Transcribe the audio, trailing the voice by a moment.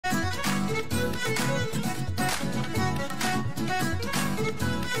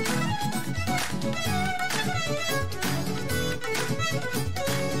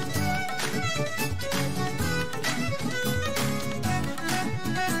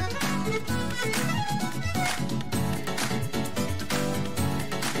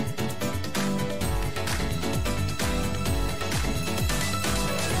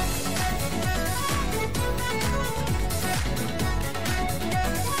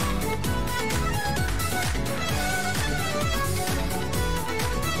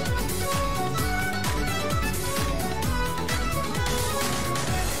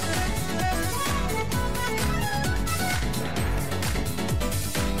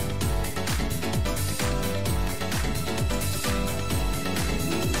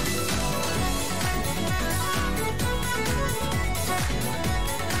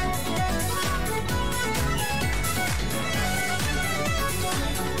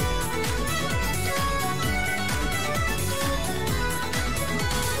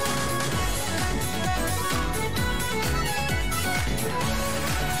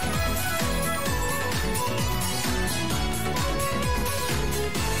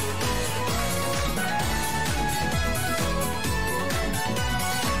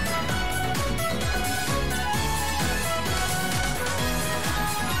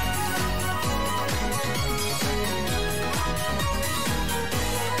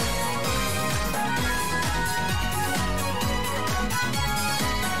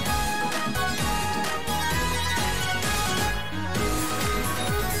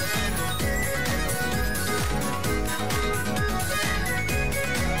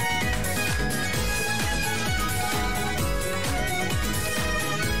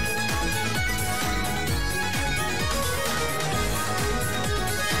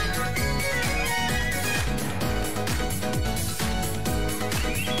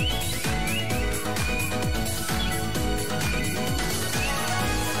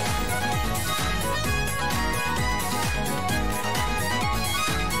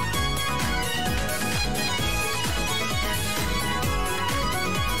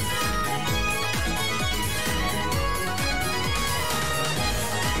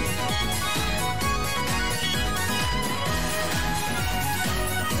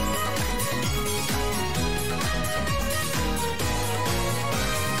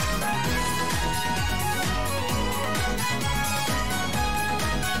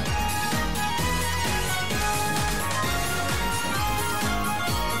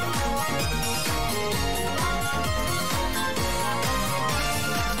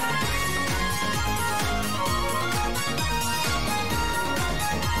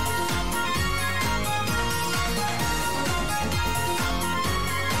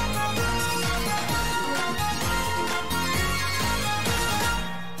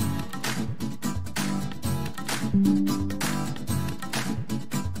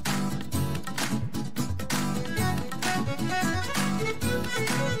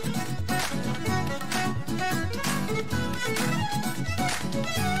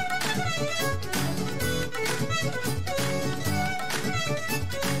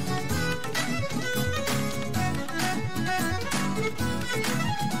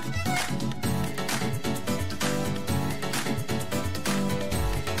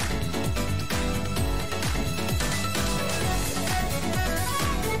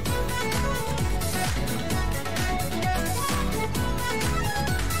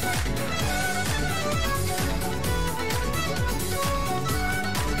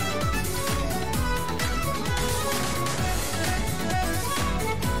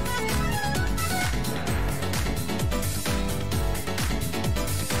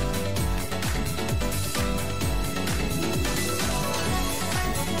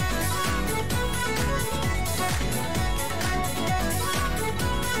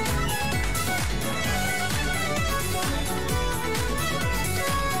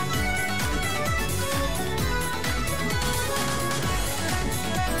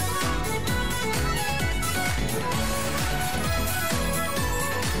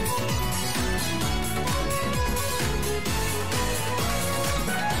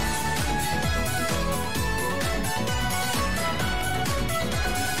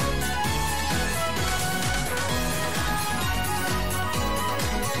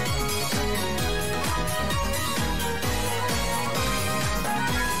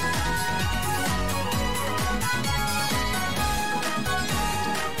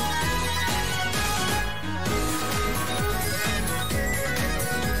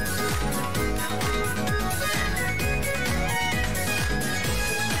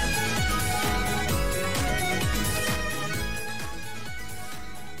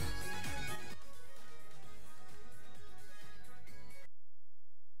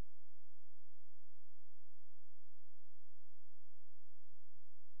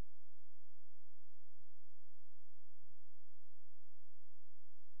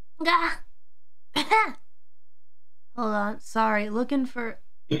Gah. Hold on. Sorry. Looking for...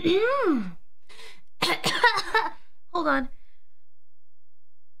 Hold on.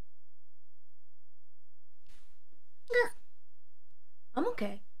 I'm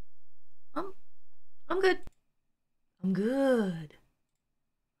okay. I'm good. I'm good.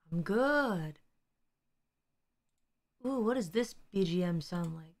 I'm good. Ooh, what does this BGM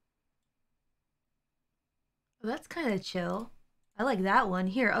sound like? Oh, that's kind of chill. I like that one.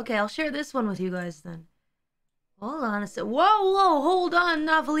 Here, okay, I'll share this one with you guys then. Hold on a sec. Whoa, hold on,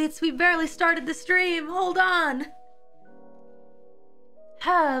 Novelites. We barely started the stream. Hold on.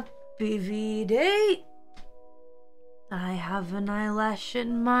 Happy V-Day. I have an eyelash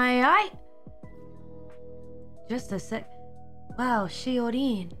in my eye. Just a sec. Wow,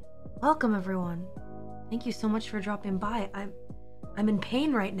 Shiorin. Welcome, everyone. Thank you so much for dropping by. I'm in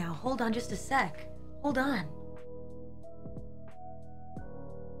pain right now. Hold on just a sec. Hold on.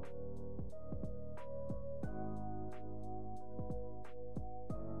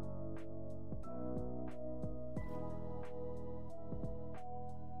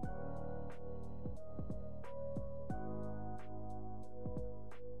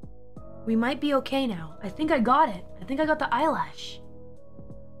 We might be okay now. I think I got it. I think I got the eyelash.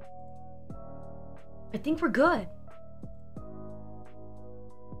 I think we're good.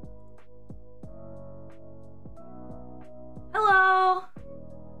 Hello.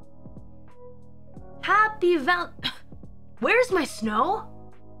 Happy Where's my snow?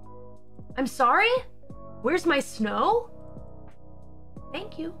 I'm sorry? Where's my snow?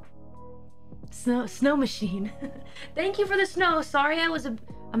 Thank you. Snow machine. Thank you for the snow. I'm sorry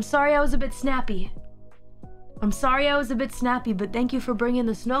I was a bit snappy. I'm sorry I was a bit snappy, but thank you for bringing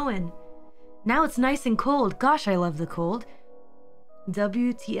the snow in. Now it's nice and cold. Gosh, I love the cold.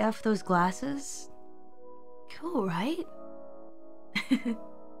 WTF those glasses? Cool, right?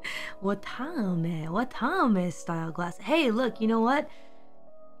 Watame style glass. Hey, look, you know what?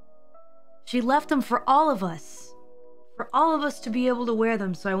 She left them for all of us. For all of us to be able to wear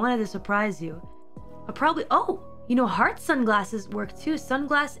them, so I wanted to surprise you. Oh, you know, heart sunglasses work too.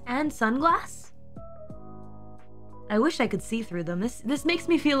 Sunglass and sunglass? I wish I could see through them. This makes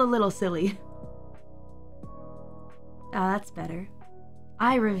me feel a little silly. Ah, that's better.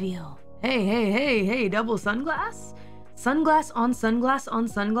 Eye reveal. Hey, double sunglass? Sunglass on sunglass on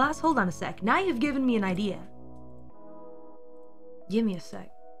sunglass? Hold on a sec. Now you've given me an idea. Give me a sec.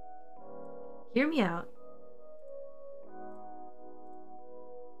 Hear me out.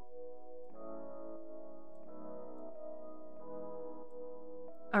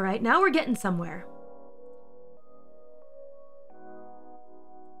 Alright, now we're getting somewhere.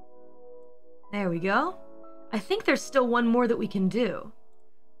 There we go. I think there's still one more that we can do.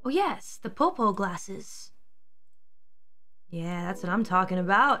 Oh yes, the Popo glasses. Yeah, that's what I'm talking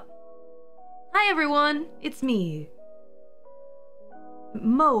about. Hi everyone, it's me.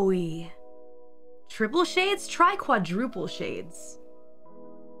 Mori. Triple shades? Try quadruple shades.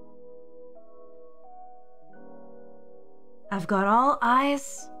 I've got all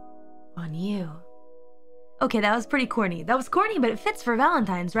eyes on you. Okay, that was pretty corny. That was corny, but it fits for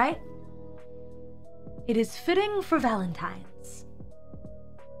Valentine's, right? It is fitting for Valentine's.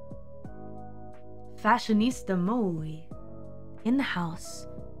 Fashionista Mori. In the house.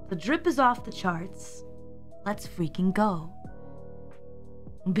 The drip is off the charts. Let's freaking go.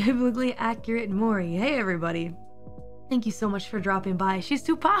 Biblically accurate Mori. Hey everybody. Thank you so much for dropping by. She's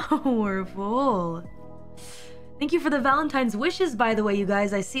too powerful. Thank you for the Valentine's wishes, by the way, you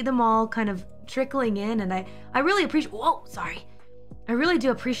guys. I see them all kind of trickling in, and I really appreciate... Whoa, sorry. I really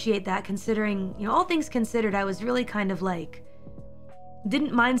do appreciate that, considering, you know, all things considered, I was really kind of like...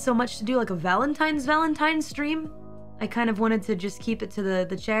 Didn't mind so much to do like a Valentine's stream. I kind of wanted to just keep it to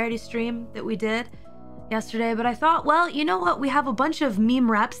the charity stream that we did yesterday, but I thought, well, you know what? We have a bunch of meme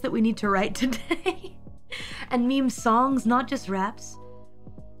raps that we need to write today. And meme songs, not just raps.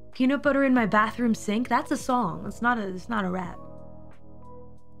 Peanut butter in my bathroom sink, that's a song. It's not a rap.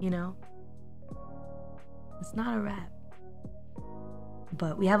 You know? It's not a rap.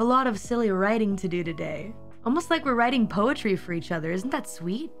 But we have a lot of silly writing to do today. Almost like we're writing poetry for each other. Isn't that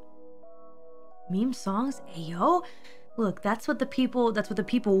sweet? Meme songs? Ayo. Look, that's what the people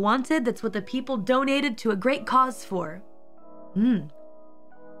wanted. That's what the people donated to a great cause for. I'm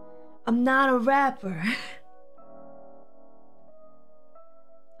not a rapper.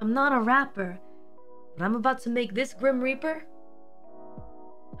 I'm not a rapper, but I'm about to make this Grim Reaper.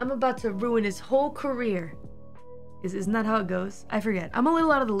 I'm about to ruin his whole career. Isn't that how it goes? I forget. I'm a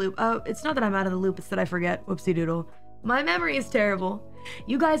little out of the loop. It's not that I'm out of the loop, it's that I forget. Whoopsie doodle. My memory is terrible.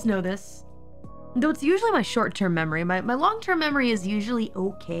 You guys know this. Though it's usually my short-term memory. My long-term memory is usually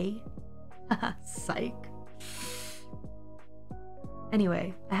okay. Psych.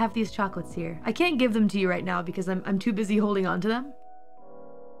 Anyway, I have these chocolates here. I can't give them to you right now because I'm too busy holding on to them.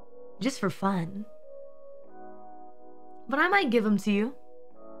 Just for fun. But I might give them to you.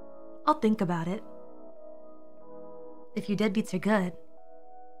 I'll think about it. If your deadbeats are good.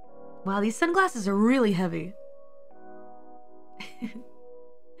 Wow, these sunglasses are really heavy.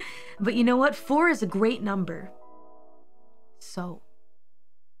 But you know what? 4 is a great number. So.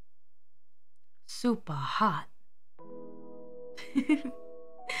 Super hot.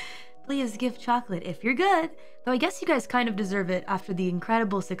 Please give chocolate if you're good. Though I guess you guys kind of deserve it after the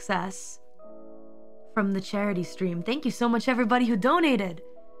incredible success from the charity stream. Thank you so much, everybody who donated.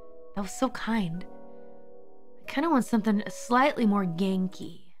 That was so kind. I kind of want something slightly more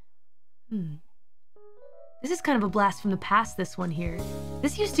ganky. This is kind of a blast from the past, this one here.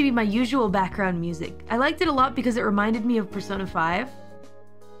 This used to be my usual background music. I liked it a lot because it reminded me of Persona 5.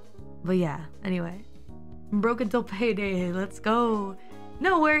 But yeah, anyway. I'm broke until payday, let's go.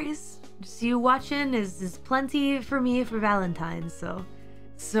 No worries. Just you watching is plenty for me for Valentine's,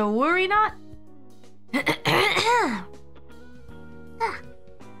 so worry not.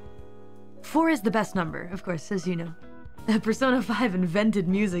 4 is the best number, of course, as you know. Persona 5 invented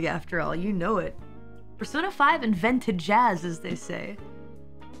music after all, you know it. Persona 5 invented jazz, as they say.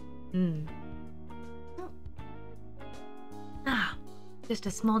 Just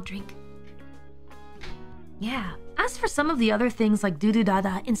a small drink. Yeah. As for some of the other things like Dudu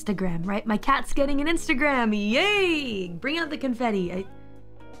Dada, Instagram, right? My cat's getting an Instagram, yay! Bring out the confetti.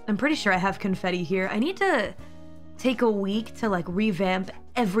 I'm pretty sure I have confetti here. I need to take a week to like revamp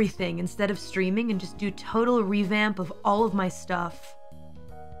everything instead of streaming and just do total revamp of all of my stuff.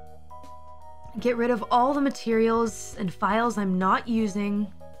 Get rid of all the materials and files I'm not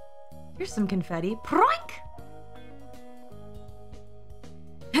using. Here's some confetti. Proink!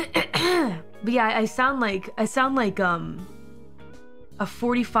 But yeah, I sound like a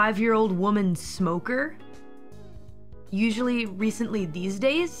 45-year-old woman smoker. Usually recently these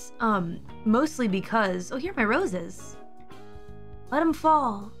days, mostly because, oh, here are my roses. Let them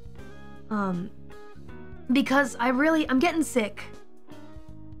fall. Because I'm getting sick.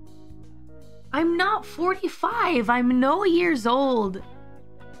 I'm not 45, I'm no years old.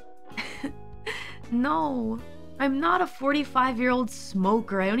 No, I'm not a 45-year-old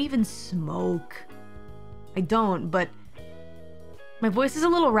smoker. I don't even smoke. I don't, but my voice is a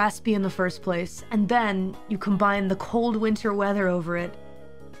little raspy in the first place, and then you combine the cold winter weather over it,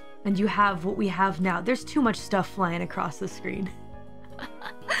 and you have what we have now. There's too much stuff flying across the screen.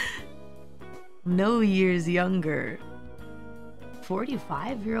 No years younger.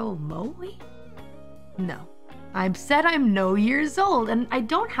 45-year-old Moe? No. I've said I'm no years old, and I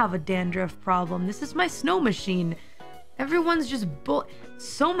don't have a dandruff problem. This is my snow machine. Everyone's just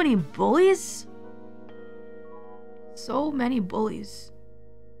so many bullies. So many bullies.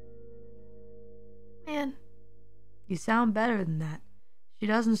 Man, you sound better than that. She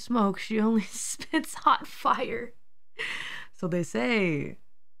doesn't smoke, she only spits hot fire. So they say.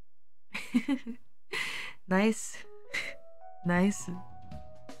 Nice. Nice.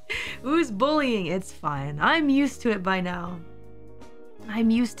 Who's bullying? It's fine. I'm used to it by now. I'm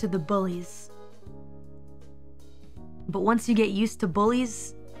used to the bullies. But once you get used to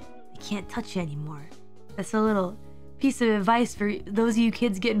bullies, they can't touch you anymore. That's a little piece of advice for those of you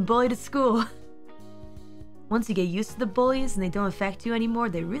kids getting bullied at school. Once you get used to the bullies and they don't affect you anymore,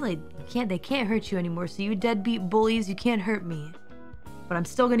 they can't hurt you anymore. So you deadbeat bullies, you can't hurt me. But I'm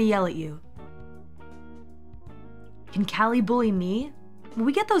still gonna yell at you. Can Callie bully me?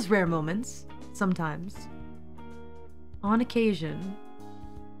 We get those rare moments, sometimes. On occasion.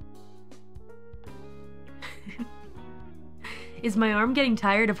 Is my arm getting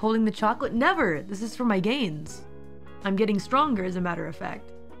tired of holding the chocolate? Never! This is for my gains. I'm getting stronger, as a matter of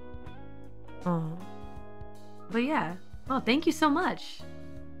fact. Oh. But yeah. Oh, thank you so much.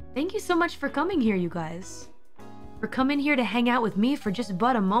 Thank you so much for coming here, you guys. For coming here to hang out with me for just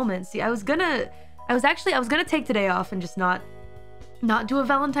but a moment. See, I was gonna take today off and just not do a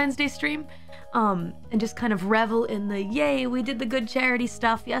Valentine's Day stream, and just kind of revel in the yay, we did the good charity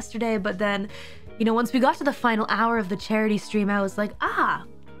stuff yesterday, but then, you know, once we got to the final hour of the charity stream, I was like, I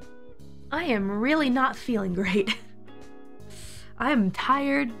am really not feeling great. I am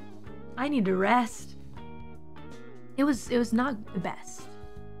tired. I need to rest. It was not the best.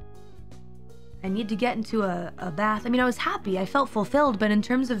 I need to get into a bath. I mean, I was happy, I felt fulfilled, but in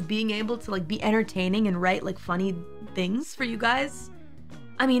terms of being able to like be entertaining and write like funny things for you guys,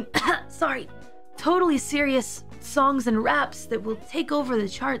 I mean, sorry, totally serious songs and raps that will take over the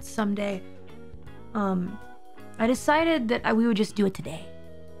charts someday. I decided that we would just do it today.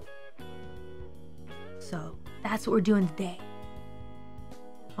 So that's what we're doing today.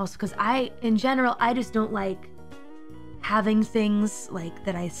 Also, because in general, I just don't like having things like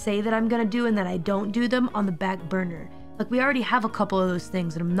that I say that I'm gonna do and that I don't do them on the back burner. Like, we already have a couple of those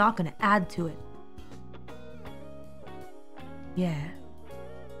things and I'm not gonna add to it. Yeah.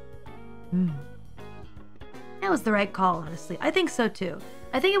 That was the right call, honestly. I think so too.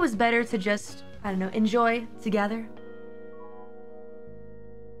 I think it was better to just, I don't know, enjoy together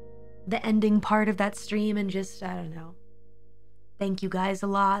the ending part of that stream and just, I don't know, thank you guys a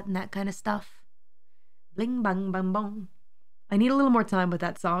lot and that kind of stuff. Bling bang bang bong. I need a little more time with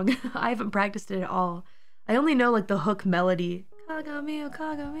that song. I haven't practiced it at all. I only know like the hook melody. Kagami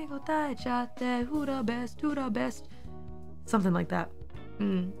kagami tai chatte, who the best, who the best. Something like that.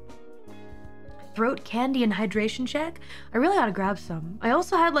 Throat candy and hydration check. I really ought to grab some. I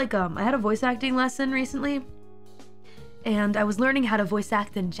also had like I had a voice acting lesson recently, and I was learning how to voice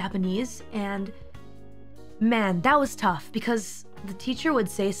act in Japanese, and man, that was tough because the teacher would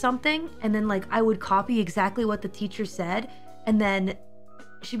say something and then like I would copy exactly what the teacher said, and then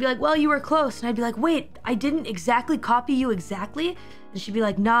she'd be like, well, you were close, and I'd be like, wait, I didn't exactly copy you exactly. And she'd be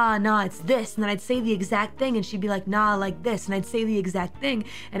like, nah, it's this. And then I'd say the exact thing, and she'd be like, nah, like this. And I'd say the exact thing,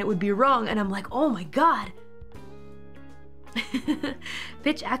 and it would be wrong. And I'm like, oh my God.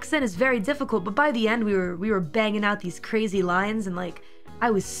 Pitch accent is very difficult, but by the end, we were banging out these crazy lines, and like, I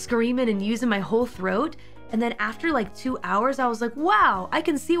was screaming and using my whole throat. And then after like 2 hours, I was like, wow, I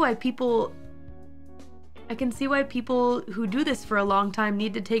can see why people who do this for a long time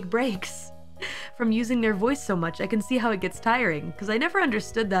need to take breaks from using their voice so much. I can see how it gets tiring, because I never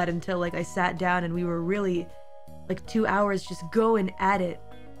understood that until like I sat down and we were really like 2 hours just going at it,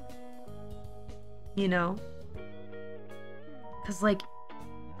 you know? Because like,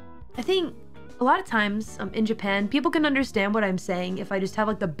 I think a lot of times in Japan, people can understand what I'm saying if I just have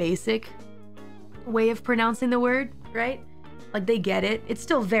like the basic way of pronouncing the word, right? Like, they get it. It's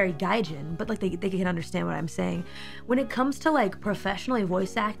still very gaijin, but like they can understand what I'm saying. When it comes to like professionally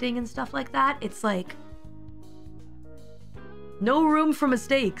voice acting and stuff like that, it's like no room for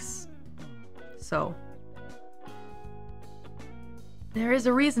mistakes. So there is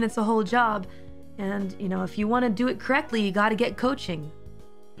a reason it's a whole job. And you know, if you want to do it correctly, you got to get coaching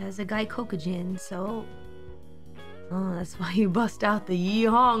as a gaikokujin. So that's why you bust out the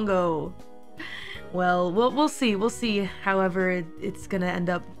Yihongo. Well, we'll see. We'll see. However, it's gonna end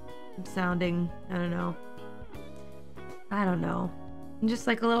up sounding. I don't know. Just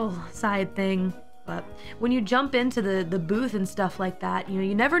like a little side thing. But when you jump into the booth and stuff like that, you know,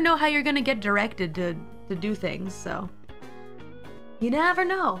 you never know how you're gonna get directed to do things. So you never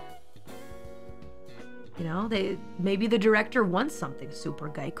know. You know, maybe the director wants something super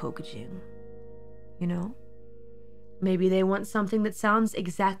gaikokujin. You know. Maybe they want something that sounds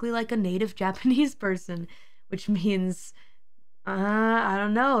exactly like a native Japanese person, which means, I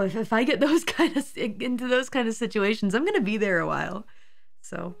don't know, if I get into those kind of situations, I'm gonna be there a while.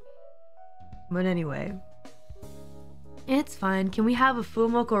 So, but anyway, it's fine. Can we have a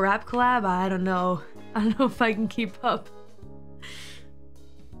Fumoko rap collab? I don't know. I don't know if I can keep up.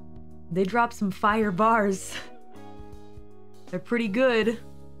 They drop some fire bars. They're pretty good.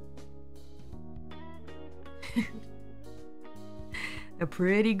 They're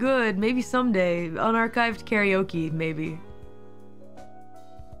pretty good. Maybe someday. Unarchived karaoke, maybe.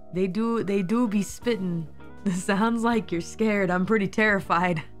 They do be spitting. This sounds like you're scared. I'm pretty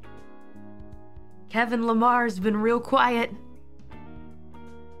terrified. Kevin Lamar's been real quiet.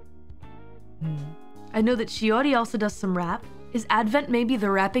 I know that Shiori also does some rap. Is Advent maybe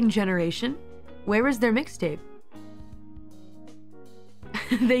the rapping generation? Where is their mixtape?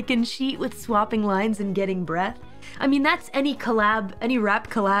 They can cheat with swapping lines and getting breath. I mean, that's any collab, any rap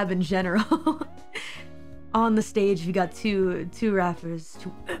collab in general. On the stage, we got two rappers,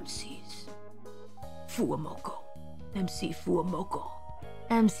 two MCs. Fuamoko, MC Fuamoko.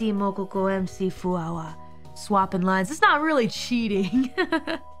 MC Mokoko, MC Fuawa. Swapping lines. It's not really cheating.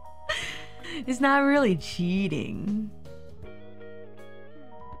 It's not really cheating.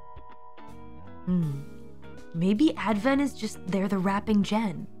 Maybe Advent is just, they're the rapping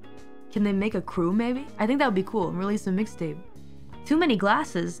gen. Can they make a crew, maybe? I think that would be cool, and release a mixtape. Too many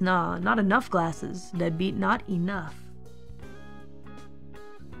glasses? Nah, not enough glasses. Deadbeat, not enough.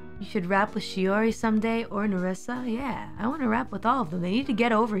 You should rap with Shiori someday, or Narissa. Yeah, I want to rap with all of them. They need to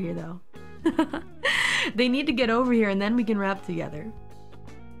get over here, though. They need to get over here, and then we can rap together.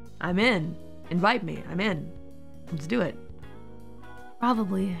 I'm in. Invite me. I'm in. Let's do it.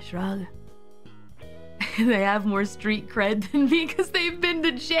 Probably, shrug. They have more street cred than me because they've been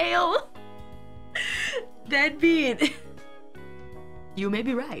to jail. Deadbeat. You may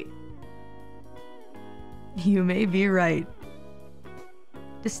be right. You may be right.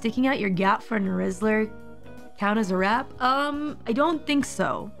 Does sticking out your gap for a Rizzler count as a rap? I don't think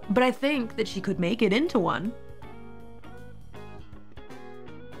so. But I think that she could make it into one.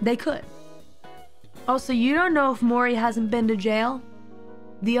 They could. Also, you don't know if Mori hasn't been to jail?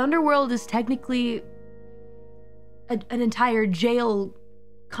 The underworld is technically an entire jail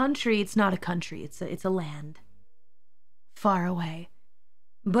country. It's not a country, it's a land. Far away.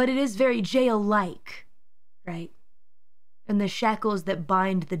 But it is very jail-like, right? And the shackles that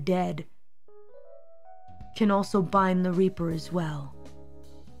bind the dead can also bind the Reaper as well.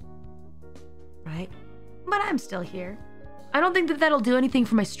 Right? But I'm still here. I don't think that that'll do anything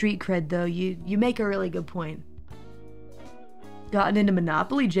for my street cred, though. You make a really good point. Gotten into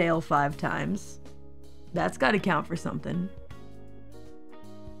Monopoly jail 5 times. That's gotta count for something.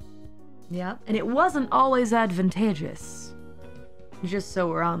 Yeah, and it wasn't always advantageous. Just so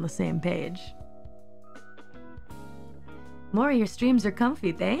we're on the same page. Mori, your streams are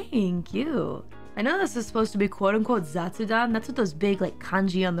comfy. Thank you. I know this is supposed to be quote-unquote Zatsudan. That's what those big, like,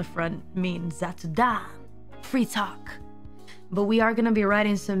 kanji on the front mean. Zatsudan. Free talk. But we are gonna be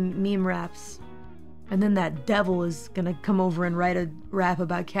writing some meme raps. And then that devil is gonna come over and write a rap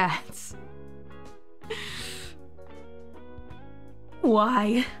about cats.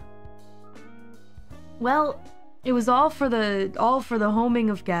 Why? Well, it was all for the homing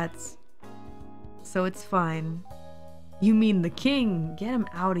of cats. So it's fine. You mean the king? Get him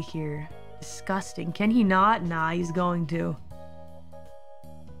out of here. Disgusting. Can he not? Nah, he's going to.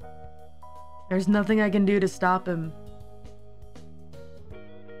 There's nothing I can do to stop him.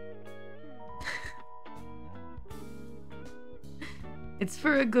 It's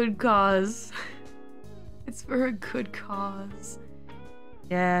for a good cause. It's for a good cause.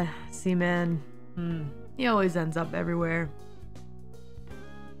 Yeah, see, man. He always ends up everywhere.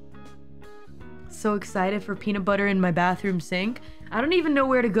 So excited for peanut butter in my bathroom sink. I don't even know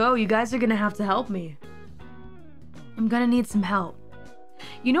where to go. You guys are gonna have to help me. I'm gonna need some help.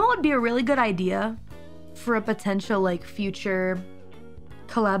 You know what would be a really good idea for a potential, like, future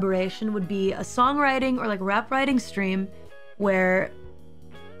collaboration would be a songwriting or, like, rap writing stream where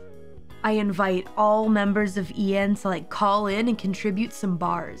I invite all members of EN to, like, call in and contribute some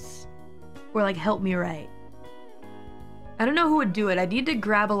bars. Or, like, help me write. I don't know who would do it. I need to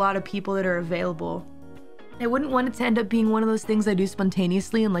grab a lot of people that are available. I wouldn't want it to end up being one of those things I do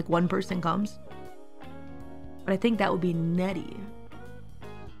spontaneously and, like, one person comes. But I think that would be nutty.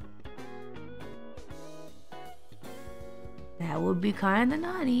 That would be kinda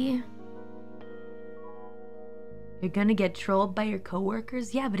naughty. You're gonna get trolled by your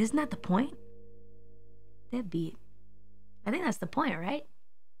coworkers? Yeah, but isn't that the point? Deadbeat. I think that's the point, right?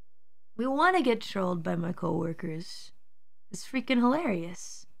 We want to get trolled by my coworkers. It's freaking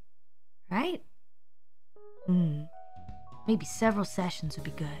hilarious. Right? Maybe several sessions would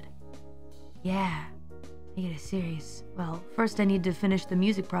be good. Yeah. Make it a series. Well, first I need to finish the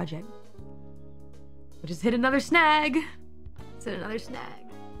music project. I just hit another snag. It's hit another snag.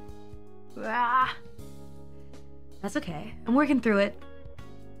 Ah. That's okay. I'm working through it.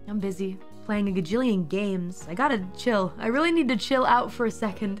 I'm busy playing a gajillion games. I gotta chill. I really need to chill out for a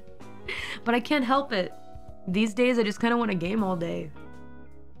second. But I can't help it. These days I just kind of want to game all day.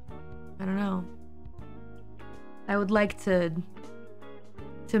 I don't know. I would like to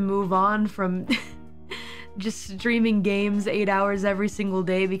move on from just streaming games 8 hours every single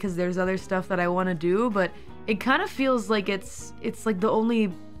day because there's other stuff that I want to do, but it kind of feels like it's like the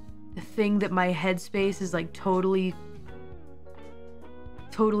only thing that my headspace is like totally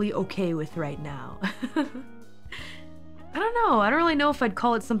okay with right now. I don't know. I don't really know if I'd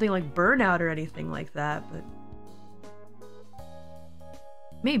call it something like burnout or anything like that, but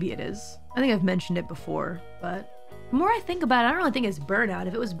maybe it is. I think I've mentioned it before, but the more I think about it, I don't really think it's burnout.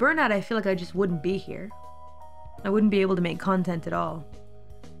 If it was burnout, I feel like I just wouldn't be here. I wouldn't be able to make content at all.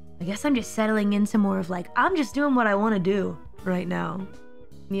 I guess I'm just settling into more of like, I'm just doing what I want to do right now.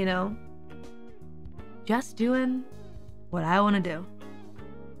 You know? Just doing what I want to do.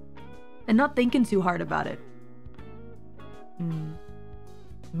 And not thinking too hard about it.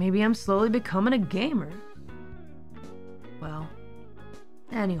 Maybe I'm slowly becoming a gamer. Well,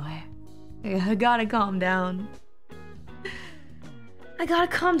 anyway, I gotta calm down. I gotta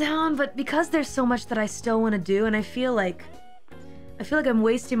calm down, but because there's so much that I still want to do, and I feel like I'm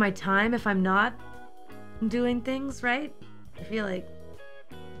wasting my time if I'm not doing things, right? I feel like,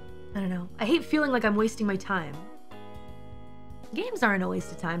 I don't know. I hate feeling like I'm wasting my time. Games aren't a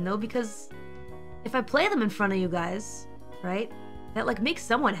waste of time though, because if I play them in front of you guys, right? That like makes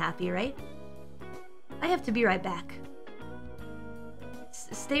someone happy, right? I have to be right back.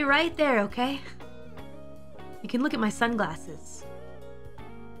 Stay right there, okay? You can look at my sunglasses.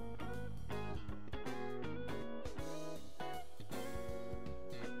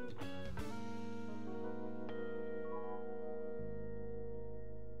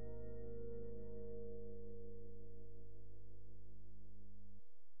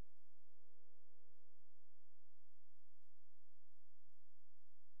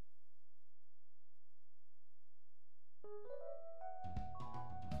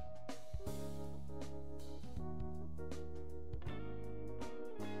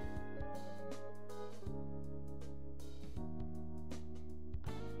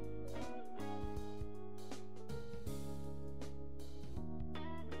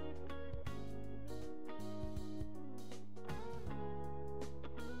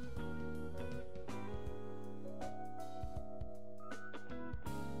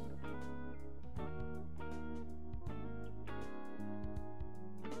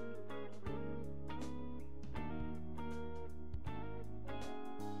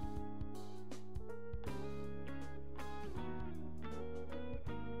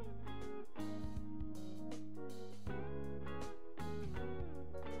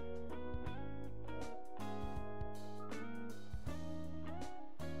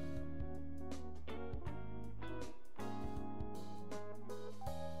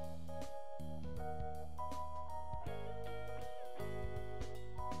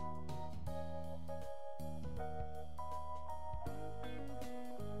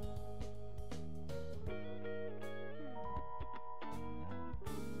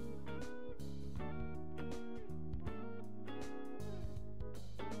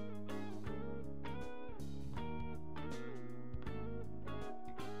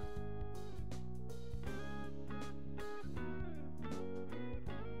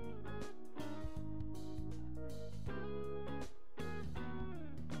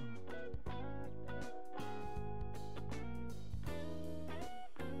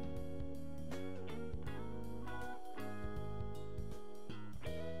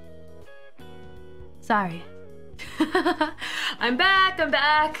 Sorry. I'm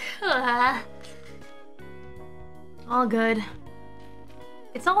back. All good.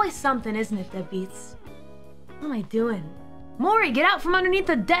 It's always something, isn't it, deadbeats? What am I doing? Mori, get out from underneath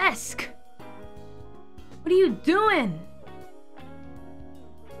the desk! What are you doing?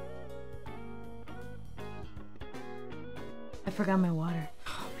 I forgot my water.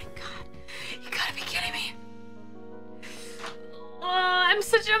 Oh my god. You gotta be kidding me. Oh, I'm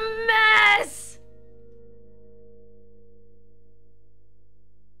such a mess!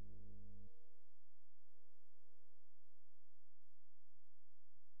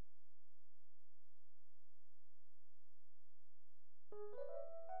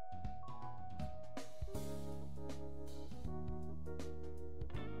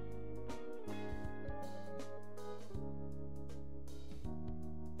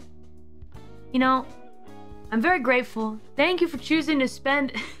 You know, I'm very grateful. Thank you for choosing to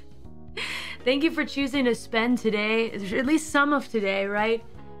spend... Thank you for choosing to spend today, at least some of today, right?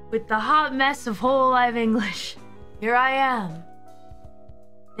 With the hot mess of hololive English. Here I am.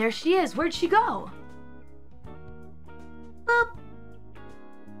 There she is. Where'd she go? Boop.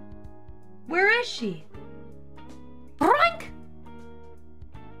 Where is she? Boink!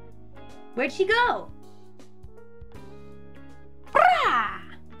 Where'd she go? Brah!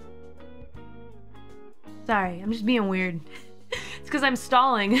 Sorry, I'm just being weird. It's because I'm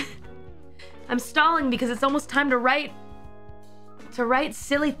stalling. I'm stalling because it's almost time to write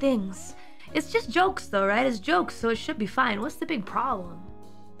silly things. It's just jokes though, right? It's jokes, so it should be fine. What's the big problem?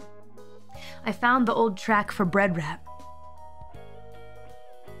 I found the old track for Bread Rap.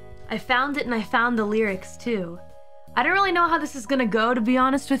 I found it and I found the lyrics too. I don't really know how this is gonna go, to be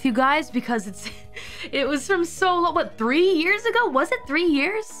honest with you guys, because it was from so long, what, 3 years ago? Was it 3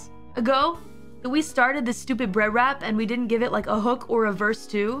 years ago that we started this stupid Bread Rap and we didn't give it like a hook or a verse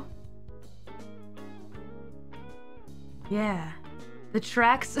too? Yeah. The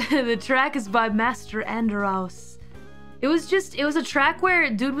track is by Master Anderaus. It was a track where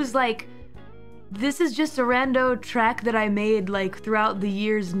dude was like, this is just a rando track that I made like throughout the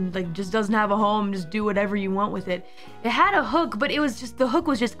years and like just doesn't have a home, just do whatever you want with it. It had a hook, but the hook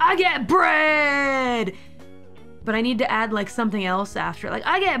was just, I get bread! But I need to add like something else after it, like,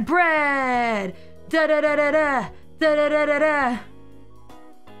 I get bread! Da-da-da-da-da! Da-da-da-da-da!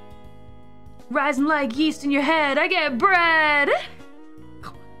 Rising like yeast in your head, I get bread!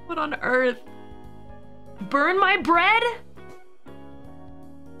 What on earth? Burn my bread?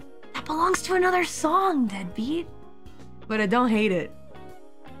 That belongs to another song, deadbeat. But I don't hate it.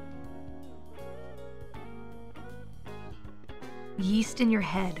 Yeast in your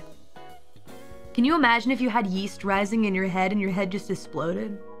head. Can you imagine if you had yeast rising in your head and your head just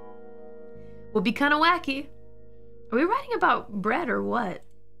exploded? Would be kind of wacky. Are we writing about bread or what?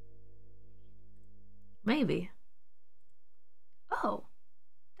 Maybe. Oh,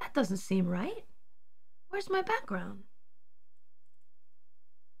 that doesn't seem right. Where's my background?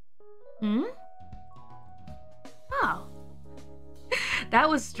 Hmm? Oh. That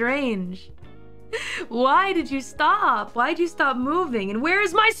was strange. Why did you stop? Why'd you stop moving? And where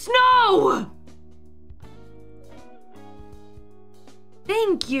is my snow?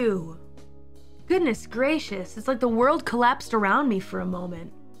 Thank you. Goodness gracious. It's like the world collapsed around me for a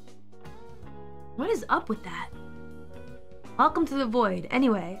moment. What is up with that? Welcome to the void.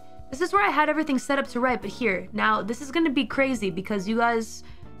 Anyway, this is where I had everything set up to write, but here. Now, this is gonna be crazy because you guys,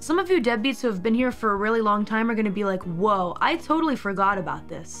 some of you deadbeats who have been here for a really long time are gonna be like, whoa, I totally forgot about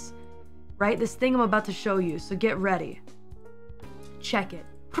this. Right? This thing I'm about to show you, so get ready. Check it.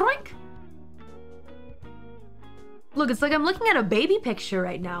 Proink! Look, it's like I'm looking at a baby picture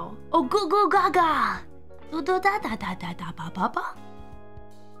right now. Oh, goo goo gaga! Do do da da da da da ba ba ba.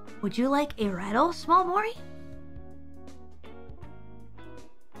 Would you like a rattle, small Mori?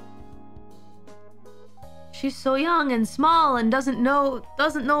 She's so young and small and doesn't know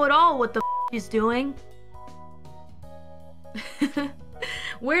at all what the she's doing.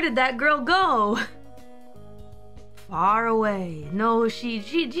 Where did that girl go? Far away. No, she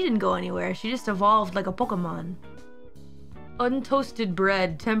didn't go anywhere. She just evolved like a Pokemon. Untoasted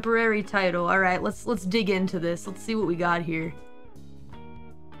bread, temporary title. All right, let's dig into this. Let's see what we got here.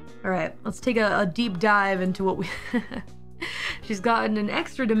 All right, let's take a deep dive into what we... She's gotten an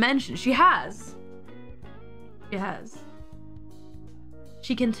extra dimension. She has. She has.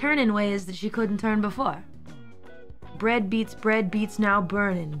 She can turn in ways that she couldn't turn before. Bread beats now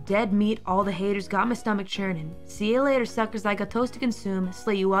burning. Dead meat, all the haters got my stomach churning. See you later, suckers, I got toast to consume.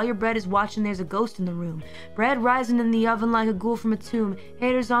 Slay you while your bread is watching, there's a ghost in the room. Bread rising in the oven like a ghoul from a tomb.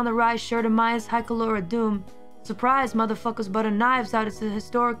 Haters on the rise, sure to Maya's high caloric doom. Surprise, motherfuckers, but a knives out, it's a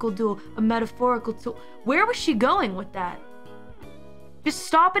historical duel, a metaphorical tool. Where was she going with that? Just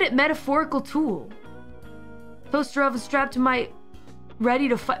stop it at metaphorical tool. Toaster oven strapped to my... ready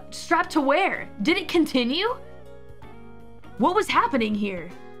to fight. Strapped to where? Did it continue? What was happening here?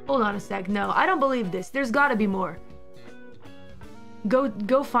 Hold on a sec. No, I don't believe this. There's gotta be more.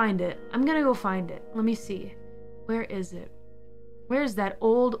 Go find it. I'm gonna go find it. Let me see. Where is it? Where's that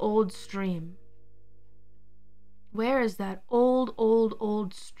old stream? Where is that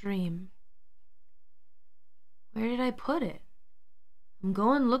old stream? Where did I put it?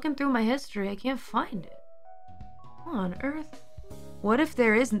 I'm looking through my history. I can't find it. What on earth? What if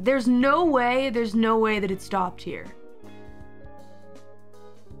there isn't? There's no way that it stopped here.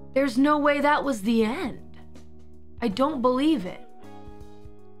 There's no way that was the end. I don't believe it.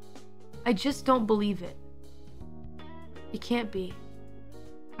 I just don't believe it. It can't be.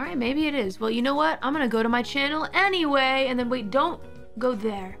 Alright, maybe it is. Well, you know what? I'm gonna go to my channel anyway, and then wait, don't go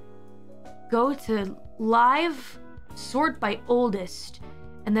there. Go to live, sort by oldest,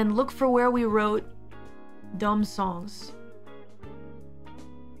 and then look for where we wrote dumb songs.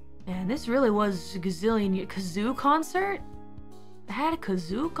 Man, this really was a gazillion kazoo concert? I had a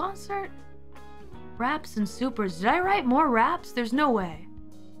kazoo concert? Raps and supers. Did I write more raps? There's no way.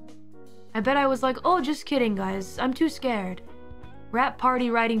 I bet I was like, oh, just kidding, guys. I'm too scared. Rap party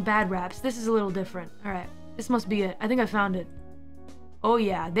writing bad raps. This is a little different. Alright, this must be it. I think I found it. Oh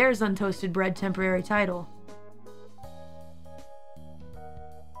yeah, there's untoasted bread temporary title.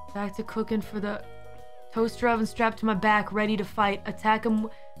 Back to cooking for the toaster oven strapped to my back, ready to fight. Attack him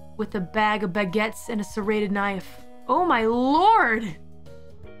with a bag of baguettes and a serrated knife. Oh my lord!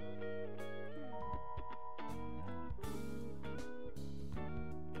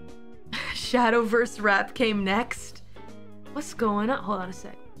 Shadowverse rap came next. What's going on? Hold on a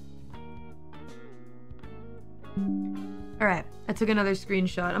sec. Alright, I took another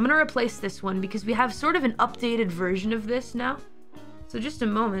screenshot. I'm gonna replace this one because we have sort of an updated version of this now. So just a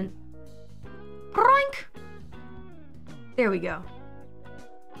moment. Proink! There we go.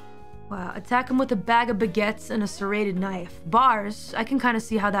 Wow, attack him with a bag of baguettes and a serrated knife. Bars, I can kind of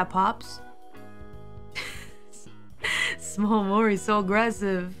see how that pops. Small Mori, so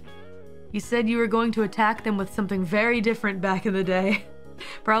aggressive. You said you were going to attack them with something very different back in the day.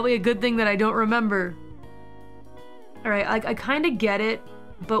 Probably a good thing that I don't remember. Alright, I kind of get it,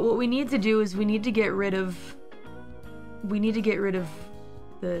 but what we need to do is we need to get rid of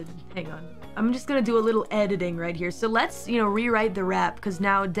the... Hang on. I'm just gonna do a little editing right here. So let's, you know, rewrite the rap, because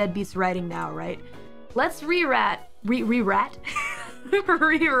now Deadbeat's writing now, right? Let's re-rat. Re-rat?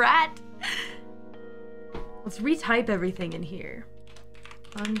 Re-rat? Let's retype everything in here.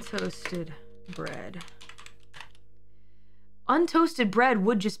 Untoasted bread. Untoasted bread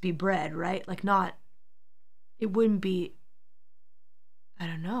would just be bread, right? Like not, it wouldn't be, I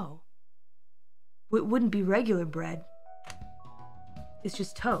don't know. It wouldn't be regular bread. It's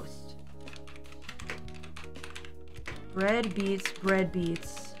just toast. Bread beats, bread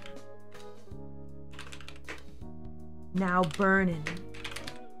beats. Now burning.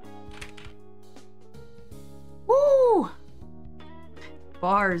 Woo!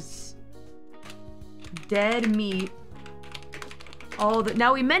 Bars. Dead meat. All the—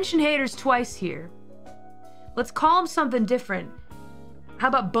 now we mentioned haters twice here. Let's call them something different. How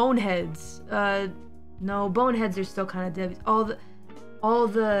about boneheads? No, boneheads are still kind of dead. All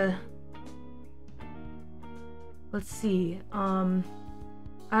the let's see. I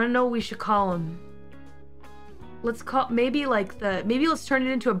don't know what we should call them. Let's call maybe let's turn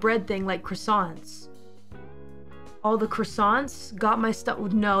it into a bread thing like croissants. All the croissants got my stuff.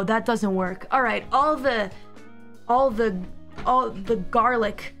 No, that doesn't work. All right, all the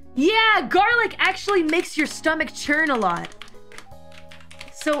garlic. Yeah, garlic actually makes your stomach churn a lot.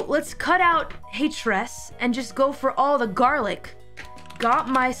 So let's cut out hatress and just go for all the garlic. Got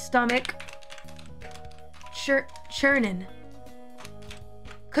my stomach churning.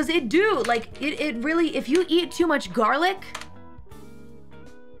 Cause it do, like, it really, if you eat too much garlic,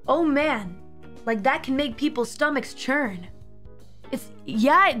 oh man, like that can make people's stomachs churn.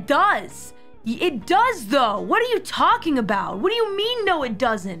 Yeah, it does. It does though. What are you talking about? What do you mean no it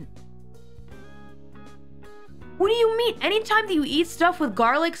doesn't? What do you mean? Anytime that you eat stuff with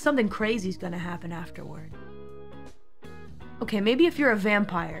garlic, something crazy is gonna happen afterward. Okay, maybe if you're a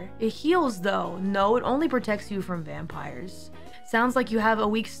vampire. It heals though. No, it only protects you from vampires. Sounds like you have a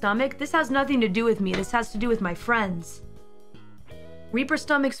weak stomach. This has nothing to do with me. This has to do with my friends. Reaper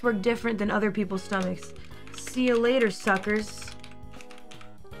stomachs work different than other people's stomachs. See you later, suckers.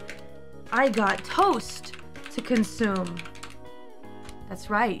 I got toast to consume. That's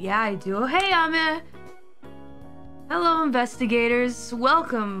right. Yeah, I do. Oh, hey, Ame. Hello, investigators.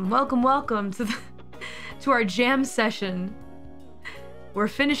 Welcome, welcome, welcome to our jam session. We're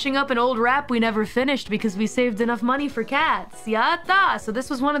finishing up an old rap we never finished because we saved enough money for cats. Yatta! So this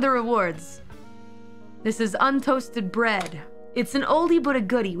was one of the rewards. This is untoasted bread. It's an oldie but a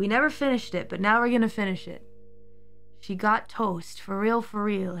goodie. We never finished it, but now we're gonna finish it. She got toast. For real, for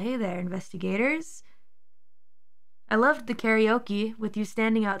real. Hey there, investigators. I loved the karaoke with you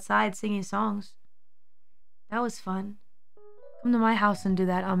standing outside singing songs. That was fun. Come to my house and do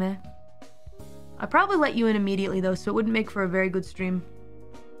that, Ame. I'll probably let you in immediately though, so it wouldn't make for a very good stream.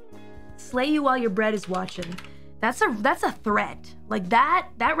 Slay you while your bread is watching. That's a threat. Like that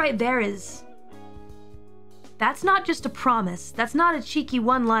right there is... That's not just a promise. That's not a cheeky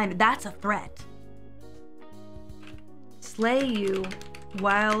one-liner. That's a threat. Slay you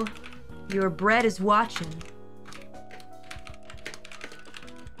while your bread is watching.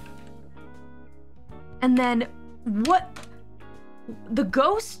 And then what? The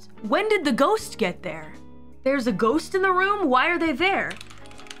ghost? When did the ghost get there? There's a ghost in the room? Why are they there?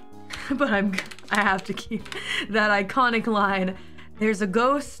 But I have to keep that iconic line. There's a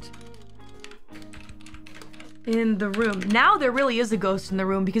ghost in the room. Now there really is a ghost in the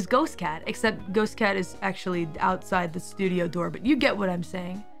room because Ghost Cat, except Ghost Cat is actually outside the studio door, but you get what I'm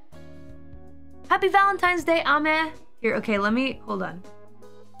saying. Happy Valentine's Day, Ame. Here, okay, let me, hold on.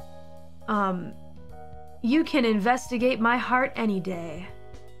 You can investigate my heart any day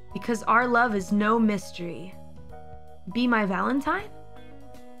because our love is no mystery. Be my Valentine?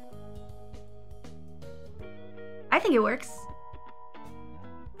 I think it works.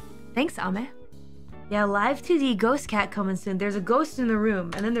 Thanks, Ame. Yeah, live 2D Ghost Cat coming soon. There's a ghost in the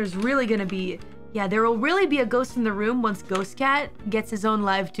room, and then there's really gonna be... Yeah, there will really be a ghost in the room once Ghost Cat gets his own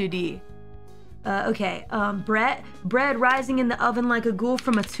live 2D. Okay, bread rising in the oven like a ghoul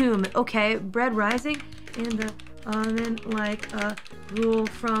from a tomb. Okay, bread rising in the oven like a ghoul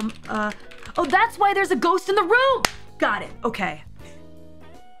from a... Oh, that's why there's a ghost in the room! Got it, okay.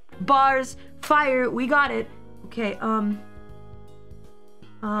 Bars, fire, we got it. Okay,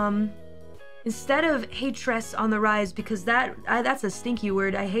 instead of hatress on the rise, because that's a stinky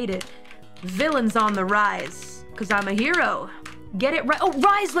word, I hate it. Villains on the rise, because I'm a hero. Get it right? Oh,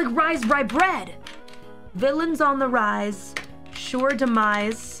 rise like rise by bread. Villains on the rise, sure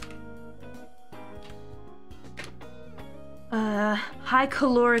demise. High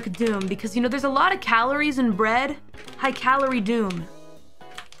caloric doom, because you know there's a lot of calories in bread. High calorie doom.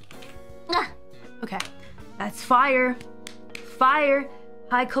 Okay, that's fire. Fire.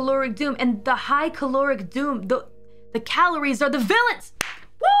 High caloric doom, and the high caloric doom, the calories are the villains.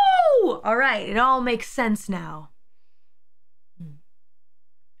 Woo! All right, it all makes sense now.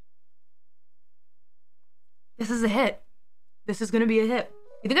 This is a hit. This is gonna be a hit.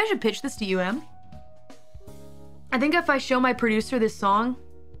 You think I should pitch this to you, Em? I think if I show my producer this song,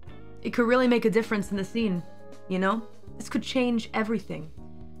 it could really make a difference in the scene, you know? This could change everything.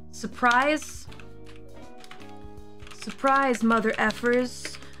 Surprise. Surprise, mother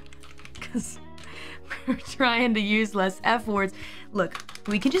effers. Because we're trying to use less F words. Look,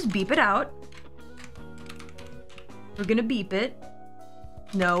 we can just beep it out. We're gonna beep it.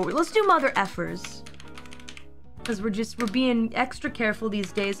 No, let's do mother effers. Because we're being extra careful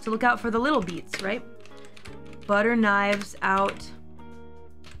these days to look out for the little beats, right? Butter knives out.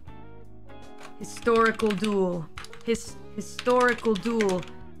 Historical duel. Historical duel.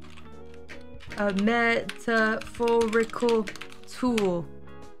 A metaphorical tool.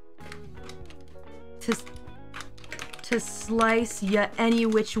 To slice ya any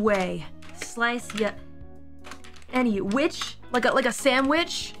which way. Slice ya any which? Like a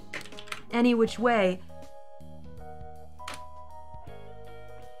sandwich? Any which way.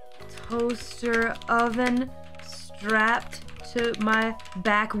 Toaster oven strapped to my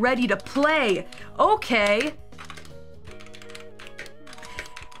back, ready to play. Okay.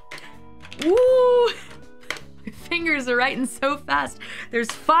 Woo! My fingers are writing so fast. There's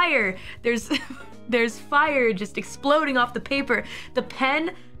fire. There's fire just exploding off the paper. The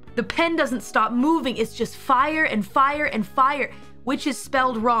pen doesn't stop moving. It's just fire and fire and fire, which is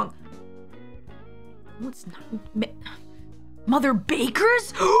spelled wrong. What's not? Mother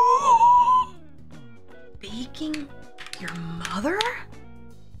bakers? Baking your mother?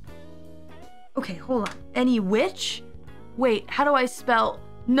 Okay, hold on. Any which? Wait, how do I spell?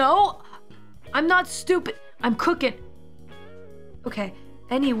 No, I'm not stupid. I'm cooking. Okay,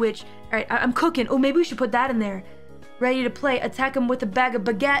 any which. All right, I'm cooking. Oh, maybe we should put that in there. Ready to play. Attack him with a bag of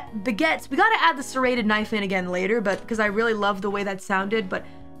baguettes. We gotta add the serrated knife in again later, but because I really love the way that sounded. But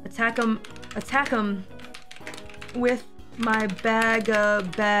attack him with my bag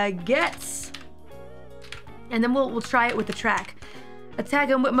of baguettes. And then we'll try it with the track. Attack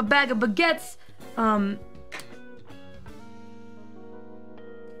him with my bag of baguettes.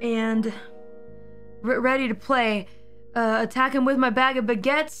 And ready to play. Attack him with my bag of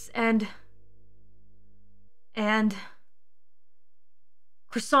baguettes and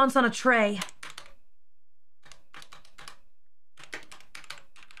croissants on a tray.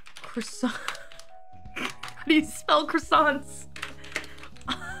 Croissant. How do you spell croissants?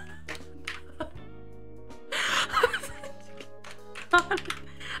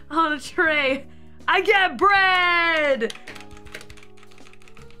 on a tray. I get bread.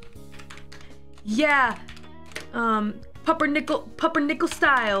 Yeah. Pumpernickel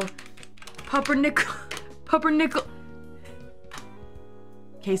style. Pumpernickel.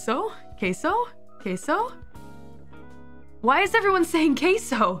 Queso? Queso? Queso? Why is everyone saying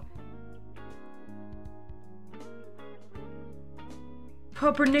queso?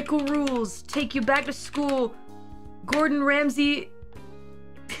 Pumpernickel rules. Take you back to school. Gordon Ramsay.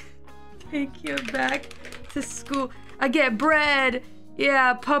 Take you back to school. I get bread.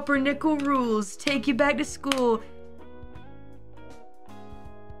 Yeah, pumpernickel rules. Take you back to school.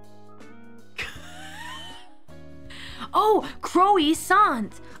 Oh,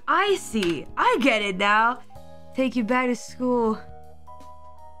 croissant. I see. I get it now. Take you back to school.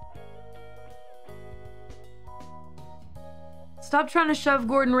 Stop trying to shove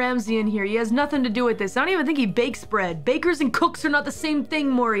Gordon Ramsay in here. He has nothing to do with this. I don't even think he bakes bread. Bakers and cooks are not the same thing,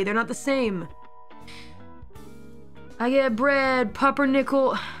 Mori. They're not the same. I get bread,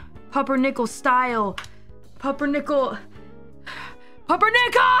 pumpernickel style. Pumpernickel!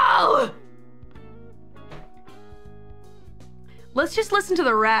 Let's just listen to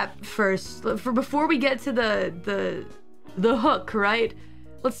the rap first, before we get to the hook, right?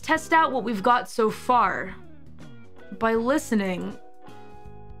 Let's test out what we've got so far by listening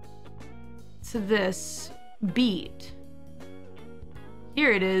to this beat.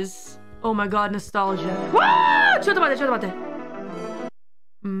 Here it is. Oh my god, nostalgia.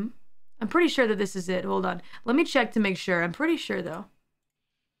 I'm pretty sure that this is it. Hold on. Let me check to make sure. I'm pretty sure though.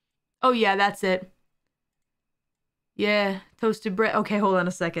 Oh yeah, that's it. Yeah, toasted bread. Okay, hold on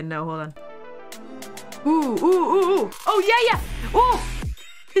a second. No, hold on. Ooh. Oh yeah. Ooh.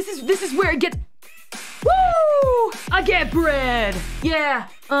 This is where it gets. Woo! I get bread. Yeah.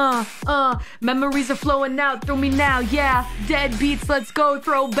 Memories are flowing out through me now. Yeah. Dead beats. Let's go.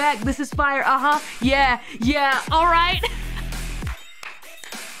 Throwback. This is fire. Yeah. All right.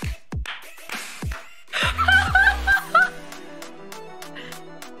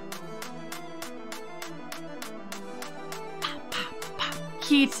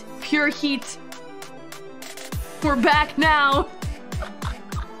 Heat. Pure heat. We're back now.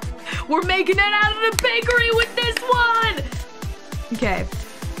 We're making it out of the bakery with this one! Okay.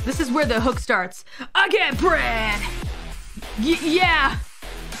 This is where the hook starts. I get bread! Yeah!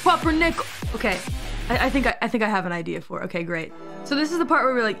 Pumpernickel. Okay. I think I have an idea for it. Okay, great. So this is the part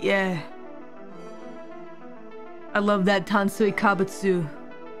where we're like, yeah. I love that tansui kabutsu.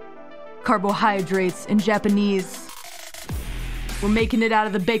 Carbohydrates in Japanese. We're making it out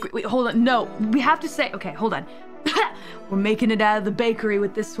of the bakery. Wait, hold on. No, we have to say, okay, hold on. We're making it out of the bakery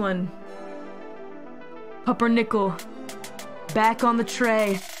with this one. Pumpernickel. Back on the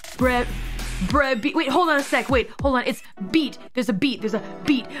tray. Bread beat. Wait, hold on a sec. Wait, hold on. It's beat. There's a beat.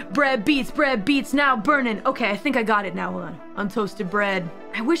 Bread beats now burning. Okay, I think I got it now. Hold on. Untoasted bread.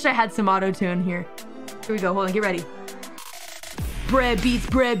 I wish I had some auto-tune here. Here we go. Hold on. Get ready. Bread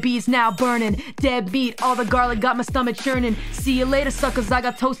beats now burning. Dead beat, all the garlic got my stomach churning. See you later, suckers, I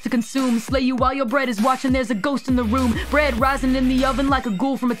got toast to consume. Slay you while your bread is watching, there's a ghost in the room. Bread rising in the oven like a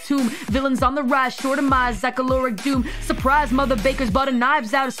ghoul from a tomb. Villains on the rise, short of my caloric doom. Surprise, mother bakers, butter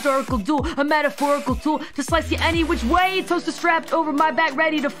knives out, historical duel. A metaphorical tool to slice you any which way. Toaster strapped over my back,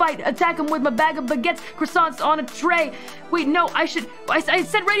 ready to fight. Attack him with my bag of baguettes, croissants on a tray. Wait, no, I said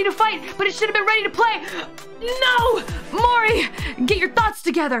ready to fight, but it should have been ready to play. No! Mori! Get your thoughts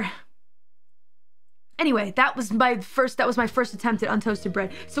together! Anyway, that was my first attempt at untoasted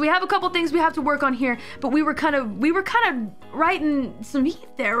bread. So we have a couple things we have to work on here, but we were kind of writing some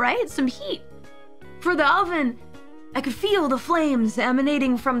heat there, right? Some heat. For the oven, I could feel the flames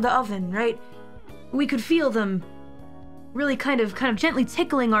emanating from the oven, right? We could feel them really kind of gently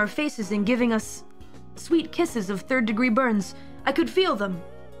tickling our faces and giving us sweet kisses of third-degree burns. I could feel them.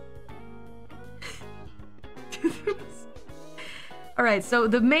 All right, so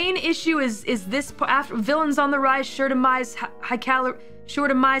the main issue is this after villains on the rise, sure to mise high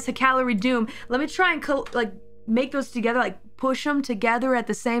calorie doom. Let me try and like make those together, like push them together at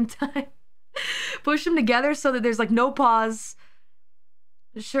the same time. Push them together so that there's like no pause.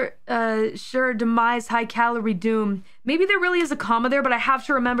 Sure demise high calorie doom. Maybe there really is a comma there, but I have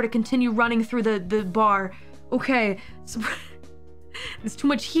to remember to continue running through the bar. Okay, so there's too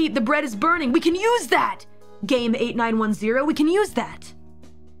much heat. The bread is burning. We can use that. Game 8910, we can use that.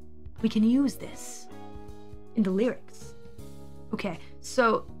 We can use this in the lyrics. Okay,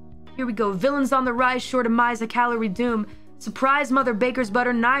 so here we go. Villains on the rise, short of mise, a calorie doom. Surprise, mother bakers,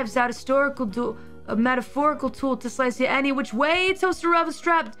 butter knives out, historical duel, a metaphorical tool to slice you any which way. Toaster oven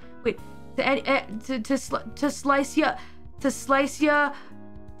strapped. Wait, to slice ya, to slice ya,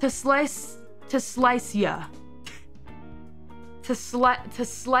 to slice ya, to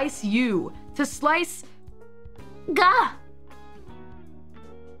slice you, to slice. Gah!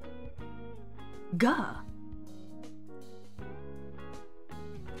 Gah.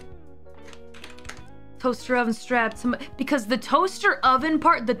 Toaster oven strapped. Because the toaster oven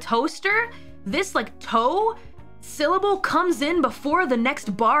part, the toaster, this like toe syllable comes in before the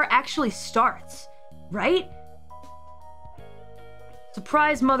next bar actually starts, right?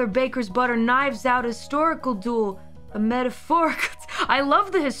 Surprise, mother bakers, butter knives out, historical duel, a metaphorical. I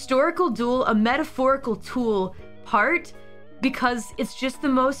love the historical duel, a metaphorical tool part, because it's just the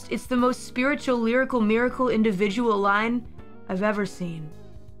most spiritual, lyrical, miracle, individual line I've ever seen.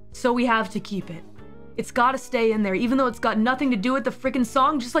 So we have to keep it. It's gotta stay in there, even though it's got nothing to do with the freaking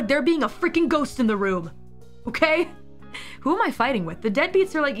song, just like there being a freaking ghost in the room. Okay? Who am I fighting with? The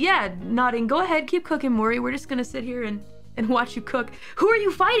deadbeats are like, yeah, nodding, go ahead, keep cooking, Mori. We're just gonna sit here and watch you cook. Who are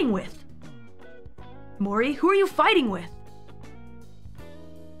you fighting with? Mori, who are you fighting with?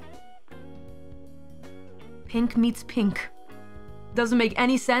 Pink meets pink. Doesn't make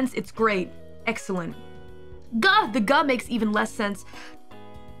any sense. It's great. Excellent. Gah! The gah makes even less sense.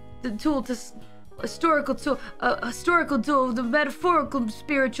 The tool to historical tool, historical tool, the metaphorical,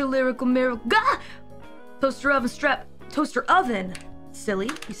 spiritual, lyrical, miracle. Gah! Toaster oven strap. Toaster oven. Silly.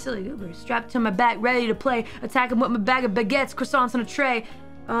 You silly goober. Strapped to my back, ready to play. Attack him with my bag of baguettes, croissants on a tray.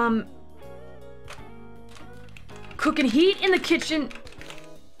 Cooking heat in the kitchen.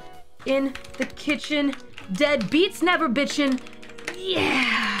 In the kitchen. Dead beats never bitchin'.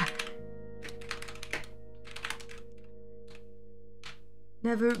 Yeah!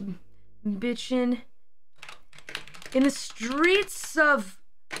 Never bitchin'. In the streets of...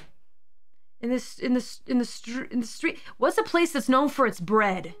 In the street... What's a place that's known for its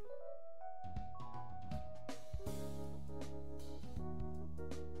bread?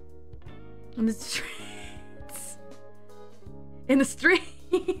 In the streets... In the street...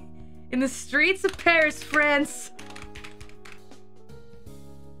 In the streets of Paris, France.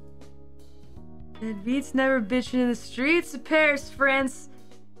 Dead beats never bitchin' in the streets of Paris, France.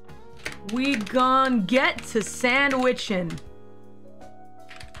 We gon' get to sandwichin'.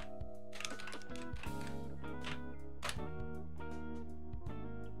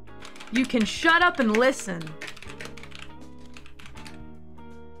 You can shut up and listen.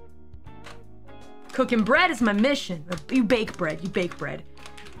 Cooking bread is my mission. You bake bread. You bake bread.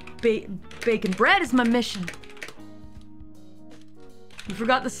 Baking bread is my mission. You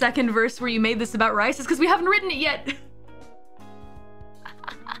forgot the second verse where you made this about rice? It's because we haven't written it yet.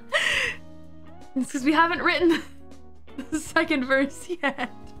 It's because we haven't written the second verse yet.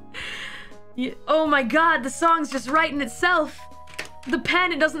 Yeah. Oh my god, the song's just writing itself. The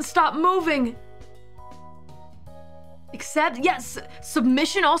pen, it doesn't stop moving. Except, yes,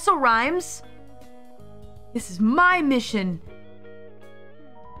 submission also rhymes. This is my mission.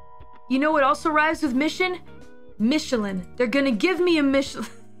 You know what also rhymes with mission? Michelin. They're gonna give me a Michelin.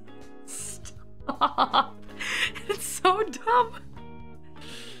 Stop. It's so dumb.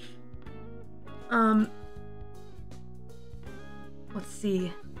 Let's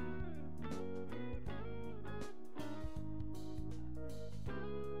see.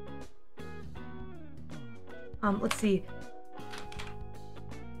 Let's see.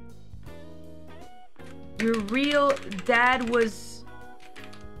 Your real dad was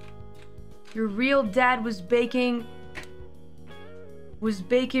baking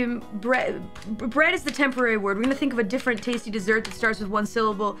bread. Bread is the temporary word. We're gonna think of a different tasty dessert that starts with one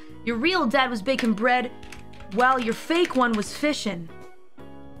syllable. Your real dad was baking bread while your fake one was fishing.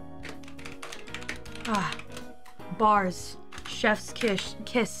 Ah, bars. Chef's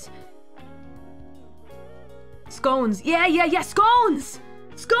kiss. Scones. Yeah, scones!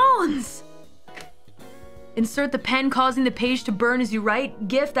 Scones! Insert the pen causing the page to burn as you write.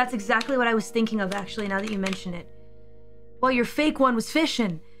 GIF, that's exactly what I was thinking of, actually, now that you mention it. While your fake one was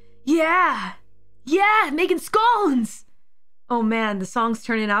fishing. Yeah, making scones! Oh man, the song's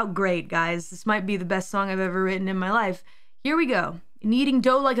turning out great, guys. This might be the best song I've ever written in my life. Here we go. Kneading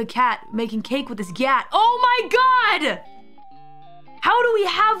dough like a cat, making cake with his gat. Oh my god! How do we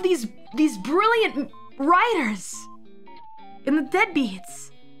have these brilliant writers in the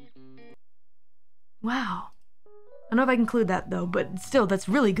deadbeats? Wow. I don't know if I can include that though, but still, that's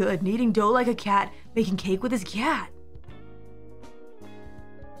really good. Kneading dough like a cat, making cake with his cat.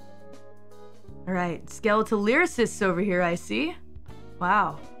 Alright, skeletal lyricists over here, I see.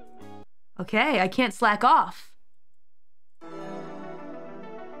 Wow. Okay, I can't slack off.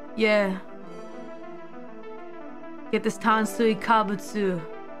 Yeah. Get this tansui kabutsu.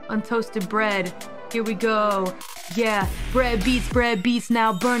 Untoasted bread. Here we go. Yeah, bread beats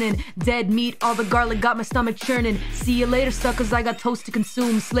now burning. Dead meat, all the garlic got my stomach churning. See you later, suckers, I got toast to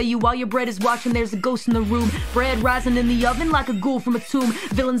consume. Slay you while your bread is watching, there's a ghost in the room. Bread rising in the oven like a ghoul from a tomb.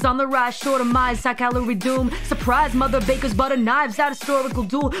 Villains on the rise, short of minds, high calorie doom. Surprise, mother bakers, butter knives, out historical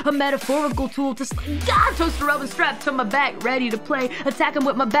duel. A metaphorical tool to slay. God, toaster oven strapped to my back, ready to play. Attacking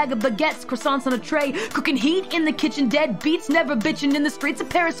with my bag of baguettes, croissants on a tray. Cooking heat in the kitchen, dead beats, never bitching in the streets of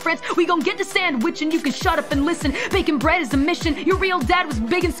Paris, France. We gon' get to sandwich and you can shut up and listen. Baking bread is a mission. Your real dad was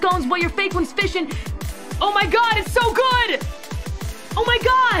baking scones while your fake one's fishing. Oh my god, it's so good! Oh my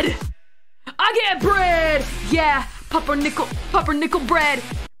god! I get bread! Yeah, pumpernickel bread.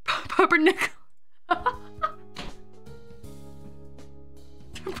 Pumpernickel.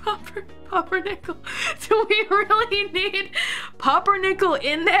 Pumpernickel. Do we really need pumpernickel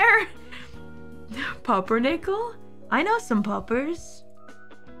in there? Pumpernickel? I know some puppers.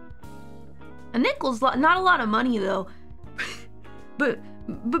 A nickel's not a lot of money though, but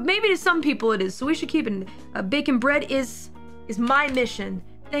maybe to some people it is. So we should keep it. Baking bread is my mission.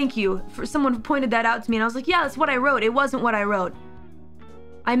 Thank you for someone who pointed that out to me, and I was like, yeah, that's what I wrote. It wasn't what I wrote.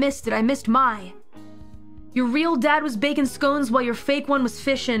 I missed it. I missed my. Your real dad was baking scones while your fake one was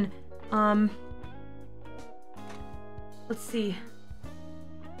fishing. Let's see.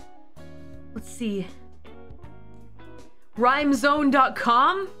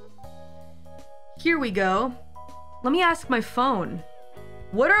 Rhymezone.com. Here we go. Let me ask my phone.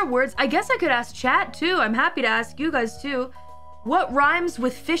 What are words? I guess I could ask chat too. I'm happy to ask you guys too. What rhymes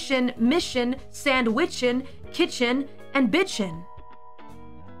with fishin', mission, sandwichin', kitchen, and bitchin'?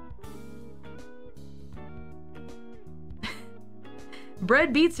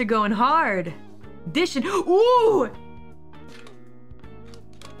 Bread beats are going hard. Dishin'. Ooh!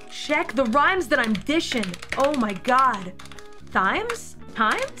 Check the rhymes that I'm dishing. Oh my god. Times?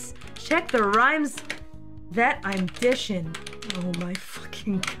 Check the rhymes that I'm dishing. Oh my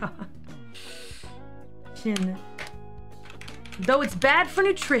fucking god. Chin. Though it's bad for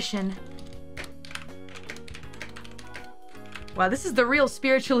nutrition. Wow, this is the real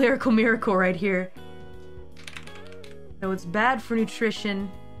spiritual lyrical miracle right here. Though it's bad for nutrition.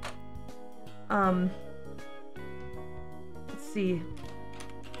 Let's see.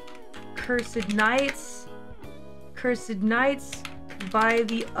 Cursed nights. by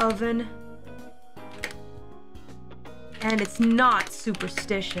the oven. And it's not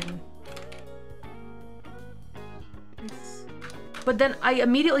superstition. But then I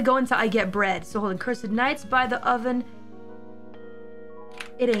immediately go into I get bread. So hold on. Cursed nights by the oven.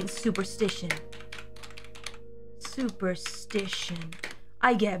 It ain't superstition. Superstition.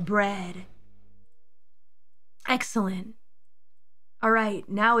 I get bread. Excellent. Alright,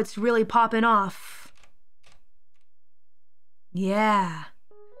 now it's really popping off. Yeah.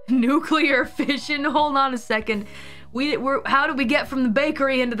 Nuclear fission. Hold on a second. How did we get from the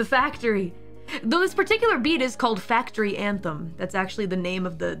bakery into the factory? Though this particular beat is called Factory Anthem. That's actually the name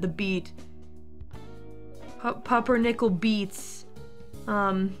of the beat. Pumpernickel Beats.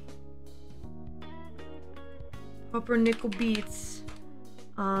 Pumpernickel Beats.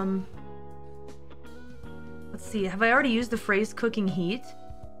 Let's see. Have I already used the phrase cooking heat?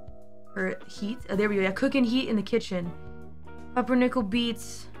 Or heat? Oh, there we go. Yeah, cooking heat in the kitchen. Pumpernickel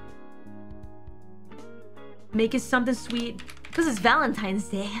Beats. Making something sweet. Because it's Valentine's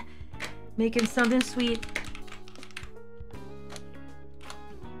Day. Making something sweet.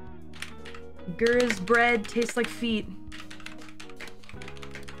 Gur's bread tastes like feet.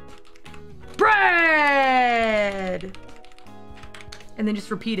 Bread! And then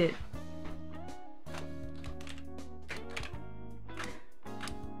just repeat it.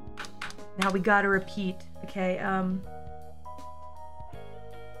 Now we gotta repeat. Okay,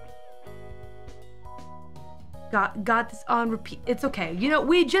 Got this on repeat. It's okay. You know,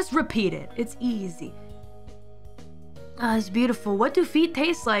 we just repeat it. It's easy. It's beautiful. What do feet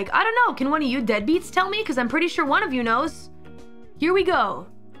taste like? I don't know. Can one of you deadbeats tell me? Because I'm pretty sure one of you knows. Here we go.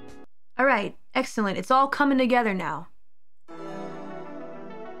 All right. Excellent. It's all coming together now.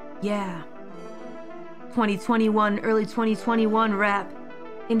 Yeah. 2021, early 2021 rap.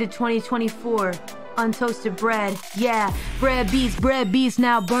 Into 2024. Untoasted bread, yeah. Bread beats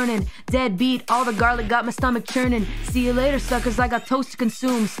now burning. Dead beat, all the garlic got my stomach churning. See you later, suckers, I got toast to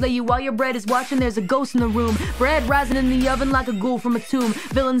consume. Slay you while your bread is watching, there's a ghost in the room. Bread rising in the oven like a ghoul from a tomb.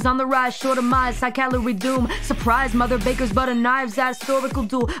 Villains on the rise, short of mice, high calorie doom. Surprise, mother bakers, butter knives, that historical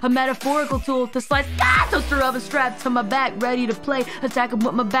tool. A metaphorical tool to slice, toaster oven strapped to my back, ready to play. Attack 'em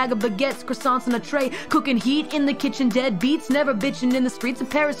with my bag of baguettes, croissants on a tray. Cooking heat in the kitchen, dead beats, never bitching in the streets of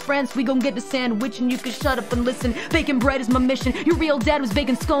Paris, France. We gon' get the sandwich and you can shut up and listen. Baking bread is my mission. Your real dad was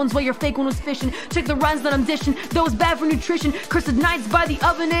baking scones while your fake one was fishing. Check the rhymes that I'm dishing. Those bad for nutrition. Cursed nights by the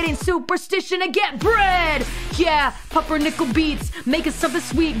oven, it ain't superstition. I get bread. Yeah, pumpernickel beats. Making something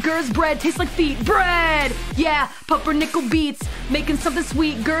sweet. Gur's bread tastes like feet. Bread. Yeah, pumpernickel beats. Making something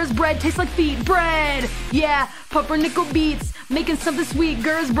sweet. Gur's bread tastes like feet. Bread. Yeah, pumpernickel beats. Making something sweet.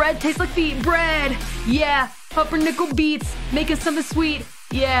 Gur's bread tastes like feet. Bread. Yeah, pumpernickel beats. Making something sweet.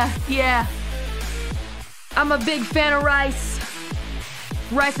 Yeah, yeah. I'm a big fan of rice.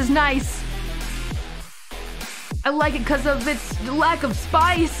 Rice is nice. I like it because of its lack of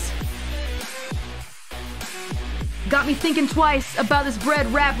spice. Got me thinking twice about this bread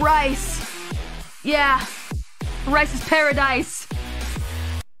wrap rice. Yeah, rice is paradise.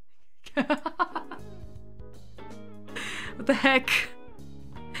 What the heck?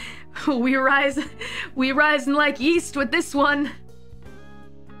 We rising like yeast with this one.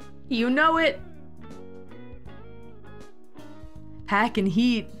 You know it. Packing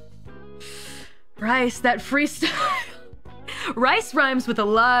heat. Rice, that freestyle. Rice rhymes with a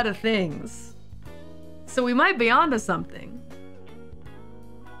lot of things. So we might be onto something.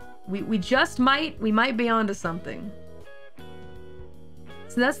 We might be onto something.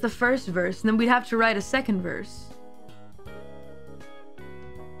 So that's the first verse, and then we'd have to write a second verse.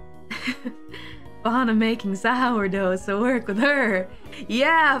 Fauna making sourdough, so work with her.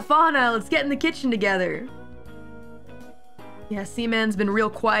 Yeah, Fauna, let's get in the kitchen together. Yeah, Seaman's been real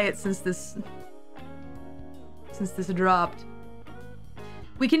quiet since this dropped.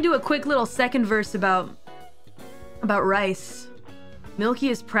 We can do a quick little second verse about rice. Milky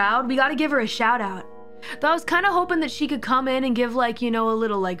is proud. We gotta give her a shout out. Though I was kind of hoping that she could come in and give, like, you know, a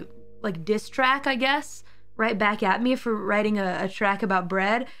little like diss track, I guess, right back at me for writing a track about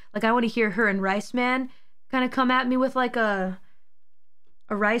bread. Like, I want to hear her and Rice Man kind of come at me with like a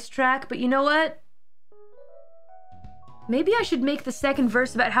rice track. But you know what? Maybe I should make the second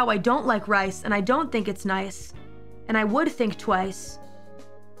verse about how I don't like rice and I don't think it's nice. And I would think twice.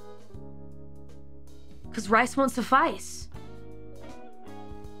 'Cause rice won't suffice.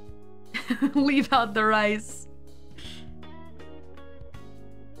 Leave out the rice.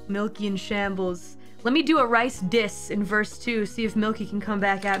 Milky in shambles. Let me do a rice diss in verse 2. See if Milky can come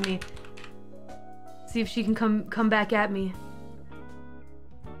back at me. See if she can come back at me.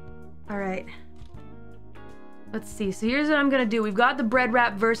 Alright. Let's see. So here's what I'm gonna do. We've got the bread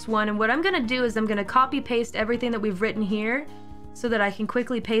wrap verse 1, and what I'm gonna do is I'm gonna copy paste everything that we've written here so that I can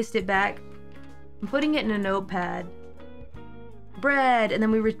quickly paste it back. I'm putting it in a notepad. Bread, and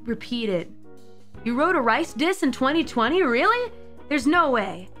then we repeat it. You wrote a rice diss in 2020? Really? There's no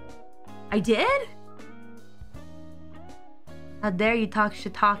way. I did? How dare you talk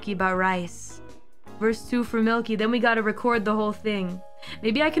shiitake about rice. Verse 2 for Milky, then we gotta record the whole thing.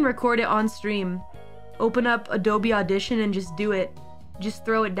 Maybe I can record it on stream. Open up Adobe Audition and just do it. Just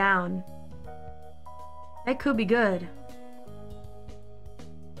throw it down. That could be good.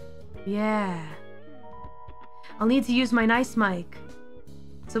 Yeah. I'll need to use my nice mic.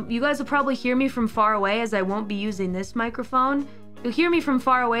 So you guys will probably hear me from far away as I won't be using this microphone. You'll hear me from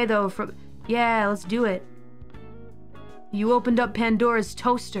far away though. Yeah, let's do it. You opened up Pandora's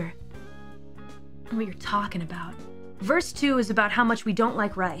toaster. I don't know what you're talking about. Verse 2 is about how much we don't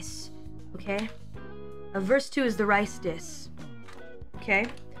like rice. Okay? Verse 2 is the rice diss. Okay?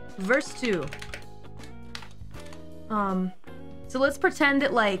 Verse 2. So let's pretend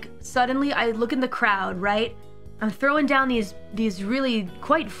that, like, suddenly I look in the crowd, right? I'm throwing down these really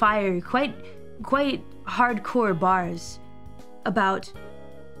quite fiery, quite hardcore bars about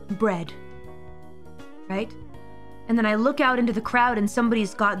bread, right? And then I look out into the crowd and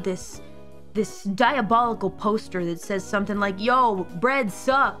somebody's got this diabolical poster that says something like, yo, bread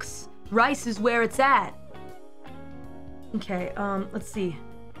sucks. Rice is where it's at. Okay, let's see.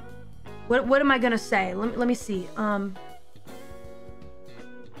 What am I gonna say? Let me see.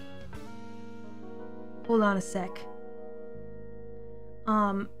 Hold on a sec.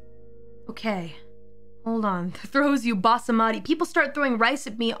 Okay. Hold on. Throws you basmati. People start throwing rice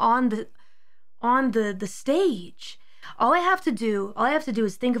at me on the stage. All I have to do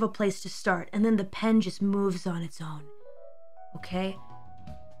is think of a place to start, and then the pen just moves on its own. Okay?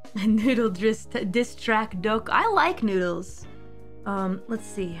 Noodle diss track Dok. I like noodles. Let's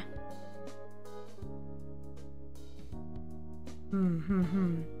see.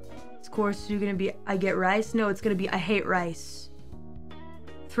 Of course, you're gonna be I get rice? No, it's gonna be I hate rice.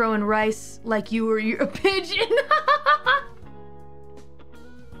 Throwing rice like you're a pigeon.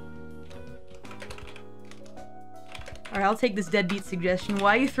 Alright, I'll take this deadbeat suggestion.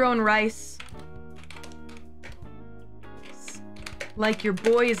 Why are you throwing rice like your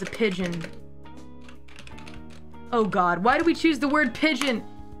boy is a pigeon? Oh god, why do we choose the word pigeon?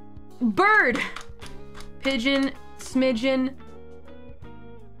 Bird! Pigeon, smidgen,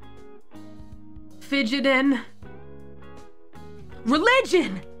 fidgetin',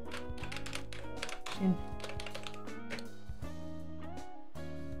 religion!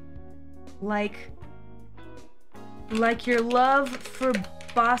 Like your love for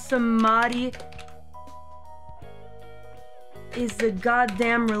basmati is the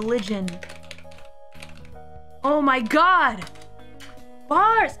goddamn religion. Oh my god!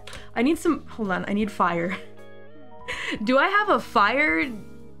 Bars! I need some... Hold on, I need fire. Do I have a fire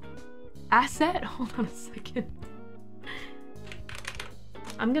asset? Hold on a second.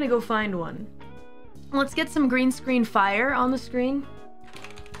 I'm gonna go find one. Let's get some green screen fire on the screen.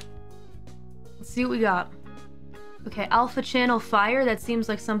 Let's see what we got. Okay, alpha channel fire. That seems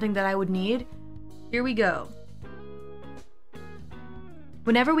like something that I would need. Here we go.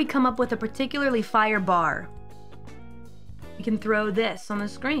 Whenever we come up with a particularly fire bar, we can throw this on the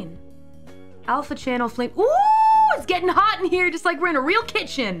screen. Alpha channel flame. Ooh, it's getting hot in here, just like we're in a real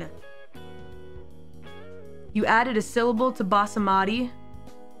kitchen. You added a syllable to basmati.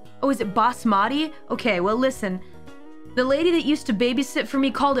 Oh, is it basmati? Okay, well listen. The lady that used to babysit for me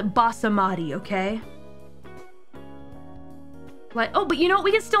called it basmati, okay? Like, oh, but you know what?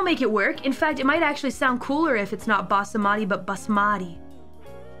 We can still make it work. In fact, it might actually sound cooler if it's not basmati, but basmati.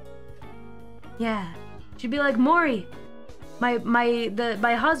 Yeah. She'd be like, Mori, my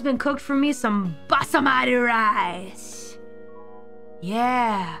husband cooked for me some basmati rice.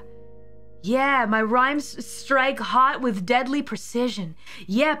 Yeah. Yeah, my rhymes strike hot with deadly precision.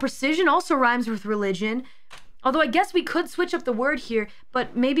 Yeah, precision also rhymes with religion. Although I guess we could switch up the word here,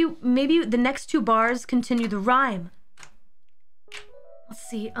 but maybe the next two bars continue the rhyme. Let's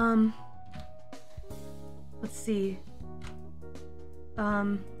see, let's see.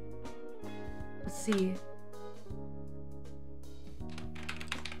 Let's see.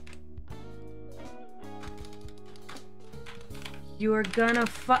 You're gonna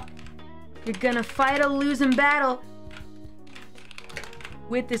fight a losing battle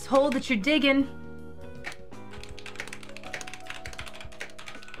with this hole that you're digging.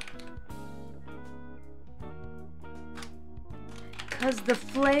 Cause the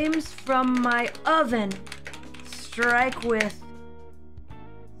flames from my oven strike with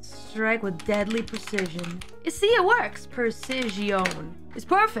Strike with deadly precision. You see, it works. Precision. It's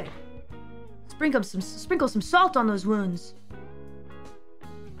perfect. Sprinkle some salt on those wounds.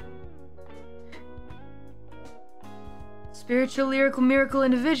 Spiritual, lyrical, miracle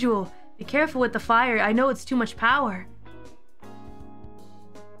individual. Be careful with the fire. I know it's too much power.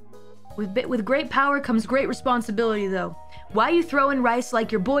 With great power comes great responsibility, though. Why you throwing rice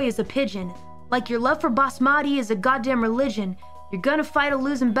like your boy is a pigeon? Like your love for basmati is a goddamn religion. You're gonna fight a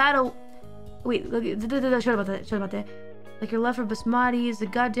losing battle. Wait, shut about that. Like your love for basmati is a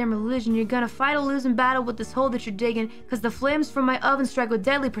goddamn religion. You're gonna fight a losing battle with this hole that you're digging, cause the flames from my oven strike with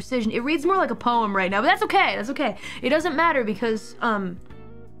deadly precision. It reads more like a poem right now, but that's okay. That's okay. It doesn't matter because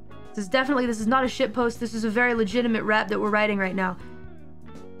this is not a shitpost. This is a very legitimate rap that we're writing right now.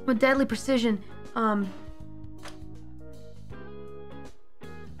 With deadly precision,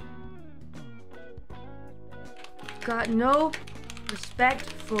 got no respect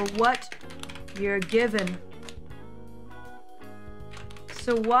for what you're given.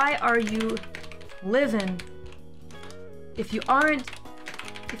 So why are you living? If you aren't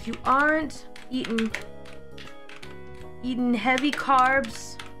eating heavy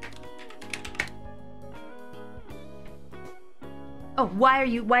carbs. Oh, why are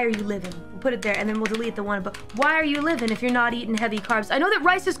you living? We'll put it there and then we'll delete the one, but why are you living if you're not eating heavy carbs? I know that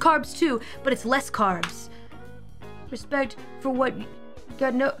rice is carbs too, but it's less carbs. Respect for what you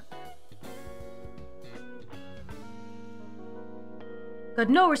got no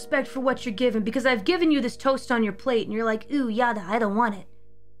respect for what you're given, because I've given you this toast on your plate and you're like, ooh, yada, I don't want it.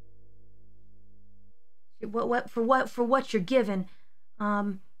 For what you're given.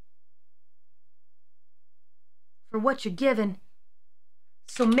 For what you're given.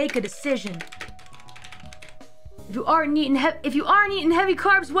 So make a decision. If you aren't eating heavy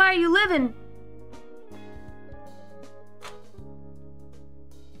carbs, why are you living?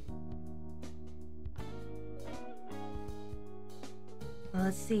 Well,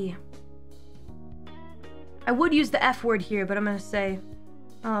 let's see. I would use the F word here, but I'm gonna say,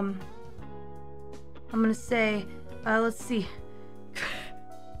 let's see.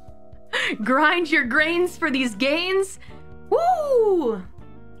 Grind your grains for these gains. Woo!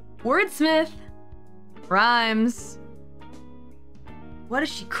 Wordsmith. Rhymes. What is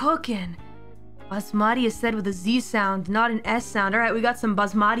she cooking? Basmati is said with a Z sound, not an S sound. Alright, we got some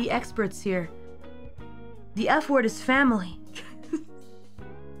Basmati experts here. The F word is family.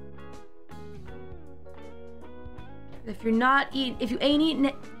 If you ain't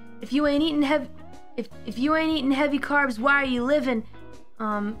eating heavy carbs, why are you living?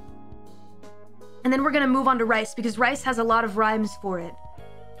 And then we're gonna move on to rice because rice has a lot of rhymes for it.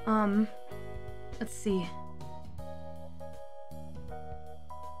 Let's see.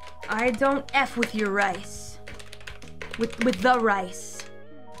 I don't F with your rice. With the rice.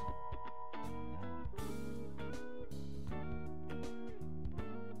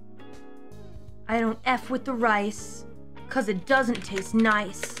 I don't F with the rice, cause it doesn't taste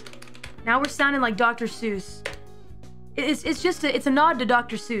nice. Now we're sounding like Dr. Seuss. It's a nod to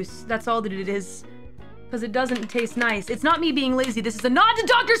Dr. Seuss. That's all that it is. Cause it doesn't taste nice. It's not me being lazy. This is a nod to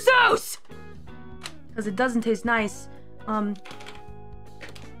Dr. Seuss! Cause it doesn't taste nice.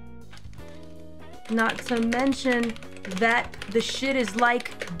 Not to mention that the shit is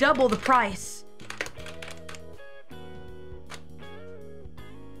like double the price.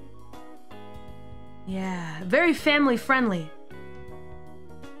 Yeah, very family friendly.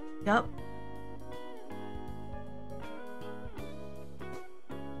 Yup.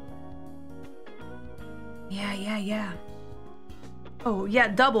 Yeah. Oh, yeah,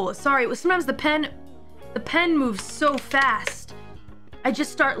 double. Sorry, sometimes the pen moves so fast. I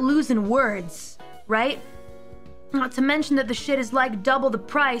just start losing words, right? Not to mention that the shit is like double the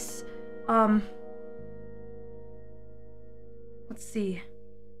price. Let's see.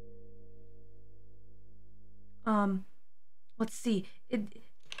 Let's see.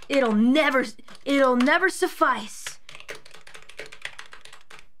 It'll never suffice.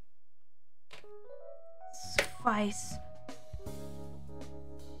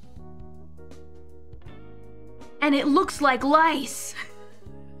 And it looks like lice.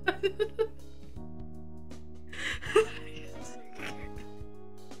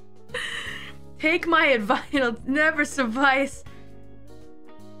 Take my advice, it'll never suffice.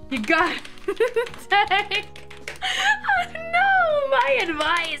 You got take. No, my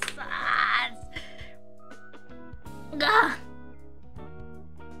advice.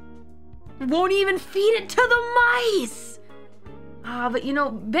 Won't even feed it to the mice. But you know,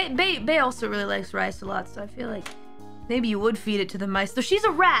 Bae also really likes rice a lot, so I feel like maybe you would feed it to the mice. Though she's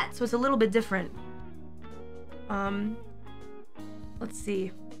a rat, so it's a little bit different. Let's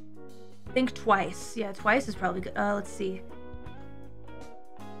see. Think twice. Yeah, twice is probably good. Let's see.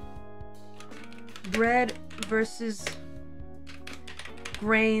 Bread versus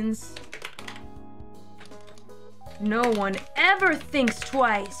grains. No one ever thinks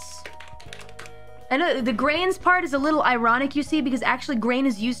twice. I know the grains part is a little ironic, you see, because actually grain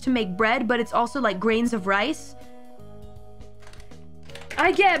is used to make bread, but it's also like grains of rice.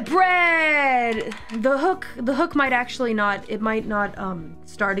 I get bread! The hook might actually not, it might not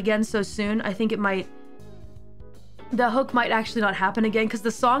start again so soon. I think it might, the hook might actually not happen again, because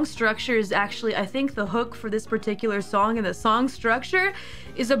the song structure is actually, I think the hook for this particular song and the song structure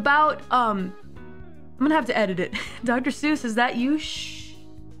is about, I'm gonna have to edit it. Dr. Seuss, is that you? Shh.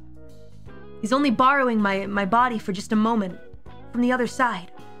 He's only borrowing my body for just a moment from the other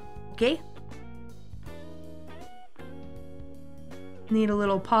side, okay? Need a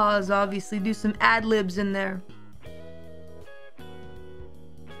little pause, obviously, do some ad-libs in there.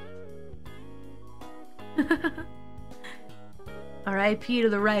 R.I.P. to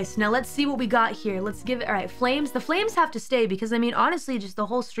the rice. Now let's see what we got here. Let's give it, all right, flames. The flames have to stay because, I mean, honestly, just the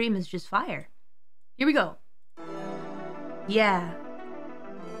whole stream is just fire. Here we go. Yeah.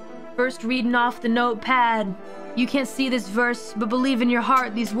 First reading off the notepad. You can't see this verse, but believe in your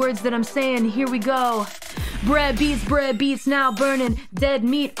heart these words that I'm saying. Here we go. Bread beats, now burning. Dead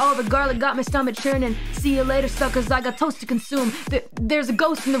meat, all the garlic got my stomach churning. See you later, suckers, I got toast to consume. There's a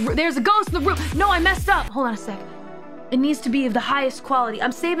ghost in the room. No, I messed up. Hold on a sec. It needs to be of the highest quality.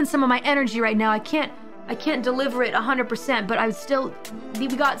 I'm saving some of my energy right now. I can't deliver it 100%, but we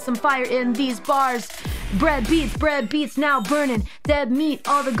got some fire in these bars. Bread beats, now burning. Dead meat,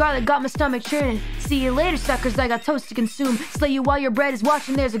 all the garlic got my stomach churning. See you later, suckers, I got toast to consume. Slay you while your bread is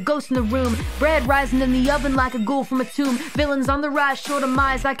watching, there's a ghost in the room. Bread rising in the oven like a ghoul from a tomb. Villains on the rise, short of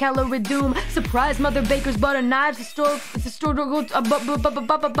mice like Calliope doom. Surprise, mother baker's butter knives. It's a store to go.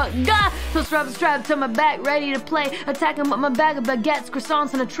 So strap to my back, ready to play. Attacking with my bag of baguettes,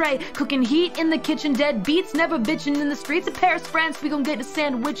 croissants on a tray. Cooking heat in the kitchen, dead beats, never bitching in the streets of Paris, France. We gon' get a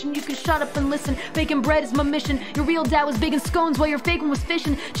sandwich and you can shut up and listen. Baking bread is my mission. Your real dad was baking scones while your fake one was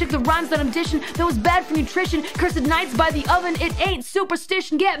fishing. Check the rhymes that I'm dishing. That was bad for nutrition. Cursed nights by the oven. It ain't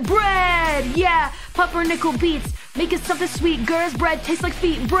superstition. Get bread. Yeah. Pumpernickel beats. Making something sweet. Girls bread tastes like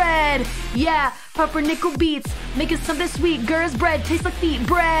feet. Bread. Yeah. Pumpernickel beats. Making something sweet. Girls bread tastes like feet.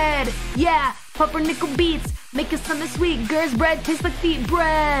 Bread. Yeah. Pumpernickel beats. Making something sweet. Girls bread tastes like feet.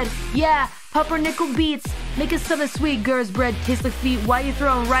 Bread. Yeah. Pumpernickel beats, making something sweet, girls bread tastes like feet. Why you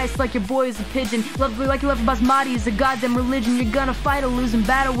throwing rice like your boy is a pigeon? Love like you love basmati is a goddamn religion. You're gonna fight a losing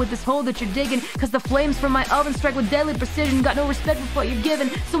battle with this hole that you're digging. Cause the flames from my oven strike with deadly precision. Got no respect for what you're given,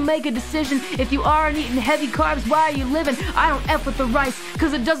 so make a decision. If you aren't eating heavy carbs, why are you living? I don't F with the rice,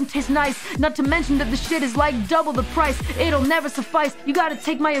 cause it doesn't taste nice. Not to mention that the shit is like double the price. It'll never suffice, you gotta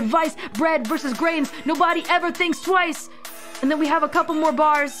take my advice. Bread versus grains, nobody ever thinks twice. And then we have a couple more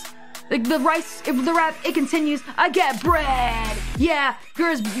bars. The rap, it continues. I get bread. Yeah,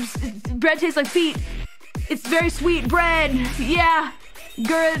 girls, bread tastes like feet. It's very sweet bread. Yeah,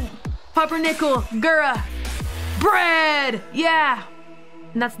 pumpernickel, gura, bread. Yeah,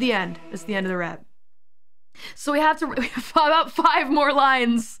 and that's the end. That's the end of the rap. So we have about 5 more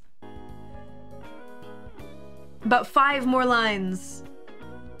lines. About 5 more lines.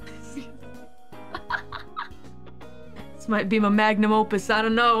 This might be my magnum opus. I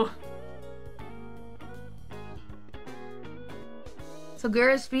don't know. So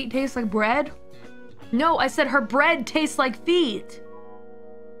Gura's feet taste like bread? No, I said her bread tastes like feet.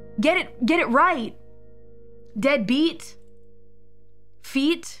 Get it right. Dead beat.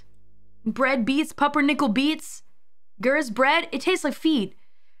 Feet. Bread beats. Pumpernickel beats. Gura's bread, it tastes like feet.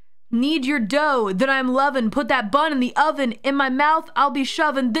 Need your dough that I'm loving. Put that bun in the oven. In my mouth, I'll be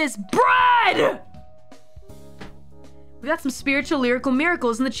shoving this bread! We got some spiritual lyrical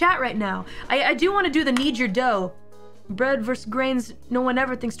miracles in the chat right now. I do want to do the need your dough. Bread versus grains, no one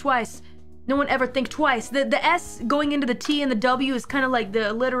ever thinks twice. No one ever think twice. The S going into the T and the W is kind of like the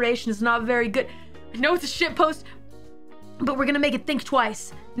alliteration is not very good. I know it's a shit post, but we're gonna make it think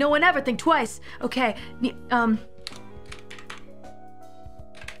twice. No one ever think twice. Okay,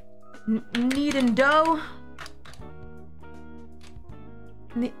 needing dough.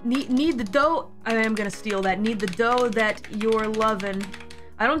 Need the dough. I am gonna steal that. Need the dough that you're loving.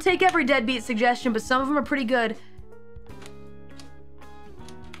 I don't take every deadbeat suggestion, but some of them are pretty good.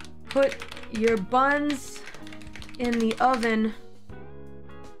 Put your buns in the oven.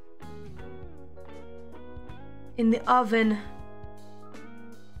 In the oven.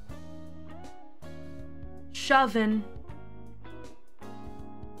 Shoving.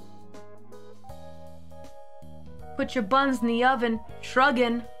 Put your buns in the oven.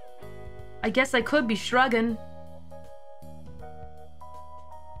 Shrugging. I guess I could be shrugging.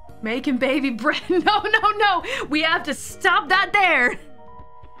 Making baby bread. No. We have to stop that there.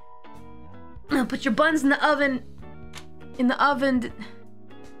 Now put your buns in the oven.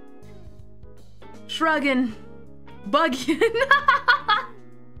 Shrugging. Bugging.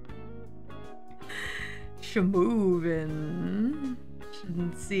 Shamovin'.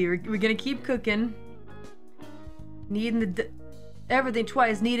 Let's see. We're gonna keep cooking. Kneading everything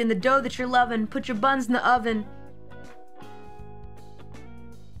twice. Kneading the dough that you're loving. Put your buns in the oven.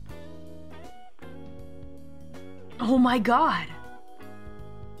 Oh my god.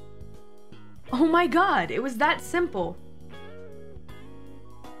 Oh my god. It was that simple.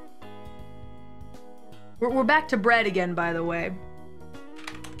 We're back to bread again, by the way.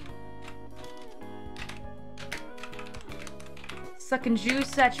 Sucking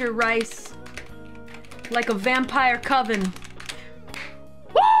juice at your rice like a vampire coven.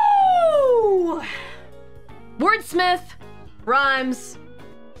 Woo! Wordsmith, rhymes,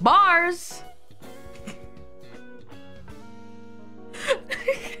 bars.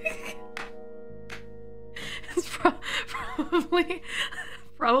 It's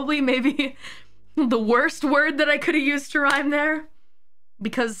probably maybe the worst word that I could have used to rhyme there,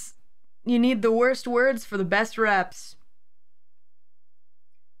 because you need the worst words for the best reps.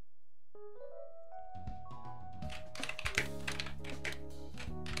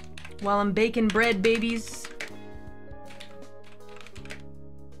 While I'm baking bread, babies.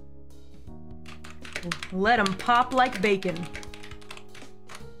 Let them pop like bacon.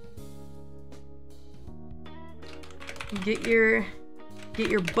 Get your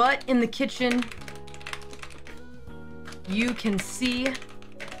butt in the kitchen. You can see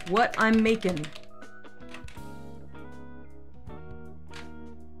what I'm making.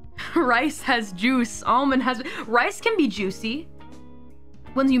 Rice has juice. Almond has... Rice can be juicy.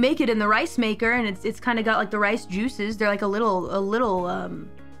 When you make it in the rice maker and it's kind of got like the rice juices, they're like a little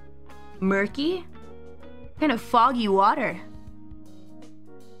murky. Kind of foggy water.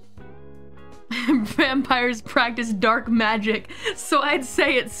 Vampires practice dark magic, so I'd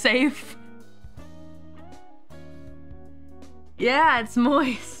say it's safe. Yeah, it's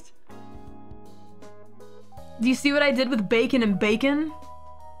moist. Do you see what I did with bacon and bacon?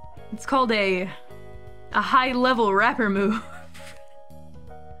 It's called a high-level rapper move.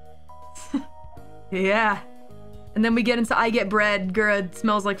 Yeah. And then we get into I get bread, Gura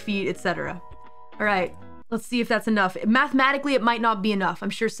smells like feet, etc. Alright, let's see if that's enough. Mathematically, it might not be enough. I'm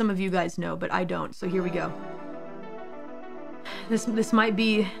sure some of you guys know, but I don't, so here we go. This might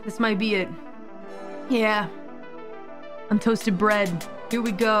be it. Yeah. Untoasted bread. Here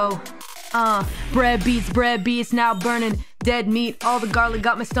we go. Bread beats, now burning. Dead meat, all the garlic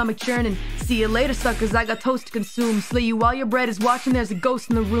got my stomach churning. See you later, suckers, I got toast to consume. Slay you while your bread is watching, there's a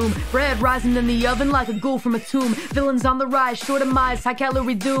ghost in the room. Bread rising in the oven like a ghoul from a tomb. Villains on the rise, short demise, high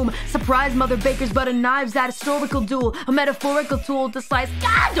calorie doom. Surprise mother bakers, butter knives, that historical duel. A metaphorical tool to slice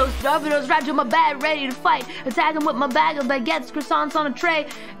those starvedos wrapped in my bag, ready to fight. Attacking with my bag of baguettes, croissants on a tray.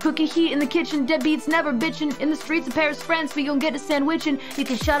 Cooking heat in the kitchen, deadbeats never bitching. In the streets of Paris, France, we gon' get a sandwichin'. You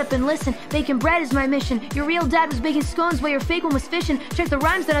can shut up and listen, baking bread is my mission. Your real dad was baking scones while your fake one was fishing. Check the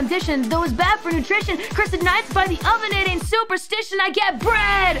rhymes that I'm dishing, though it's bad for nutrition. Cursed nights by the oven, it ain't superstition. I get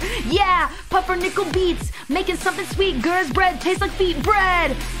bread, yeah. Pumpernickel beats, making something sweet. Girl's bread tastes like feet.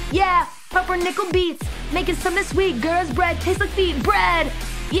 Bread, yeah. Pumpernickel beats, making something sweet. Girl's bread tastes like feet. Bread,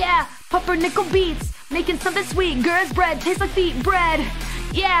 yeah. Pumpernickel beats, making something sweet. Girl's bread tastes like feet. Bread,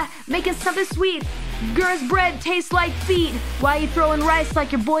 yeah. Making something sweet. Girl's bread tastes like feet. Why you throwing rice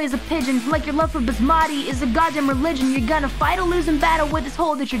like your boy is a pigeon? Like your love for basmati is a goddamn religion. You're gonna fight a losing battle with this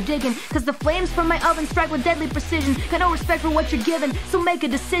hole that you're digging. Cause the flames from my oven strike with deadly precision. Got no respect for what you're giving, so make a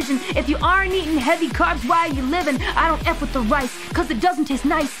decision. If you aren't eating heavy carbs, why are you living? I don't F with the rice, cause it doesn't taste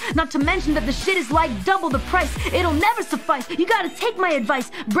nice. Not to mention that the shit is like double the price. It'll never suffice, you gotta take my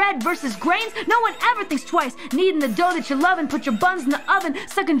advice. Bread versus grains, no one ever thinks twice. Kneading the dough that you're loving, put your buns in the oven.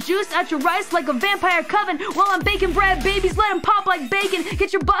 Sucking juice out your rice like a vampire coven. While I'm baking bread, babies, let them pop like bacon.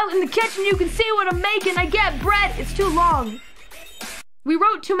 Get your butt in the kitchen, you can see what I'm making. I get bread, it's too long. We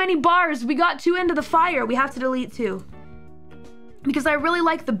wrote too many bars, we got too into the fire. We have to delete 2. Because I really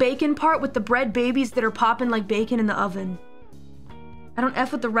like the bacon part with the bread babies that are popping like bacon in the oven. I don't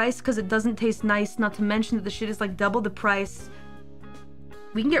F with the rice because it doesn't taste nice, not to mention that the shit is like double the price.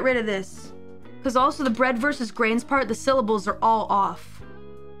 We can get rid of this. Because also the bread versus grains part, the syllables are all off.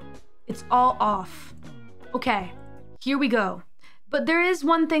 It's all off. Okay, here we go. But there is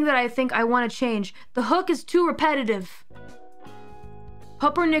one thing that I think I want to change. The hook is too repetitive.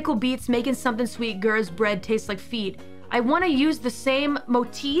 Pumpernickel beats, making something sweet. Girl's bread tastes like feet. I want to use the same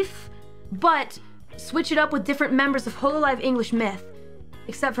motif, but switch it up with different members of hololive English myth.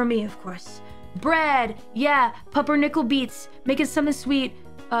 Except for me, of course. Bread, yeah, pumpernickel beats, making something sweet.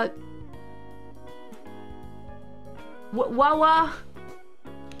 Wawa.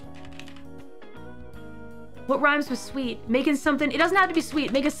 What rhymes with sweet? Making something, it doesn't have to be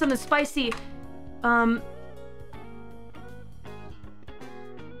sweet, making something spicy.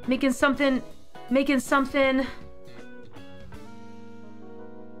 Making something. Making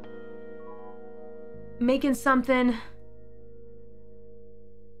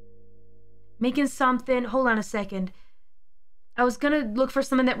something, hold on a second. I was gonna look for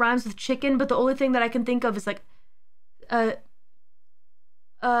something that rhymes with chicken, but the only thing that I can think of is like,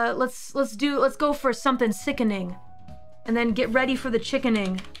 let's go for something sickening. And then get ready for the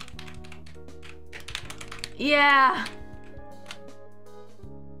chickening. Yeah.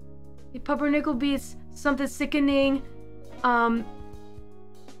 Pumpernickel beats, something sickening. Cause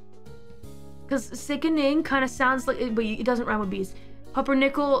sickening kind of sounds like, but it doesn't rhyme with beats.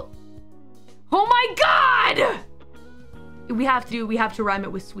 Pumpernickel. Oh my god! We have to rhyme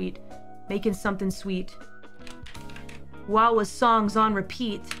it with sweet. Making something sweet. Wawa's songs on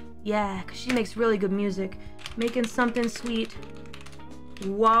repeat. Yeah, cause she makes really good music. Making something sweet.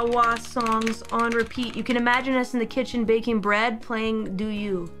 Wawa songs on repeat. You can imagine us in the kitchen baking bread, playing Do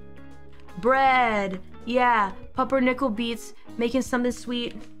You. Bread, yeah, pumpernickel beats, making something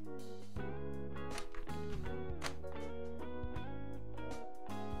sweet.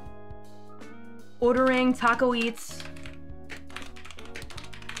 Ordering taco eats.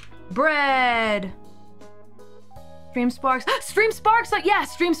 Bread. Stream sparks. Stream sparks, yeah,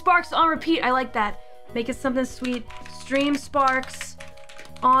 stream sparks on repeat. I like that. Making something sweet. Stream sparks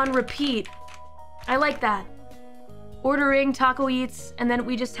on repeat. I like that. Ordering taco eats, and then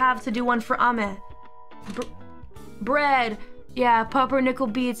we just have to do one for Ame. Bread, yeah, pumpernickel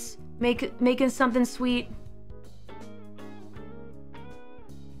beats, making something sweet.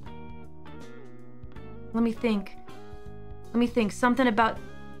 Let me think. Something about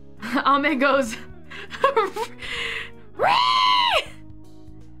Ame goes.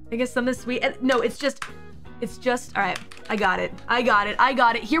 I guess something sweet. No, it's just. All right. I got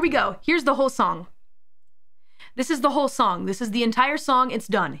it. Here we go. Here's the whole song. This is the whole song. This is the entire song. It's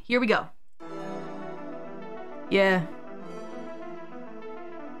done. Here we go. Yeah.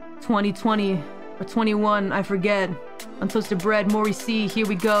 2020 or 21, I forget. Untoasted bread, Mori C, here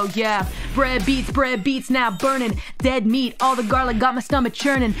we go, yeah. Bread beats, now burning. Dead meat, all the garlic got my stomach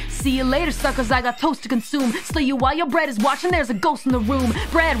churning. See you later, suckers, I got toast to consume. Slay you while your bread is watching, there's a ghost in the room.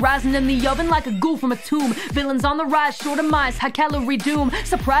 Bread rising in the oven like a ghoul from a tomb. Villains on the rise, short of mice, high calorie doom.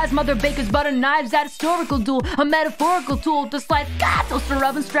 Surprise mother bakers, butter knives, that historical duel. A metaphorical tool to slice, toaster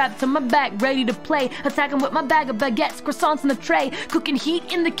oven strapped to my back, ready to play. Attacking with my bag of baguettes, croissants in the tray. Cooking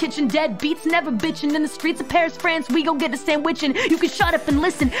heat in the kitchen, dead beats, never bitching. In the streets of Paris, France, we gon' get a sandwichin'. You can shut up and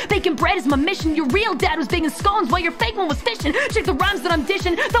listen. Baking bread is my mission. Your real dad was baking scones while your fake one was fishing. Check the rhymes that I'm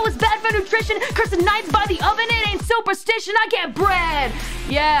dishing. Though it's bad for nutrition. Cursing nights by the oven, it ain't superstition. I get bread.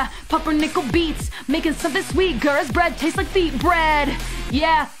 Yeah, pumpernickel beats, making something sweet. Girl's bread tastes like feet. Bread.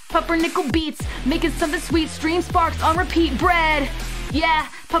 Yeah, pumpernickel beats, making something sweet. Stream sparks on repeat. Bread. Yeah,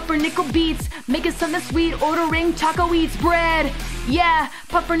 pumpernickel beats, making something sweet. Ordering taco eats. Bread. Yeah,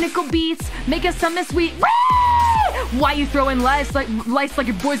 pumpernickel beats, making something sweet. Why you throwing lice like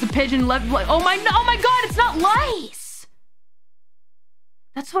your boy's a pigeon left? Like, oh my god, it's not lice.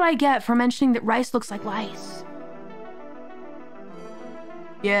 That's what I get for mentioning that rice looks like lice.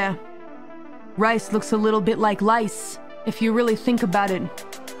 Yeah, rice looks a little bit like lice if you really think about it.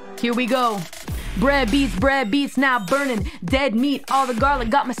 Here we go. Bread beats, now burning. Dead meat, all the garlic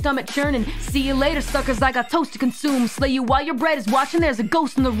got my stomach churning. See you later, suckers, I got toast to consume. Slay you while your bread is watching, there's a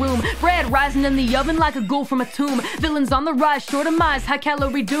ghost in the room. Bread rising in the oven like a ghoul from a tomb. Villains on the rise, short of mice, high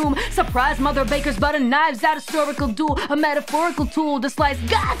calorie doom. Surprise mother bakers, butter knives, that historical duel. A metaphorical tool to slice,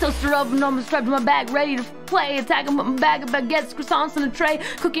 toaster oven, I'm strapped to my back, ready to play. Attacking with my bag of baguettes, croissants in a tray.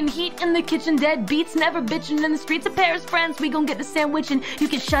 Cooking heat in the kitchen, dead beats, never bitching. In the streets of Paris, France, we gon' get the sandwichin'. You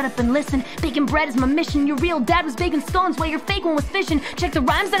can shut up and listen. Baking bread is my mission. Your real dad was baking scones while your fake one was fishing. Check the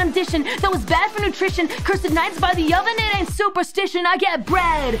rhymes that I'm dishing. That was bad for nutrition. Cursed nights by the oven, it ain't superstition. I get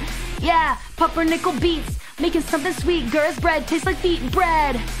bread. Yeah, pumpernickel beats, making something sweet. Girl's bread tastes like feet.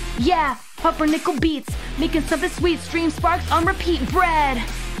 Bread. Yeah, pumpernickel beats, making something sweet. Stream sparks on repeat. Bread.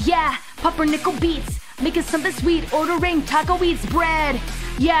 Yeah, pumpernickel beats, making something sweet. Ordering taco eats. Bread.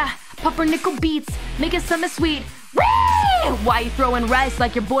 Yeah, pumpernickel beats, making something sweet. Whee! Why you throwing rice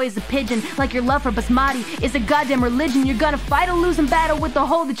like your boy is a pigeon? Like your love for basmati is a goddamn religion. You're gonna fight a losing battle with the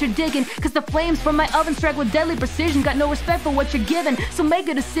hole that you're digging. Cause the flames from my oven strike with deadly precision. Got no respect for what you're given, so make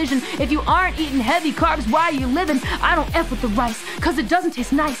a decision. If you aren't eating heavy carbs, why are you living? I don't F with the rice, cause it doesn't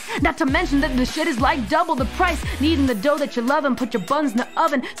taste nice. Not to mention that the shit is like double the price. Kneading the dough that you love and put your buns in the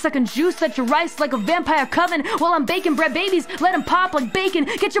oven. Sucking juice at your rice like a vampire coven. While I'm baking bread babies, let them pop like bacon.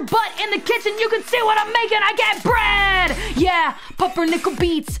 Get your butt in the kitchen, you can see what I'm making. I get bread! Yeah, pumpernickel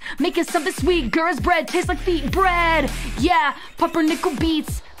beats, making something sweet. Girl's bread tastes like feet. Bread! Yeah, pumpernickel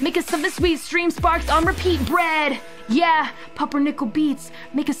beats, making something sweet. Stream sparks on repeat. Bread! Yeah, pumpernickel beats,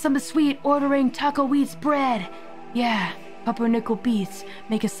 making something sweet. Ordering taco eats. Bread! Yeah, pumpernickel beats,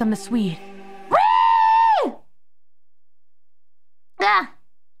 making something sweet. Whee! Ah!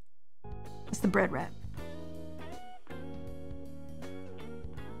 That's the bread rap.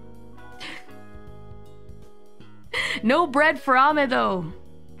 No bread for Ame though.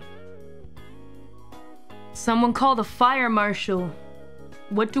 Someone called a fire marshal.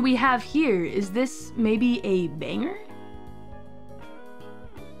 What do we have here? Is this maybe a banger?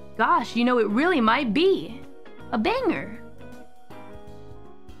 Gosh, you know, it really might be a banger.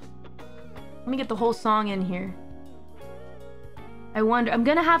 Let me get the whole song in here. I wonder, I'm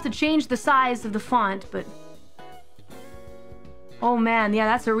gonna have to change the size of the font, but oh man, yeah,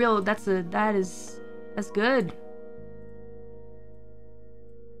 that's good.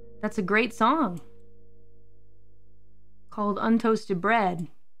 That's a great song. Called Untoasted Bread.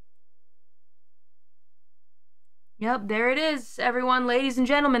 Yep, there it is, everyone, ladies and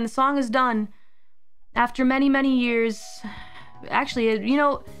gentlemen, the song is done. After many, many years. Actually, you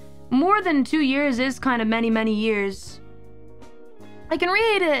know, more than 2 years is kind of many, many years. I can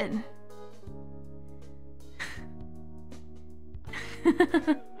read it!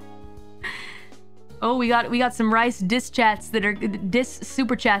 Oh, we got some rice diss chats that are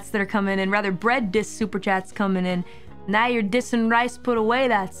super chats that are coming in, rather bread diss super chats coming in. Now you're dissing rice, put away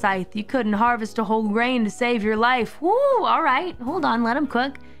that scythe. You couldn't harvest a whole grain to save your life. Woo, all right, hold on, let him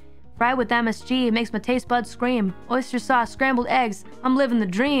cook. Fry with MSG, it makes my taste buds scream. Oyster sauce, scrambled eggs, I'm living the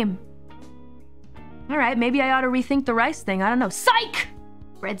dream. All right, maybe I ought to rethink the rice thing, I don't know. Psych!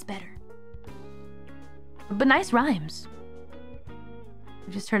 Bread's better. But nice rhymes. I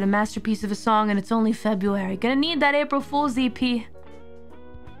just heard a masterpiece of a song and it's only February. Gonna need that April Fool's EP.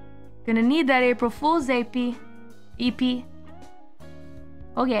 Gonna need that April Fool's EP.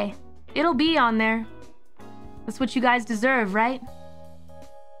 Okay, it'll be on there. That's what you guys deserve, right?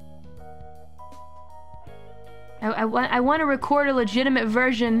 I want to record a legitimate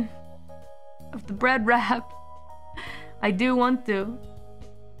version of the bread rap. I do want to.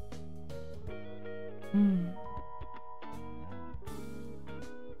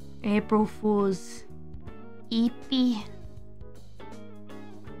 April Fool's EP.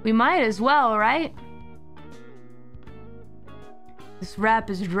 We might as well, right? This rap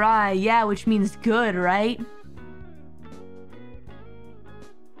is dry, yeah, which means good, right?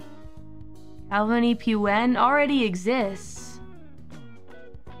 VALENTINE'S already exists.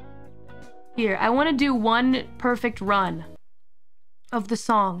 Here, I want to do one perfect run of the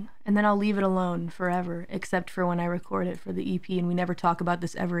song, and then I'll leave it alone forever, except for when I record it for the EP and we never talk about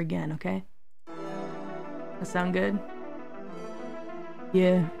this ever again, okay? That sound good?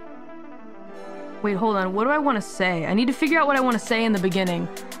 Yeah. Wait, hold on. What do I want to say? I need to figure out what I want to say in the beginning.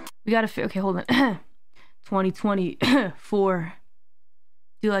 We gotta okay, hold on. 2024.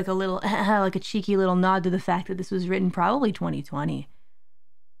 Do like a little, like a cheeky little nod to the fact that this was written probably 2020.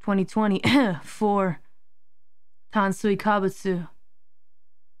 2024. Tansui Kabutsu.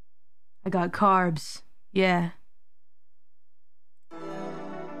 I got carbs. Yeah.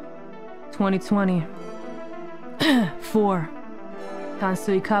 2024.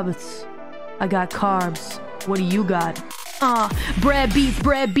 Tansui Kabutsu. I got carbs. What do you got? Bread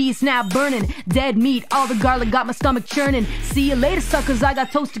beats, now burning. Dead meat, all the garlic got my stomach churning. See you later, suckers, I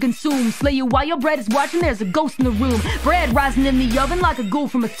got toast to consume. Slay you while your bread is watching, there's a ghost in the room. Bread rising in the oven like a ghoul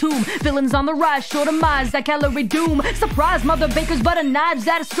from a tomb. Villains on the rise, short of minds, that calorie doom. Surprise, mother bakers, butter knives,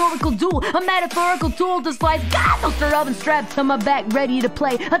 that historical duel. A metaphorical tool to slice. God, toaster oven strapped to my back, ready to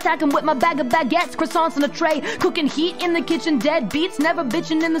play. Attacking with my bag of baguettes, croissants on a tray. Cooking heat in the kitchen, dead beats, never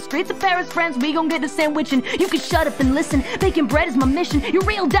bitching in the streets of Paris, France. We gon' get to sandwiching. You can shut up and listen. Baking bread is my mission. Your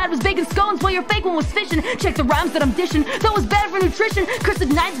real dad was baking scones while your fake one was fishing. Check the rhymes that I'm dishing. That was bad for nutrition. Cursed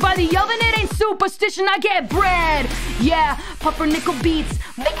nights by the oven, it ain't superstition. I get bread. Yeah, pumpernickel beats.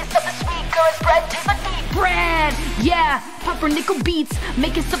 Making something sweet, girl's bread tastes like meat. Bread. Yeah, pumpernickel beats.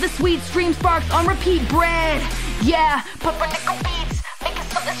 Making something sweet, stream sparks on repeat. Bread. Yeah, pumpernickel beats. Making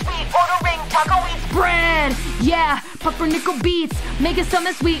something sweet. Ordering taco eats bread. Yeah, pumpernickel beats, making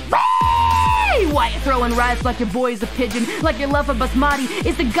something sweet. Why you throwing rice like your boy's a pigeon? Like your love for basmati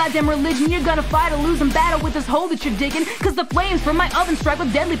is the goddamn religion. You're gonna fight a losing battle with this hole that you're digging. Cause the flames from my oven strike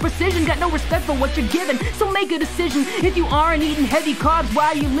with deadly precision. Got no respect for what you're giving, so make a decision. If you aren't eating heavy carbs, why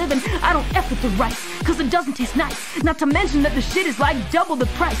are you living? I don't F with the rice, cause it doesn't taste nice. Not to mention that the shit is like double the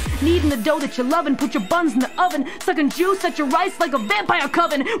price. Needing the dough that you're loving, put your buns in the oven. Sucking juice at your rice like a vampire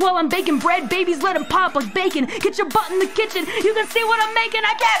coven. While I'm baking bread, babies let them pop like bacon. Get your butt in the kitchen, you can see what I'm making.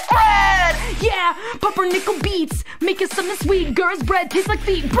 I get bread! Yeah, pumpernickel beats, making something sweet. Girls' bread tastes like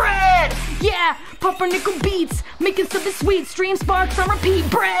feet. Bread! Yeah, pumpernickel beats, making something sweet. Stream sparks on repeat.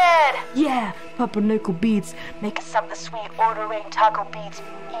 Bread! Yeah, pumpernickel beats, making something sweet. Ordering taco beats,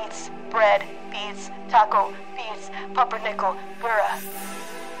 eats, bread, beats, taco, beats, pumpernickel, gura,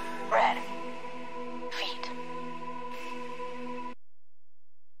 bread, feet.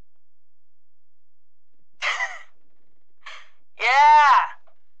 Yeah!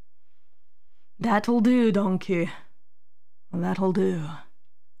 That'll do, donkey. That'll do.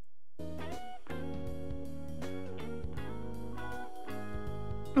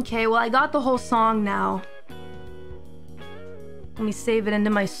 Okay, well, I got the whole song now. Let me save it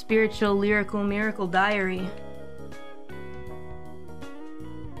into my spiritual, lyrical, miracle diary.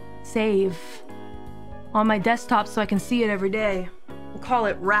 Save. On my desktop so I can see it every day. We'll call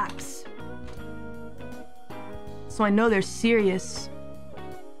it raps. So I know they're serious.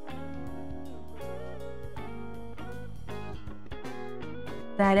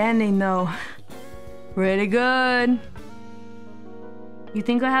 That ending though, pretty good. You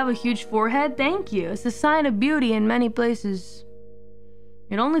think I have a huge forehead? Thank you. It's a sign of beauty in many places.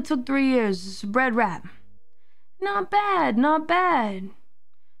 It only took 3 years. It's a bread wrap. Not bad, not bad.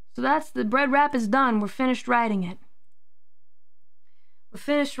 So that's the bread wrap is done. We're finished writing it. We're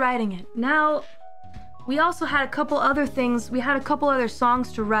finished writing it. Now, we also had a couple other things. We had a couple other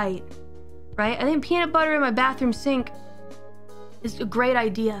songs to write, right? I think Peanut Butter in My Bathroom Sink is a great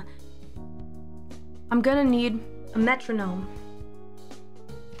idea. I'm gonna need a metronome.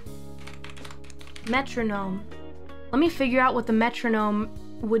 Metronome. Let me figure out what the metronome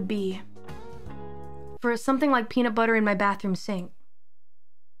would be for something like Peanut Butter in My Bathroom Sink.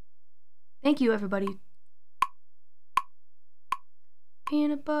 Thank you, everybody.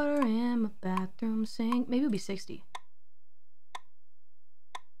 Peanut butter in my bathroom sink. Maybe it'll be 60.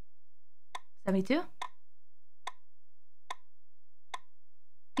 72?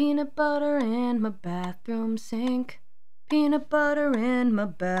 Peanut butter in my bathroom sink. Peanut butter in my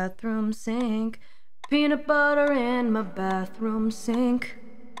bathroom sink. Peanut butter in my bathroom sink.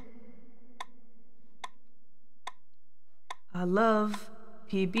 I love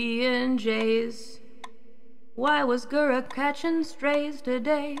PB&J's. Why was Gura catching strays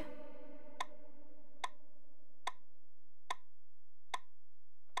today?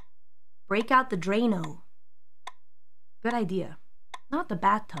 Break out the Drano. Good idea. Not the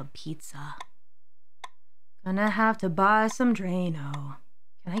bathtub pizza. Gonna have to buy some Drano.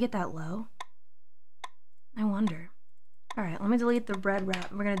 Can I get that low? I wonder. Alright, let me delete the bread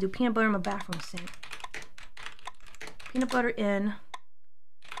wrap. We're gonna do peanut butter in my bathroom sink. Peanut butter in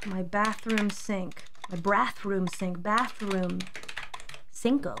my bathroom sink. My bathroom sink. Bathroom.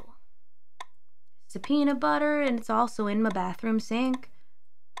 Cinco. It's a peanut butter and it's also in my bathroom sink.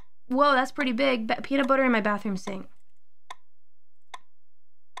 Whoa, that's pretty big. Peanut butter in my bathroom sink.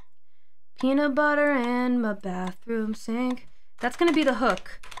 Peanut butter in my bathroom sink. That's gonna be the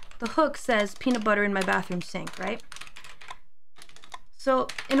hook. The hook says peanut butter in my bathroom sink, right? So,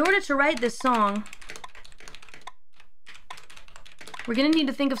 in order to write this song, we're gonna need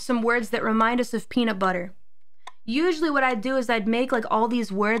to think of some words that remind us of peanut butter. Usually what I'd do is I'd make like all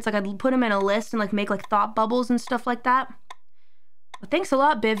these words, like I'd put them in a list and like make like thought bubbles and stuff like that. Well, thanks a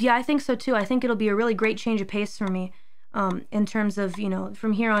lot, Biv. Yeah, I think so too. I think it'll be a really great change of pace for me in terms of, you know,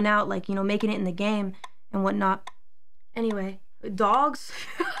 from here on out, like, you know, making it in the game and whatnot. Anyway, dogs?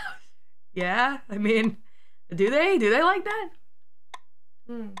 Yeah, I mean, do they? Do they like that?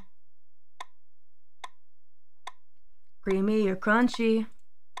 Creamy or crunchy?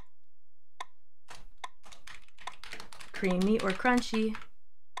 Creamy or crunchy?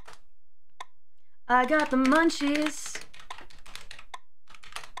 I got the munchies.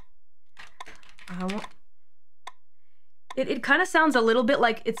 It kind of sounds a little bit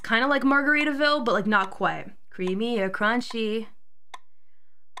like, it's kind of like Margaritaville, but like not quite. Creamy or crunchy?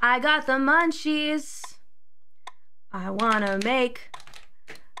 I got the munchies. I wanna make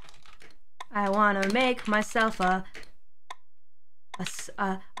myself a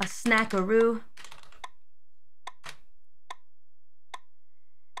snackaroo.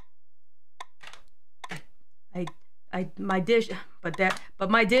 my dish, but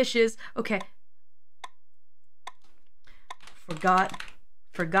my dishes. Okay. Forgot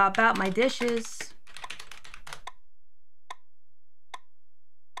about my dishes.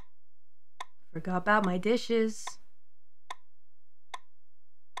 Forgot about my dishes.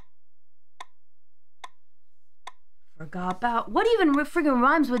 Forgot about what even friggin'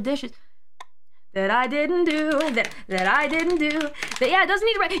 rhymes with dishes? That I didn't do. That I didn't do. That yeah, it doesn't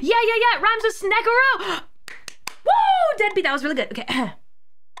need to rhyme. Yeah. It rhymes with snackaroo. Woo! Deadbeat. That was really good. Okay.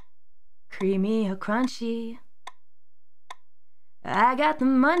 Creamy or crunchy. I got the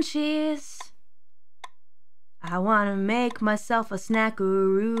munchies. I wanna make myself a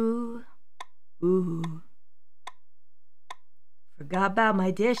snackaroo. Ooh. Forgot about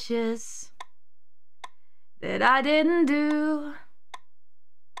my dishes. That I didn't do.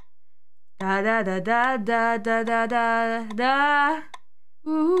 Da da da da da da da da da.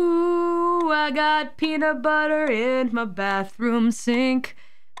 Ooh, I got peanut butter in my bathroom sink.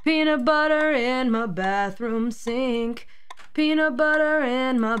 Peanut butter in my bathroom sink. Peanut butter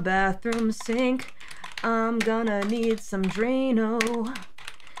in my bathroom sink. I'm gonna need some Drano.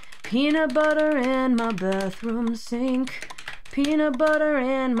 Peanut butter in my bathroom sink. Peanut butter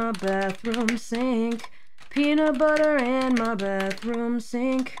in my bathroom sink. Peanut butter in my bathroom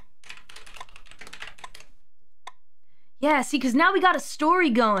sink. Yeah, see, because now we got a story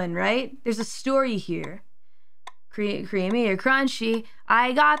going, right? There's a story here. Creamy or crunchy.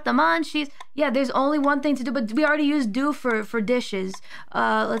 I got the munchies. Yeah, there's only one thing to do, but we already used do for dishes.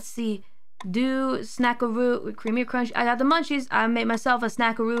 Let's see. Do snackaroo, creamy or crunchy. I got the munchies. I made myself a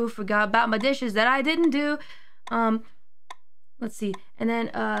snackaroo. Forgot about my dishes that I didn't do. Let's see. And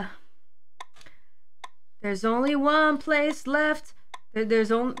then there's only one place left.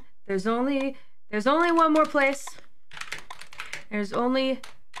 There's only one more place. There's only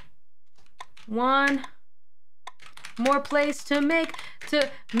one more place to make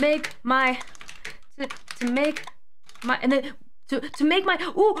my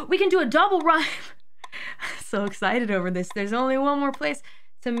ooh, we can do a double rhyme. So excited over this. There's only one more place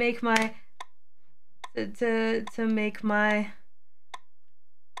to make my to make my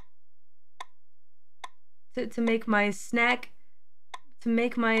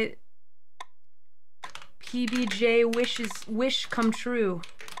PBJ wish come true.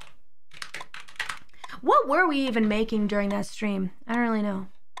 What were we even making during that stream? I don't really know.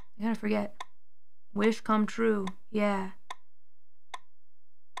 I gotta forget. Wish come true. Yeah.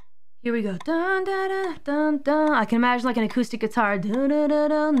 Here we go. Dun dun dun dun dun. I can imagine like an acoustic guitar. Dun dun dun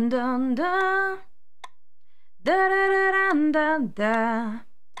dun dun dun. Da da da dun dun da.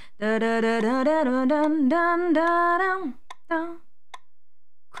 Da da da da da dun dun dun dun.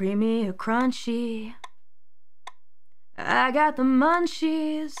 Creamy or crunchy. I got the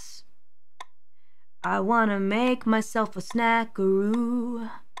munchies. I wanna make myself a snackaroo.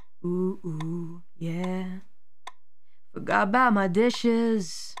 Ooh, ooh, yeah. Forgot about my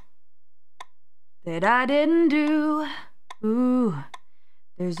dishes that I didn't do. Ooh,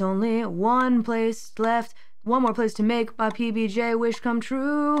 there's only one place left. One more place to make my PBJ wish come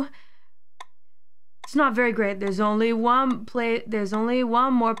true. It's not very great. There's only one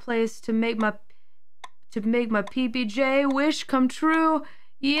more place to make my PBJ wish come true.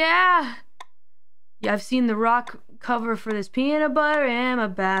 Yeah. Yeah, I've seen the rock cover for this. Peanut butter in my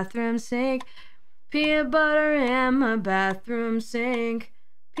bathroom sink. Peanut butter in my bathroom sink.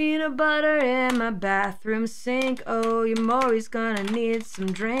 Peanut butter in my bathroom sink. Oh, your Mori's gonna need some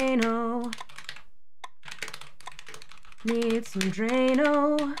Drano. Need some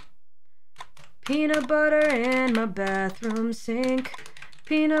Drano. Peanut butter in my bathroom sink.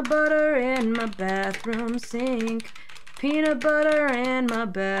 Peanut butter in my bathroom sink. Peanut butter in my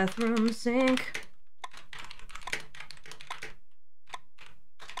bathroom sink.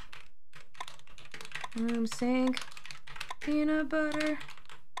 Room sink. Peanut butter.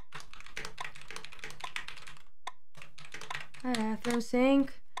 Bathroom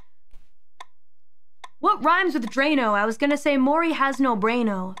sink. What rhymes with Drano? I was gonna say Mori has no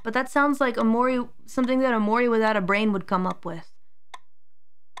braino, but that sounds like a Mori, something that a Mori without a brain would come up with.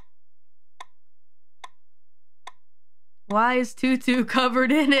 Why is Tutu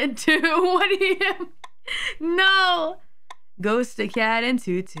covered in it too? What do you... No! Ghost, a cat, and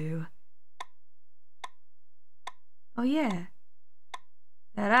Tutu. Oh yeah.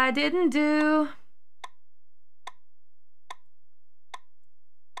 That I didn't do.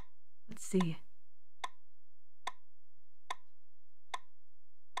 Let's see.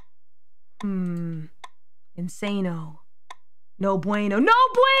 Insano. No bueno. No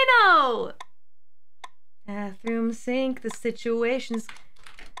bueno! Bathroom sink, the situation's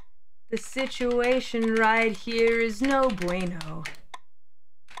The situation right here is no bueno.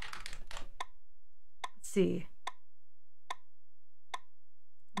 Let's see.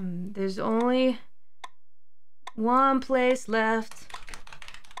 There's only one place left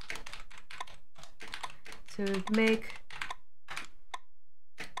to make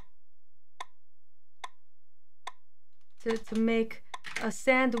to make a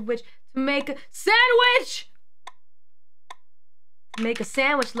sandwich. To make a sandwich! To make a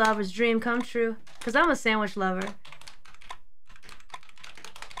sandwich lover's dream come true. Cause I'm a sandwich lover.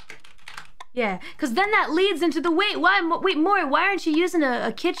 Yeah, cause then that leads into the wait, Mori, why aren't you using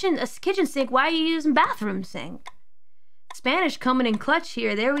a kitchen sink? Why are you using bathroom sink? Spanish coming in clutch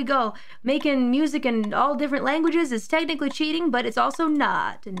here. There we go. Making music in all different languages is technically cheating, but it's also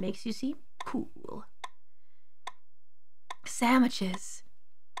not. It makes you seem cool. Sandwiches.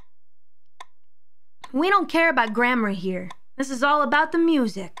 We don't care about grammar here. This is all about the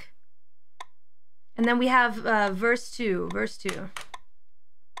music. And then we have verse 2.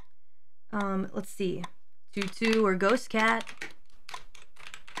 Let's see. Tutu or Ghost Cat.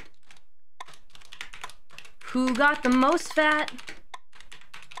 Who got the most fat?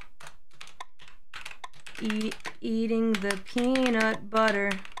 Eating the peanut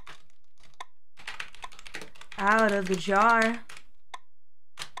butter out of the jar.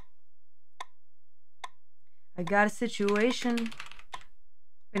 I got a situation.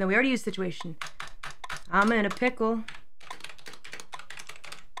 Wait, no, we already used situation. I'm in a pickle.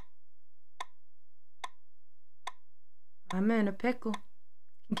 I'm in a pickle.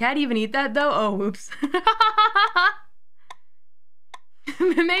 Can cat even eat that though? Oh, whoops.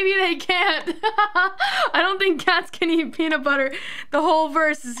 Maybe they can't. I don't think cats can eat peanut butter. The whole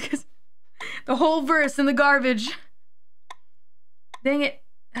verse is because the whole verse in the garbage. Dang it.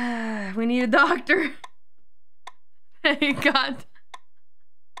 We need a doctor. Thank God.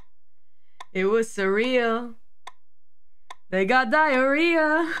 It was surreal. They got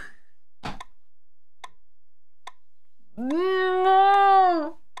diarrhea.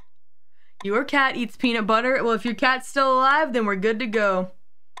 No. Your cat eats peanut butter. Well, if your cat's still alive, then we're good to go.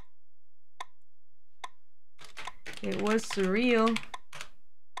 It was surreal.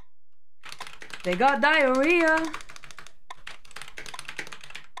 They got diarrhea.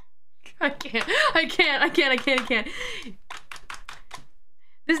 I can't.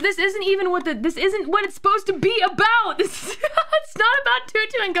 This isn't even what this isn't what it's supposed to be about. It's not about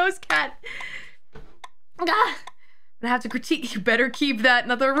Tutu and Ghost Cat. Ah. I have to critique. You better keep that in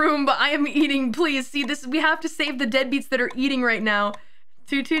another room, but I am eating. Please see this. We have to save the deadbeats that are eating right now.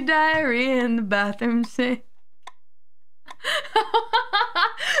 Tutu diarrhea in the bathroom sink.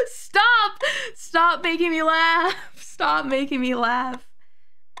 Stop making me laugh. Stop making me laugh.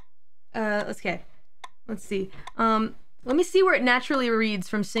 Okay. Let's see. Let me see where it naturally reads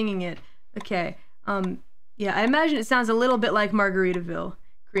from singing it. Okay. Yeah, I imagine it sounds a little bit like Margaritaville.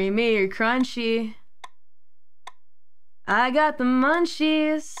 Creamy or crunchy. I got the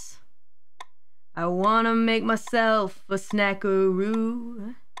munchies. I wanna make myself a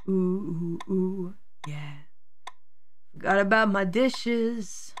snackaroo. Ooh, ooh, ooh, yeah. Forgot about my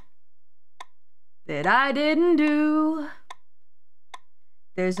dishes that I didn't do.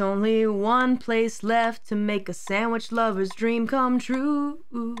 There's only one place left to make a sandwich lover's dream come true.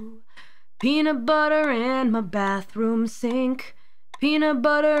 Peanut butter in my bathroom sink. Peanut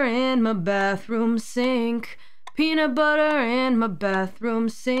butter in my bathroom sink. Peanut butter in my bathroom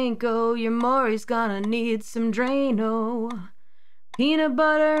sink. Oh, your Mori's gonna need some Drano. Peanut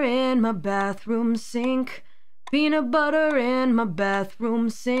butter in my bathroom sink. Peanut butter in my bathroom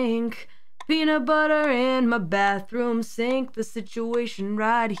sink. Peanut butter in my bathroom sink. The situation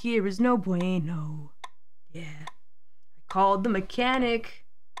right here is no bueno. Yeah. I called the mechanic.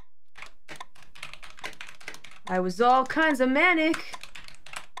 I was all kinds of manic.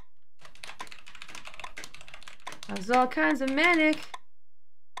 I was all kinds of manic.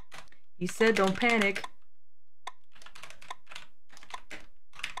 He said don't panic.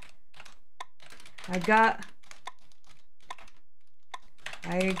 I got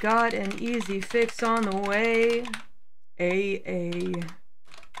an easy fix on the way. AA.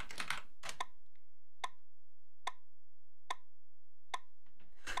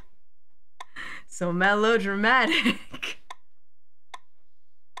 So melodramatic.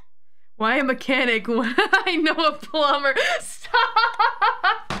 Why a mechanic when I know a plumber?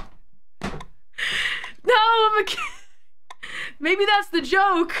 Stop! No, a mechanic. Maybe that's the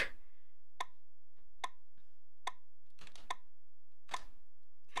joke.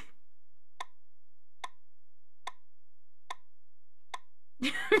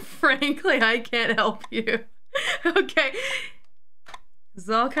 Frankly, I can't help you. Okay.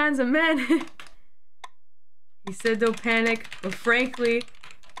 There's all kinds of men. He said don't panic, but frankly,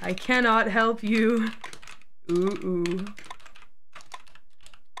 I cannot help you. Ooh, ooh.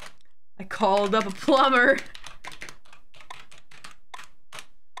 I called up a plumber.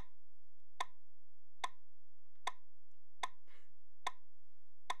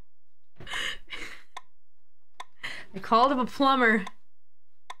 I called up a plumber.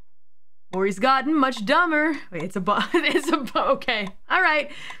 Mori's gotten much dumber. Wait, it's a okay. All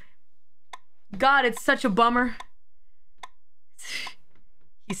right. God, it's such a bummer.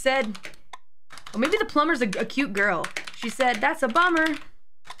 He said, or maybe the plumber's a cute girl. She said, that's a bummer.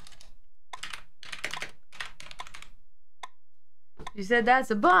 She said, that's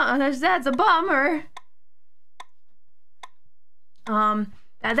a bummer. That's a bummer.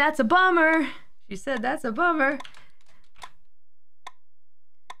 That's a bummer. She said, that's a bummer.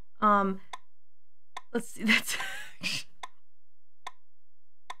 Let's see, that's...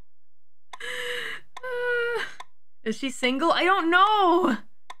 Is she single? I don't know!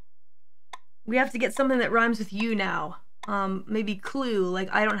 We have to get something that rhymes with you now. Maybe clue, like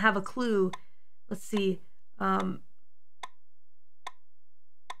I don't have a clue. Let's see, let's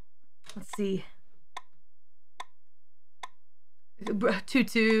see.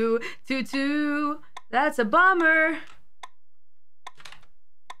 Tutu, tutu, that's a bummer.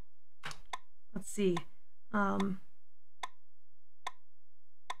 Let's see.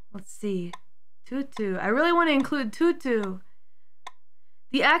 Let's see. Tutu. I really want to include tutu.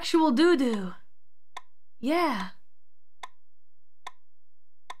 The actual doo-doo. Yeah.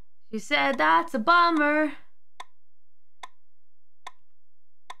 She said that's a bummer.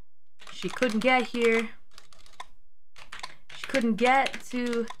 She couldn't get here. She couldn't get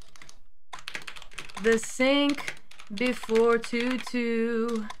to the sink before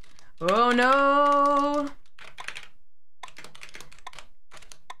tutu. Oh no!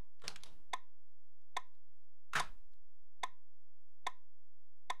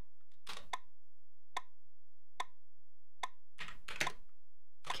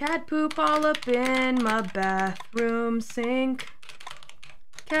 Cat poop all up in my bathroom sink.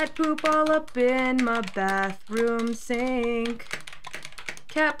 Cat poop all up in my bathroom sink.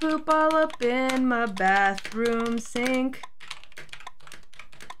 Cat poop all up in my bathroom sink.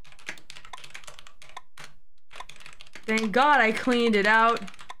 Thank God I cleaned it out.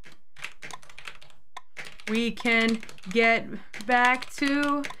 We can get back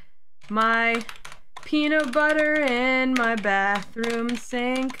to my peanut butter in my bathroom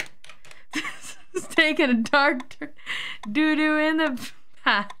sink. This is taking a dark doo-doo in the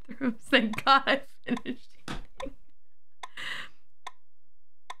bathroom. Thank God I finished eating.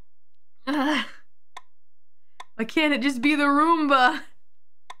 Why can't it just be the Roomba?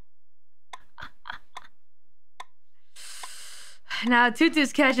 Now,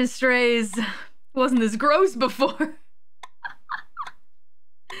 Tutu's catching strays wasn't this gross before.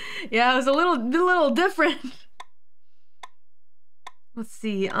 Yeah, it was a little different. Let's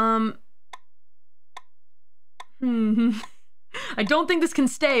see, I don't think this can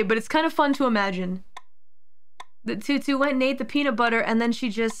stay, but it's kind of fun to imagine. That Tutu went and ate the peanut butter, and then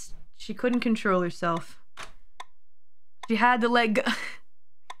she couldn't control herself. She had to let go.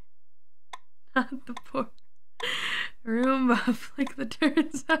 Not the poor Roomba, flick the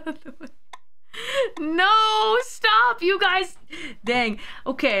turns out of the way. No, stop, you guys. Dang.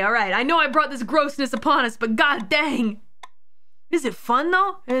 Okay, alright. I know I brought this grossness upon us, but god dang. Is it fun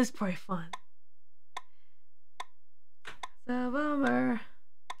though? It is pretty fun. It's a bummer.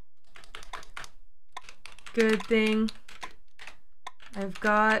 Good thing I've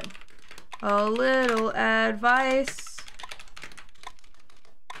got a little advice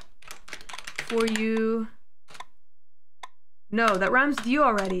for you. No, that rhymes with you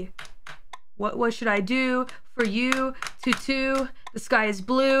already. What should I do for you? Tutu, the sky is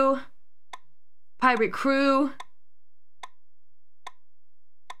blue. Pirate crew.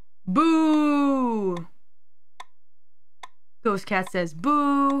 Boo! Ghost Cat says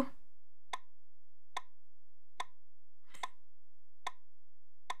boo.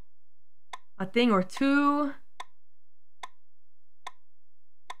 A thing or two.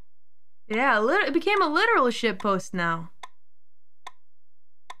 Yeah, it became a literal shitpost now.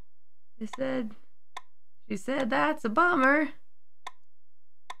 She said that's a bummer.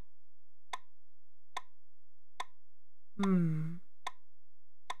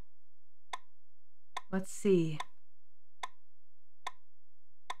 Let's see.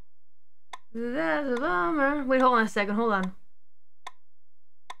 That's a bummer. Wait, hold on a second, hold on.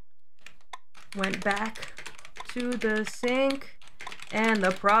 Went back to the sink, and the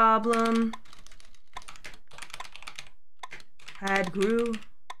problem had grew.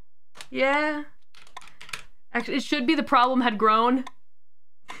 Yeah. Actually, it should be the problem had grown.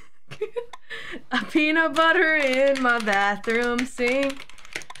 A peanut butter in my bathroom sink.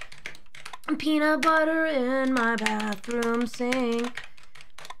 Peanut butter in my bathroom sink.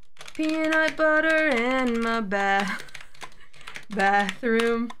 Peanut butter in my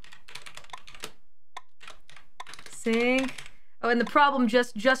bathroom sink. Oh, and the problem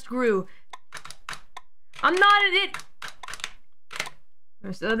just grew. I'm not an it.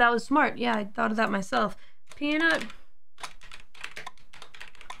 So that was smart. Yeah, I thought of that myself. Peanut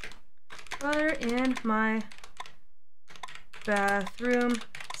butter in my bathroom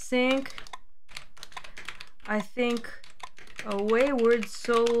sink. I think a wayward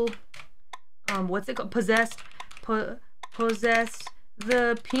soul, what's it called? Possessed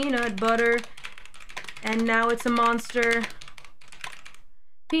the peanut butter, and now it's a monster.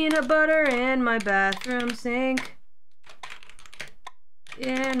 Peanut butter in my bathroom sink.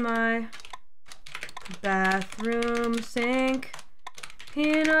 In my bathroom sink.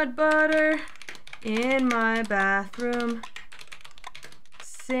 Peanut butter in my bathroom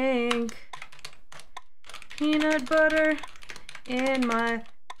sink. Peanut butter in my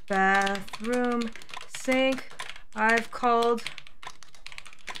bathroom sink. I've called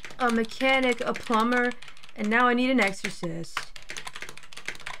a mechanic, a plumber, and now I need an exorcist.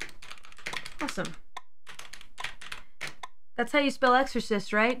 Awesome. That's how you spell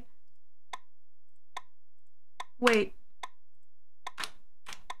exorcist, right? Wait.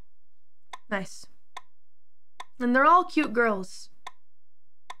 Nice. And they're all cute girls.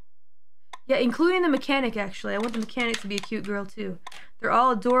 Yeah, including the mechanic, actually. I want the mechanic to be a cute girl, too. They're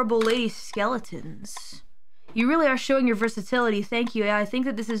all adorable lady skeletons. You really are showing your versatility. Thank you. Yeah, I think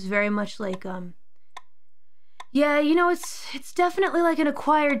that this is very much like, yeah, you know, it's definitely like an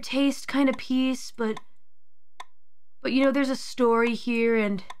acquired taste kind of piece, but you know, there's a story here,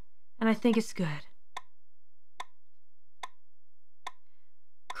 and I think it's good.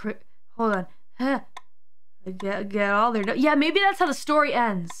 Hold on. Huh. I get all their... Yeah, maybe that's how the story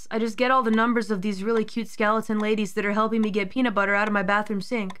ends. I just get all the numbers of these really cute skeleton ladies that are helping me get peanut butter out of my bathroom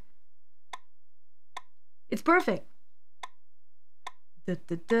sink. It's perfect.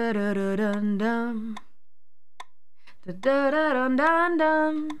 Da-da-da-da-da-dum-dum.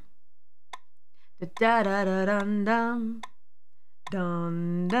 Da-da-da-dum-dum-dum. Da-da-da-da-dum-dum.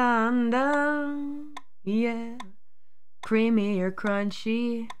 Dum-dum-dum. Yeah. Creamy or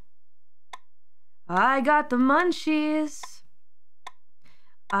crunchy. I got the munchies.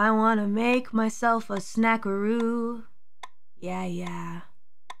 I wanna make myself a snackaroo. Yeah, yeah.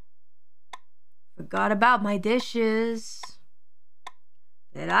 Forgot about my dishes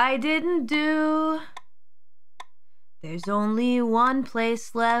that I didn't do. There's only one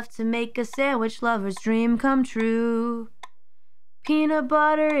place left to make a sandwich lover's dream come true. Peanut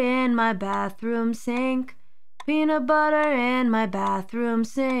butter in my bathroom sink. Peanut butter in my bathroom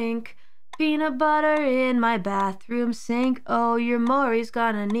sink. Peanut butter in my bathroom sink. Oh, your Mori's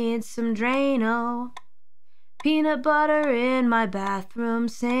gonna need some Drano. Peanut butter in my bathroom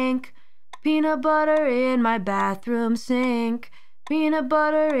sink. Peanut butter in my bathroom sink. Peanut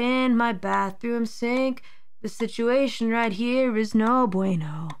butter in my bathroom sink. The situation right here is no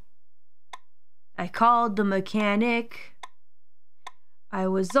bueno. I called the mechanic. I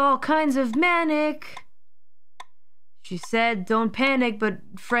was all kinds of manic. She said, don't panic, but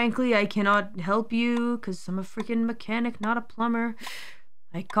frankly, I cannot help you, 'cause I'm a freaking mechanic, not a plumber.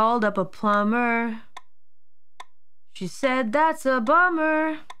 I called up a plumber. She said, that's a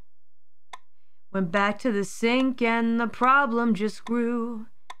bummer. Went back to the sink and the problem just grew.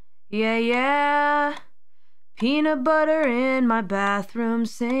 Yeah, yeah. Peanut butter in my bathroom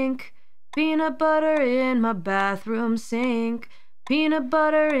sink. Peanut butter in my bathroom sink. Peanut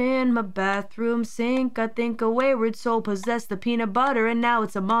butter in my bathroom sink. I think a wayward soul possessed the peanut butter and now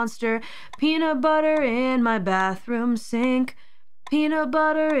it's a monster. Peanut butter in my bathroom sink. Peanut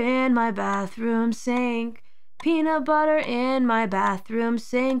butter in my bathroom sink. Peanut butter in my bathroom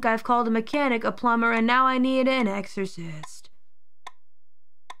sink. I've called a mechanic, a plumber, and now I need an exorcist.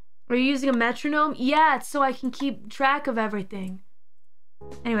 Are you using a metronome? Yeah, it's so I can keep track of everything.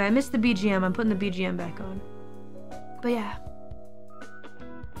 Anyway, I missed the BGM. I'm putting the BGM back on. But yeah.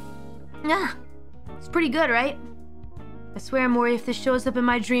 Yeah, it's pretty good, right? I swear, Mori, if this shows up in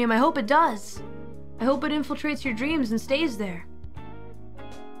my dream, I hope it does. I hope it infiltrates your dreams and stays there.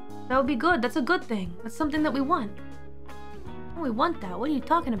 That would be good. That's a good thing. That's something that we want. Oh, we want that. What are you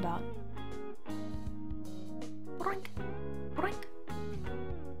talking about? Boink. Boink.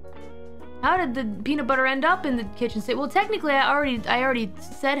 How did the peanut butter end up in the kitchen sink? Well, technically, I already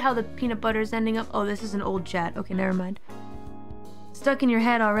said how the peanut butter is ending up. Oh, this is an old chat. Okay, never mind. stuck in your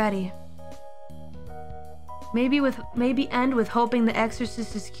head already. Maybe end with hoping the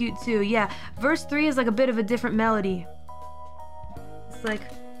exorcist is cute too. Yeah, verse 3 is like a bit of a different melody. It's like,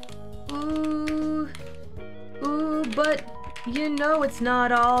 ooh, ooh, but you know it's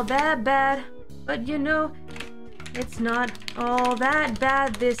not all that bad. But you know, it's not all that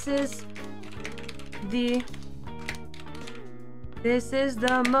bad. This is the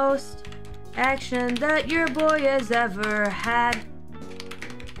most action that your boy has ever had.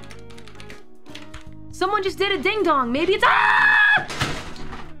 Someone just did a ding dong. Maybe it's ah!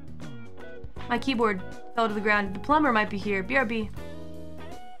 My keyboard fell to the ground. The plumber might be here. BRB.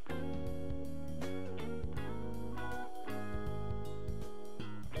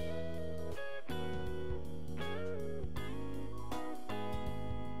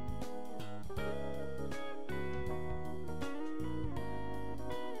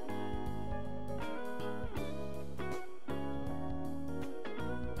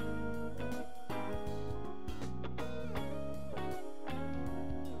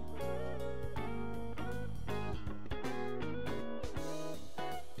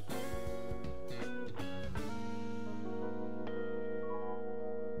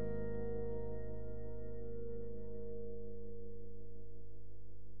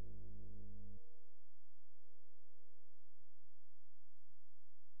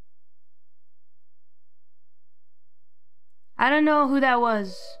 I don't know who that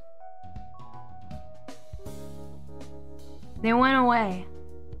was. They went away.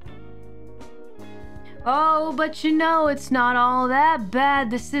 Oh, but you know it's not all that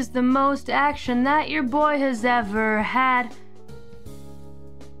bad. This is the most action that your boy has ever had.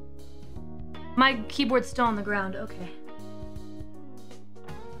 My keyboard's still on the ground. Okay.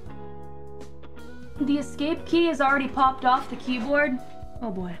 The escape key has already popped off the keyboard. Oh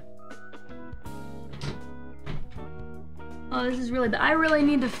boy. Oh, this is really bad. I really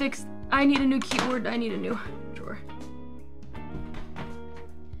need to fix... I need a new keyboard. I need a new drawer.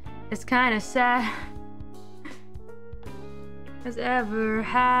 It's kind of sad. Has ever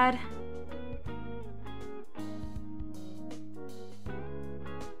had.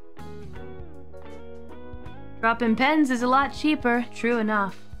 Dropping pens is a lot cheaper. True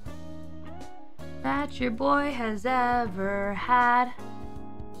enough. That your boy has ever had.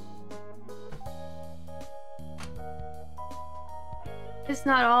 It's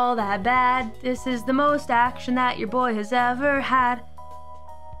not all that bad. This is the most action that your boy has ever had.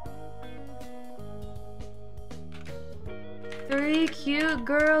 3 cute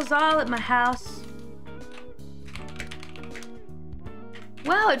girls all at my house.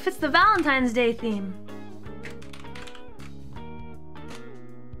 Wow, it fits the Valentine's Day theme.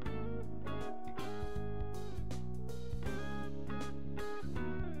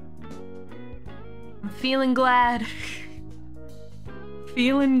 I'm feeling glad.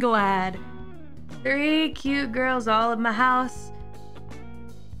 Feeling glad. 3 cute girls all at my house.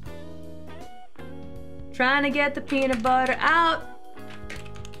 Trying to get the peanut butter out.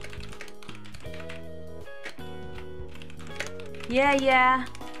 Yeah, yeah.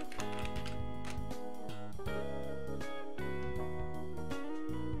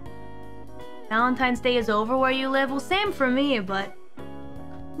 Valentine's Day is over where you live? Well, same for me, but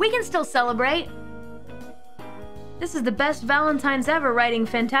we can still celebrate. This is the best Valentine's ever, writing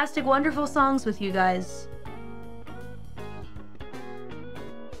fantastic, wonderful songs with you guys.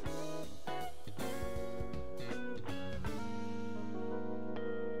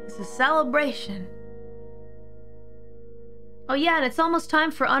 It's a celebration. Oh yeah, and it's almost time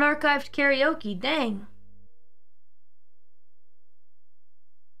for unarchived karaoke. Dang.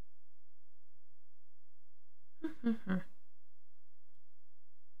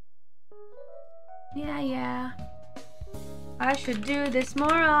 Yeah, yeah. I should do this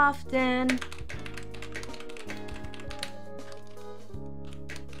more often.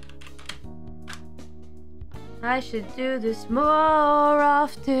 I should do this more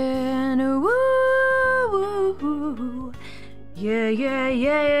often. Woo, woo, woo. Yeah, yeah,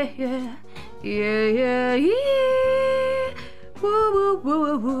 yeah, yeah, yeah, yeah, yeah. Woo, woo,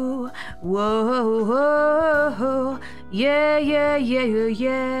 woo, woo, whoa, whoa, yeah, yeah, yeah,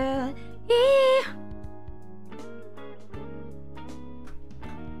 yeah, yeah.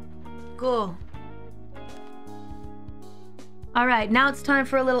 Cool. All right, now it's time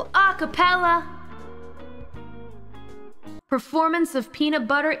for a little a cappella performance of Peanut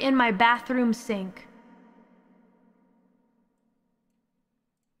Butter in My Bathroom Sink.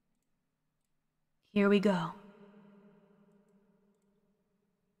 Here we go.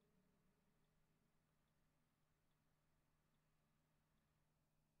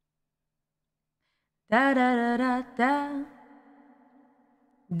 Da da da da da.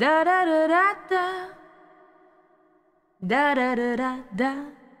 Da da da da da. Da da da da da.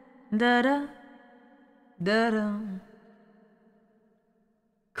 Da da da da.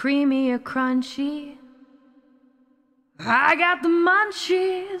 Creamy or crunchy, I got the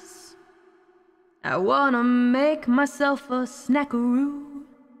munchies. I wanna make myself a snackaroo.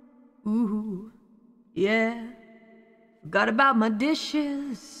 Ooh, yeah. Forgot about my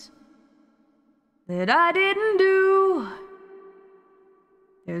dishes that I didn't do.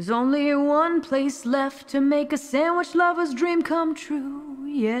 There's only one place left to make a sandwich lover's dream come true,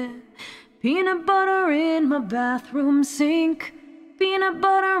 yeah. Peanut butter in my bathroom sink. Peanut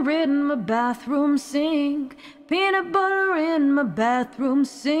butter in my bathroom sink. Peanut butter in my bathroom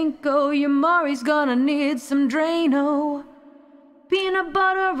sink. Oh, your Mori's gonna need some Drano. Peanut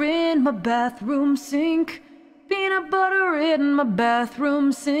butter in my bathroom sink. Peanut butter in my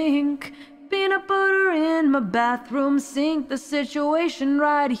bathroom sink. Peanut butter in my bathroom sink. The situation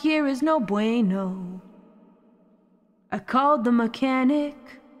right here is no bueno. I called the mechanic.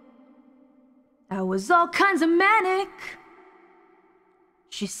 I was all kinds of manic.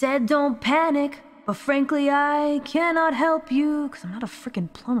 She said don't panic, but frankly I cannot help you, 'cause I'm not a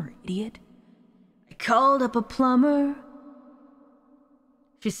freaking plumber, idiot. I called up a plumber.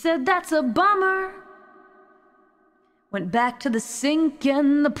 She said that's a bummer. Went back to the sink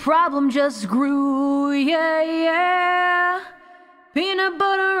and the problem just grew, yeah, yeah. Peanut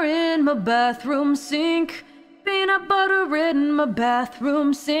butter in my bathroom sink. Peanut butter in my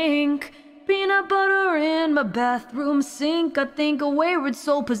bathroom sink. Peanut butter in my bathroom sink. I think a wayward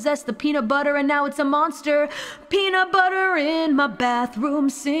soul possessed the peanut butter and now it's a monster. Peanut butter in my bathroom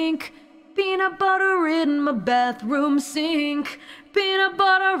sink. Peanut butter in my bathroom sink. Peanut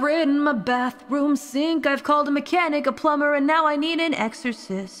butter in my bathroom sink. I've called a mechanic, a plumber, and now I need an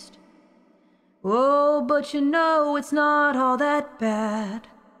exorcist. Oh, but you know it's not all that bad.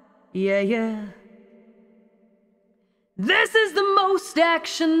 Yeah, yeah. This is the most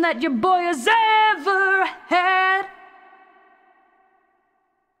action that your boy has ever had.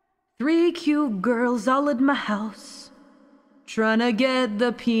 3 cute girls all at my house, trying to get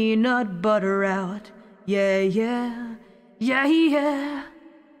the peanut butter out. Yeah, yeah, yeah, yeah.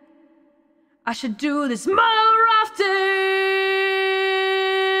 I should do this more often.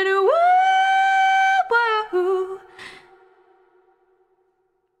 Woo, woo.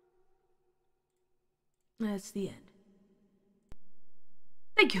 That's the end.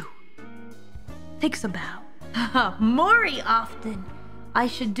 Thank you. Takes a bow. Mori often. I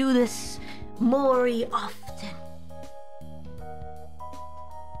should do this Mori often.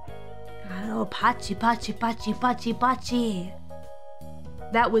 Oh, pachi, pachi, pachi, pachi, pachi.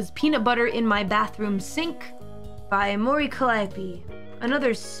 That was Peanut Butter in My Bathroom Sink by Mori Calliope.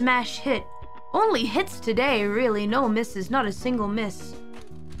 Another smash hit. Only hits today, really. No misses, not a single miss.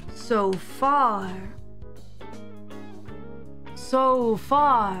 So far. So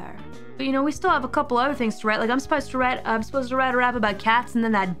far. But you know, we still have a couple other things to write. Like I'm supposed to write a rap about cats, and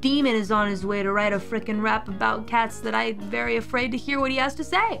then that demon is on his way to write a frickin' rap about cats that I'm very afraid to hear what he has to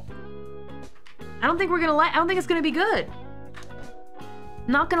say. I don't think it's gonna be good.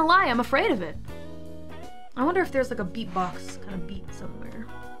 Not gonna lie, I'm afraid of it. I wonder if there's like a beatbox kind of beat somewhere.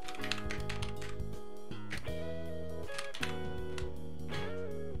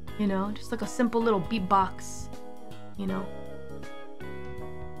 You know, just like a simple little beatbox, you know.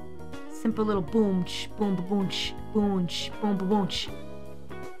 Simple little boom, ch, boom, ba boom, ch, boom, ch, boom, ba boom, ch,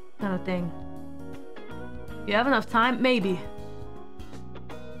 kind of thing. You have enough time? Maybe.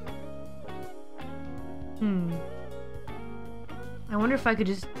 I wonder if I could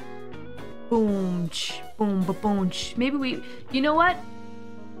just boom, ch, boom, ba boom, ch. Maybe you know what?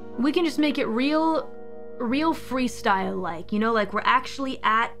 We can just make it real freestyle, like, you know, like we're actually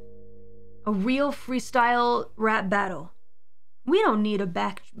at a real freestyle rap battle. We don't need a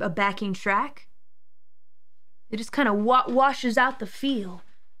backing track. It just kind of washes out the feel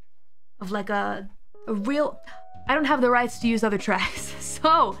of like a real... I don't have the rights to use other tracks,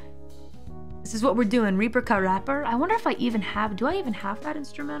 so this is what we're doing. Reaper Ka Rapper. I wonder if I even have... Do I even have that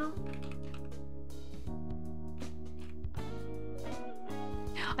instrumental?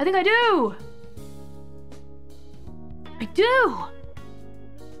 I think I do! I do!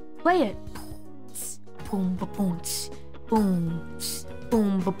 Play it. Boom, ba boom, boom,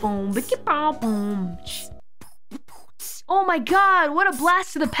 boom, ba boom, ba boom. Oh my god, what a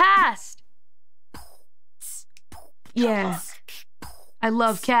blast to the past! Yeah. I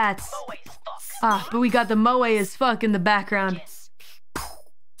love cats. Ah, but we got the moe as fuck in the background.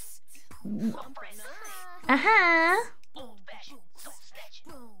 Uh-huh.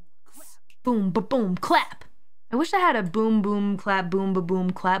 Boom, ba boom, clap. I wish I had a boom boom clap boom ba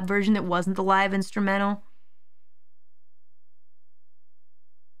boom clap version that wasn't the live instrumental.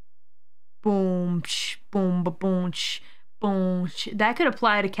 Boom, sh, boom, ba boom, sh, boom. Sh. That could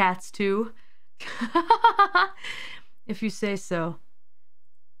apply to cats too. If you say so.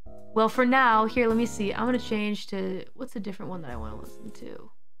 Well, for now, here, let me see. I'm gonna change to, what's a different one that I want to listen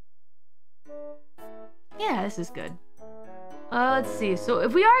to? Yeah, this is good. Let's see. So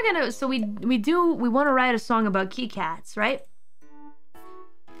if we are gonna, so we want to write a song about kitty cats, right?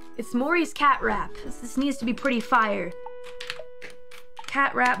 It's Mori's cat rap. This needs to be pretty fire.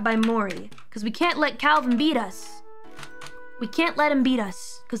 Cat rap by Mori, because we can't let Calvin beat us. We can't let him beat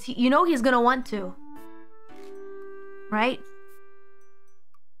us, because you know he's gonna want to, right?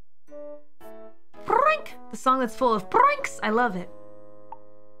 Prank! The song that's full of pranks. I love it.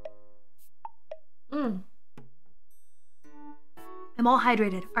 I'm all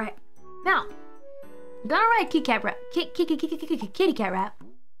hydrated. All right, now I'm gonna write kitty cat rap. Kitty cat rap.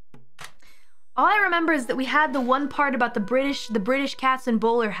 All I remember is that we had the one part about the British cats and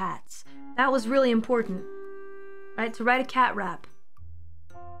bowler hats. That was really important, right? To write a cat rap.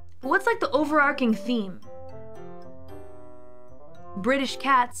 But what's like the overarching theme? British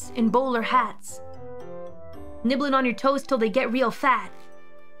cats in bowler hats, nibbling on your toes till they get real fat.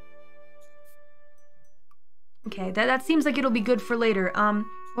 Okay, that seems like it'll be good for later.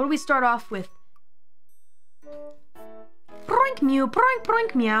 What do we start off with? Proink mew,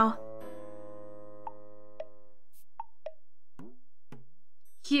 proink meow.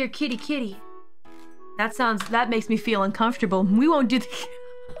 Here, kitty, kitty. That makes me feel uncomfortable. We won't do the...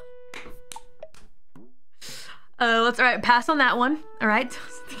 all right, pass on that one. All right.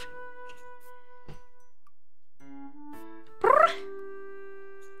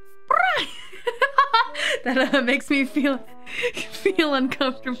 That makes me feel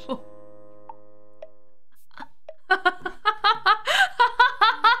uncomfortable.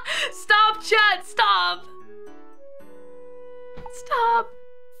 Stop, chat, stop. Stop.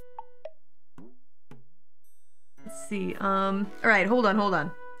 Let's see. All right, hold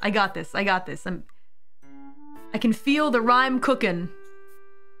on. I got this. I can feel the rhyme cooking.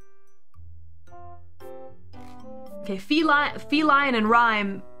 Okay, feline and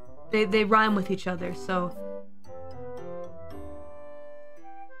rhyme, they rhyme with each other, so.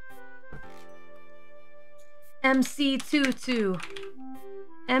 MC Tutu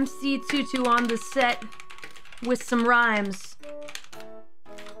on the set with some rhymes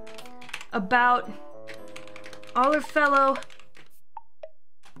about all her fellow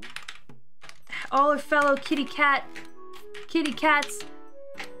kitty cats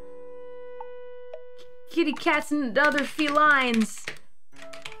and other felines.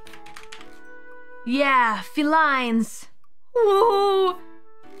 Yeah, felines. Woo!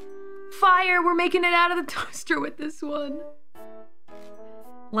 Fire, we're making it out of the toaster with this one.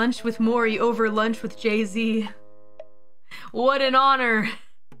 Lunch with Mori over lunch with Jay-Z. What an honor.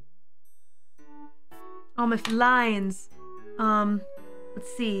 All my felines.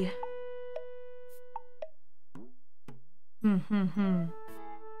 Let's see. What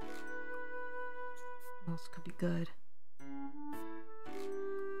else could be good?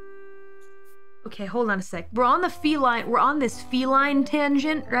 Okay, hold on a sec. We're on this feline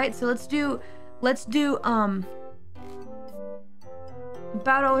tangent, right? So let's do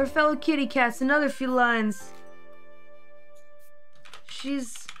about all her fellow kitty cats and other felines.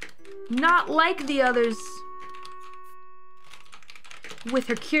 She's not like the others. With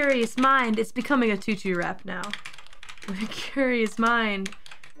her curious mind, it's becoming a tutu rap now. With her curious mind.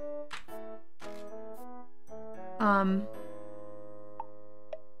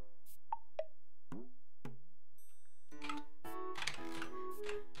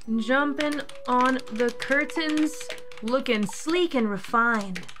 Jumping on the curtains, looking sleek and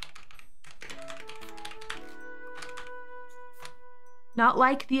refined. Not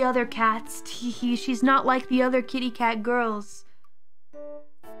like the other cats, teehee. She's not like the other kitty cat girls.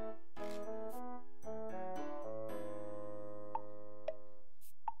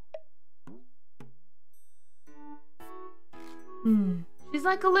 She's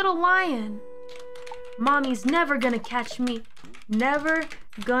like a little lion. Mommy's never gonna catch me. Never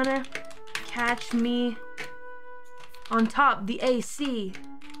gonna catch me on top the AC.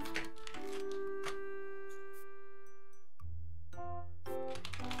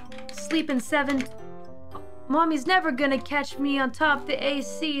 Sleeping Mommy's never gonna catch me on top the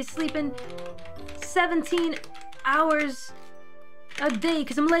AC. Sleeping 17 hours a day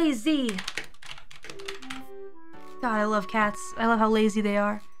because I'm lazy. God, I love cats. I love how lazy they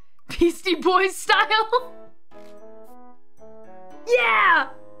are. Beastie Boys style. Yeah!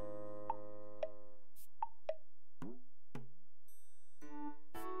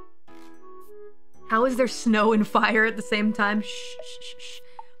 How is there snow and fire at the same time? Shh, shh, shh, shh.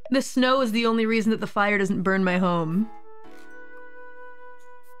 The snow is the only reason that the fire doesn't burn my home.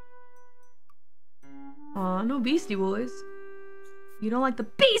 Aw, no Beastie Boys. You don't like the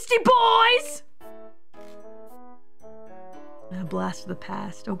Beastie Boys?! A blast of the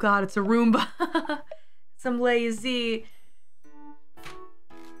past. Oh god, it's a Roomba. Some lazy.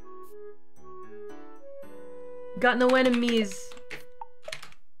 Got no enemies.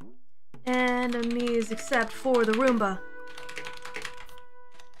 Enemies except for the Roomba.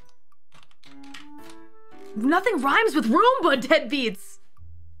 Nothing rhymes with Roomba, deadbeats!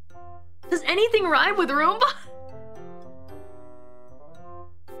 Does anything rhyme with Roomba?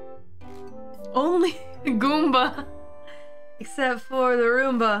 Only Goomba. Except for the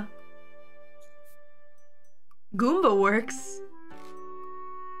Roomba. Goomba works.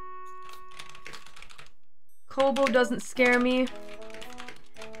 Kobo doesn't scare me.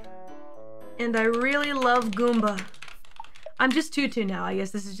 And I really love Goomba. I'm just Tutu now. I guess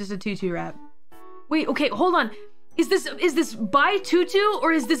this is just a Tutu rap. Wait, okay, hold on. Is this by Tutu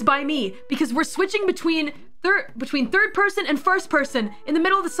or is this by me? Because we're switching between third person and first person in the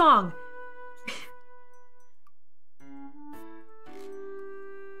middle of the song.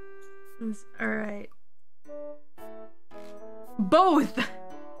 Alright. Both!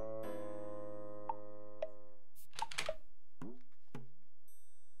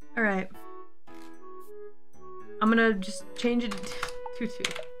 Alright. I'm gonna just change it to Tutu.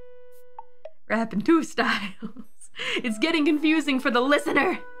 Rapping two styles. It's getting confusing for the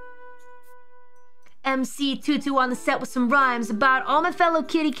listener. MC Tutu on the set with some rhymes about all my fellow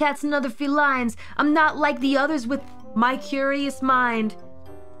kitty cats and other felines. I'm not like the others with my curious mind.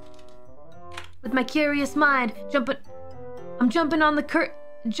 With my curious mind, I'm jumping on the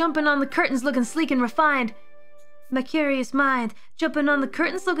curtains looking sleek and refined. My curious mind, jumping on the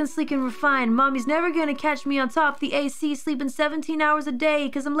curtains looking sleek and refined. Mommy's never gonna catch me on top the AC, sleeping 17 hours a day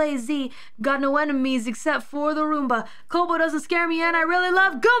cause I'm lazy. Got no enemies except for the Roomba. Kobo doesn't scare me and I really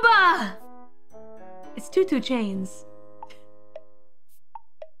love Goomba! It's 2 Chainz.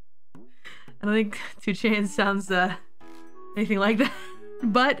 I don't think 2 Chainz sounds anything like that.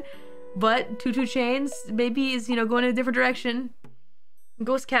 But 2 Chainz maybe is, you know, going in a different direction.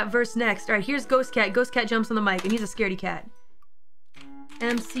 Ghost Cat verse next. Alright, here's Ghost Cat. Ghost Cat jumps on the mic and he's a scaredy cat.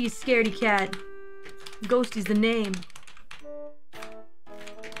 MC Scaredy Cat. Ghosty's the name.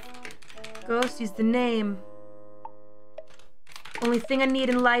 Ghosty's the name. Only thing I need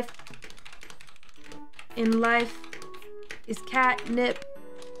in life is catnip.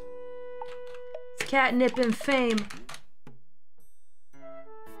 It's catnip and fame.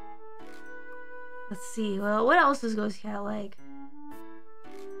 Let's see. Well, what else does Ghost Cat like?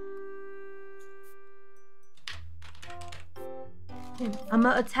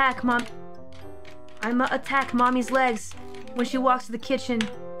 I'ma attack mommy's legs when she walks to the kitchen.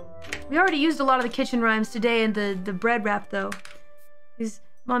 We already used a lot of the kitchen rhymes today in the bread rap though. Is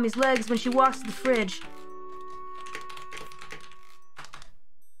mommy's legs when she walks to the fridge.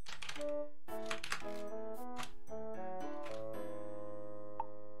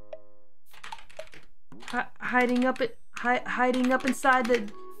 Hiding up inside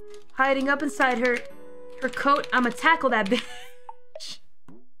her coat. I'ma tackle that bitch.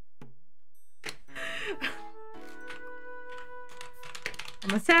 I'm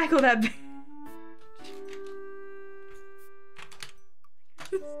gonna tackle that bitch.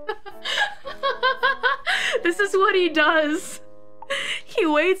 This is what he does. He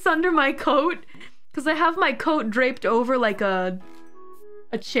waits under my coat because I have my coat draped over like a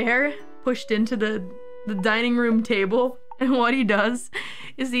chair pushed into the dining room table, and what he does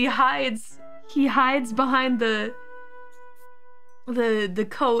is he hides behind the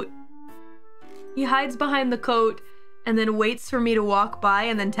coat. He hides behind the coat and then waits for me to walk by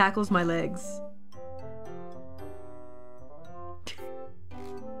and then tackles my legs.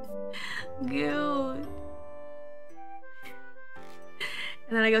 Good.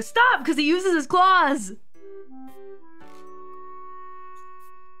 And then I go, stop, because he uses his claws.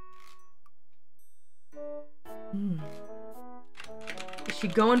 Is she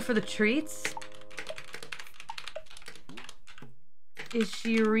going for the treats? Is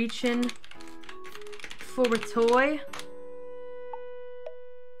she reaching for a toy?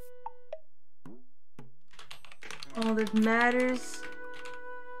 All that matters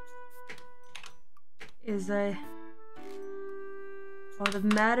is maybe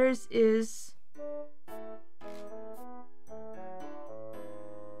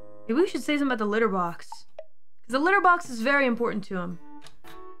we should say something about the litter box. Because the litter box is very important to him.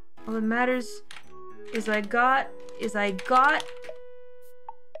 All that matters is I got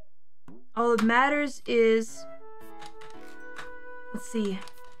All that matters is... Let's see.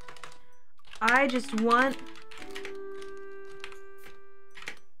 I just want...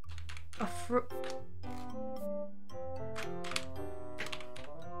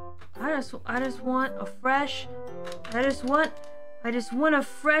 I just want a fresh... I just want a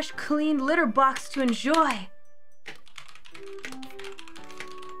fresh, clean litter box to enjoy.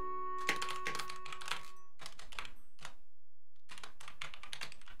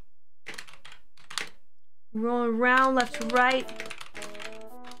 Rolling around left to right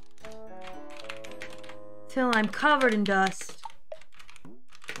till I'm covered in dust.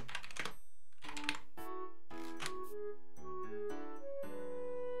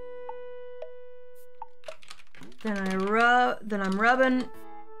 Then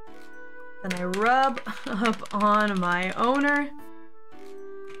I rub up on my owner.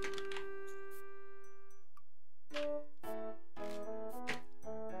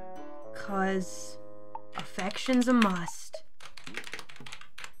 Cause affection's a must.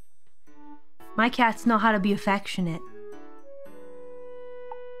 My cats know how to be affectionate.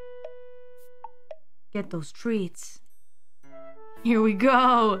 Get those treats. Here we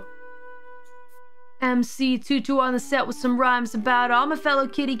go. MC Tutu on the set with some rhymes about all my fellow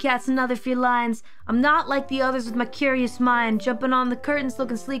kitty cats and other felines. I'm not like the others with my curious mind, jumping on the curtains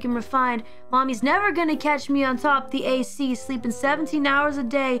looking sleek and refined. Mommy's never gonna catch me on top the AC, sleeping 17 hours a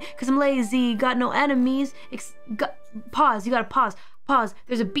day cause I'm lazy, got no enemies. Pause, you gotta pause. Pause,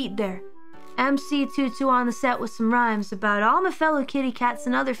 there's a beat there. MC Tutu on the set with some rhymes about all my fellow kitty cats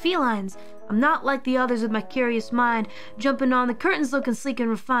and other felines. I'm not like the others with my curious mind, jumping on the curtains looking sleek and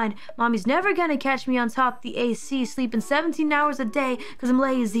refined. Mommy's never gonna catch me on top the AC, sleeping 17 hours a day cause I'm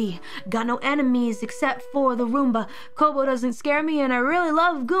lazy. Got no enemies except for the Roomba. Kobo doesn't scare me and I really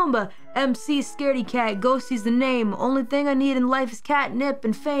love Goomba. MC Scaredy Cat, Ghosty's the name. Only thing I need in life is catnip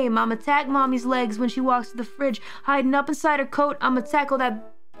and fame. I'ma tag Mommy's legs when she walks to the fridge, hiding up inside her coat. I'ma tackle that...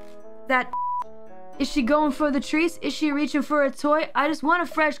 Is she going for the treats? Is she reaching for a toy? I just want a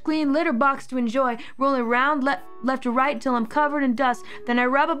fresh, clean litter box to enjoy. Rolling around left to right till I'm covered in dust. Then I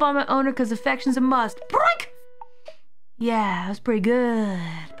rub up on my owner cause affection's a must. Broink! Yeah, that was pretty good.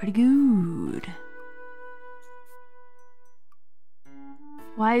 Pretty good.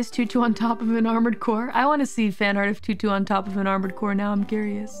 Why is Tutu on top of an armored core? I want to see fan art of Tutu on top of an armored core now. I'm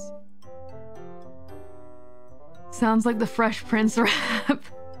curious. Sounds like the Fresh Prince rap.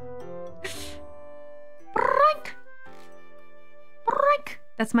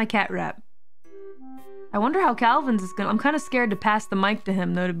 That's my cat rap. I wonder how Calvin's is gonna... I'm kind of scared to pass the mic to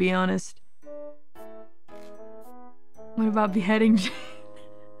him, though, to be honest. What about beheading Jin?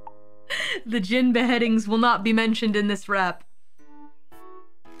 The Jin beheadings will not be mentioned in this rap.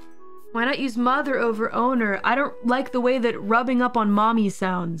 Why not use mother over owner? I don't like the way that rubbing up on mommy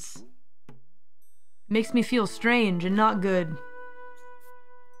sounds. Makes me feel strange and not good.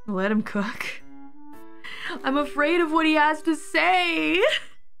 Let him cook. I'm afraid of what he has to say.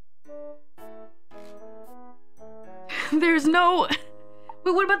 There's no...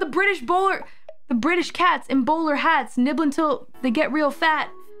 Wait, what about the British bowler? The British cats in bowler hats nibble until they get real fat.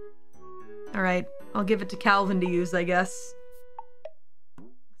 Alright, I'll give it to Calvin to use, I guess.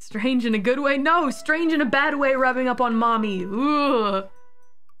 Strange in a good way? No, strange in a bad way, rubbing up on mommy. Ugh.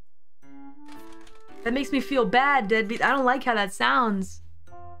 That makes me feel bad, deadbeat. I don't like how that sounds.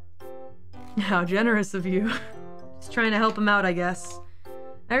 How generous of you. Just trying to help him out, I guess.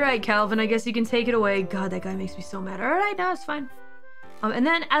 Alright, Calvin, I guess you can take it away. God, that guy makes me so mad. Alright, no, it's fine. And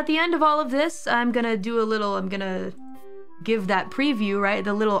then at the end of all of this, I'm gonna give that preview, right?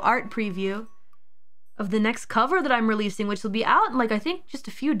 The little art preview of the next cover that I'm releasing, which will be out in, like, I think just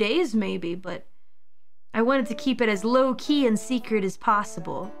a few days maybe, but I wanted to keep it as low-key and secret as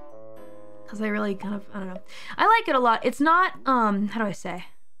possible. Because I really kind of, I don't know. I like it a lot. It's not, how do I say?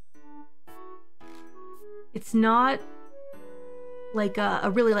 It's not like a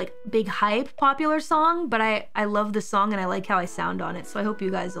really like big hype popular song, but I love the song and I like how I sound on it, so I hope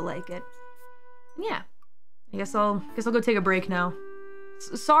you guys will like it. And yeah, I guess I'll go take a break now.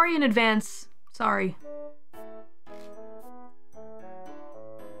 Sorry in advance. Sorry.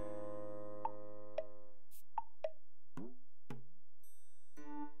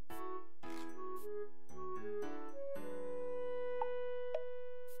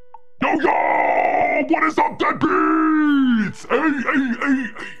 Yo, what is up, deadbeats? Hey.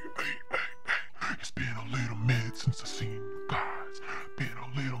 It's been a little minute since I seen you guys. Been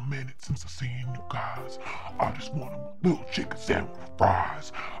a little minute since I seen you guys. I just want a little chicken sandwich with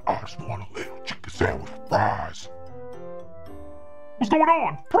fries. I just want a little chicken sandwich with fries. What's going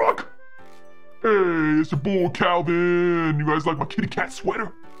on, Brock? Hey, it's your boy Calvin. You guys like my kitty cat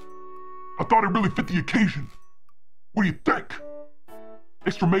sweater? I thought it really fit the occasion. What do you think?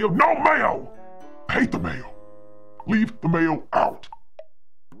 Extra mayo? No mayo! I hate the mayo. Leave the mayo out.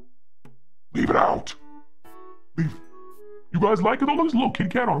 Leave it out. Leave it. You guys like it though? Look at this little kitty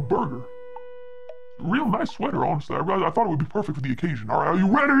cat on a burger. Real nice sweater, honestly. I thought it would be perfect for the occasion. All right, are you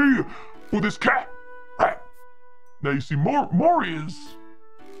ready for this cat? Right. Now you see, Maurice.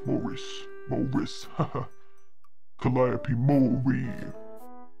 Calliope Mori.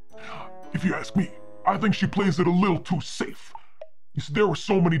 If you ask me, I think she plays it a little too safe. You see, there were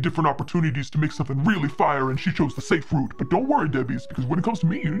so many different opportunities to make something really fire, and she chose the safe route. But don't worry, Debbie's, because when it comes to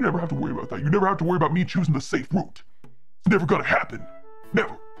me, you never have to worry about that. You never have to worry about me choosing the safe route. It's never gonna happen.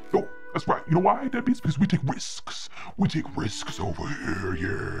 Never. No, that's right. You know why, Debbie's? Because we take risks. We take risks over here,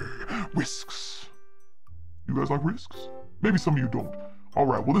 yeah. Risks. You guys like risks? Maybe some of you don't. All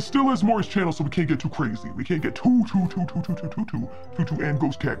right, well, this still is Mori's channel, so we can't get too crazy. We can't get too and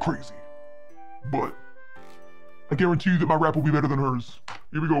Ghost Cat crazy. But I guarantee you that my rap will be better than hers.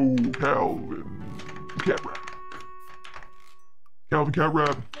 Here we go, Calvin Cat Rap. Calvin Cat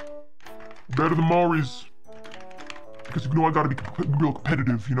Rap. Better than Mori's. Because you know I gotta be real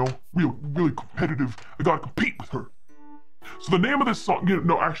competitive, you know? Really competitive. I gotta compete with her. So the name of this song,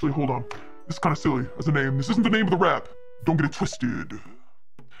 no, actually, hold on. This is kind of silly as a name. This isn't the name of the rap. Don't get it twisted.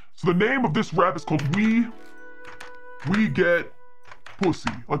 So the name of this rap is called We Get Pussy,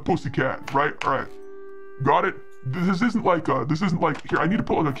 like Pussycat, right? All right, got it? This isn't like, here, I need to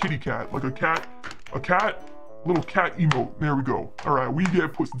put like a kitty cat, like a cat, little cat emote. There we go. All right, we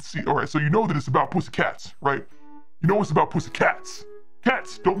get pussy. All right, so you know that it's about pussy cats, right? You know it's about pussy cats.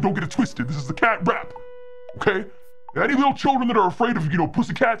 Cats, don't get it twisted. This is the cat rap, okay? Any little children that are afraid of,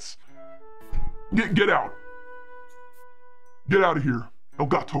 pussy cats, get out. Get out of here. El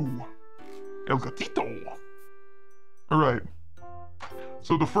gato. El gatito. All right.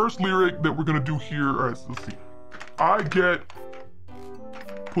 So the first lyric that we're gonna do here, all right, so let's see. I get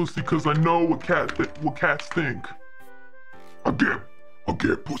pussy cause I know what cats think. I get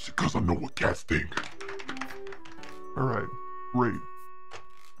pussy cause I know what cats think. All right, great.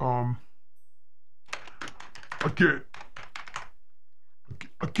 I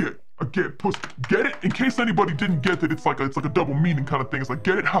get pussy. Get it? In case anybody didn't get that, it's like a double meaning kind of thing. It's like,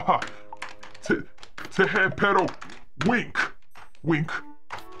 get it? Haha. To head pedal. Wink. Wink.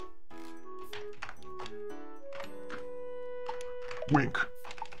 Wink.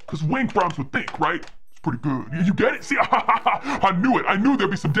 Because wink rhymes with think, right? It's pretty good. You get it? See, I knew it. I knew there'd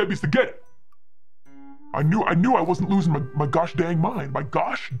be some Debbies to get it. I knew I wasn't losing my gosh dang mind. My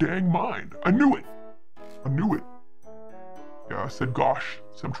gosh dang mind. I knew it. I knew it. Yeah, I said gosh.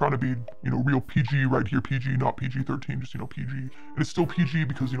 So I'm trying to be, real PG right here. PG, not PG-13, just, PG. And it's still PG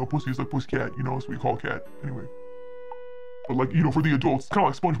because, pussy is like pussycat, that's what you call a cat. Anyway. But like, for the adults, it's kind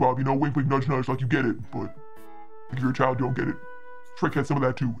of like SpongeBob, wink, wink, nudge, nudge, like you get it. But if you're a child, you don't get it. Shrek had some of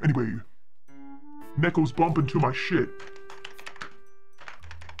that too. Anyway. Neko's bumping to my shit.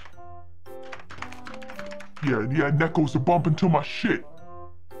 Yeah, Neko's a bumping to my shit.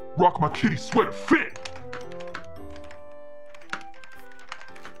 Rock my kitty sweater fit.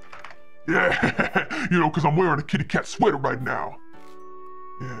 Yeah, because I'm wearing a kitty cat sweater right now.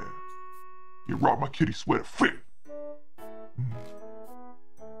 Yeah. Rock my kitty sweater fit.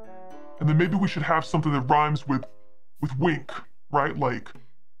 And then maybe we should have something that rhymes with wink, right? Like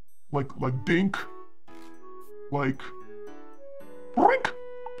dink. Like brink.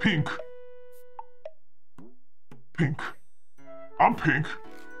 Pink. Pink. I'm pink.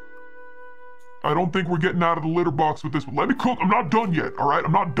 I don't think we're getting out of the litter box with this one. Let me cook. I'm not done yet, all right?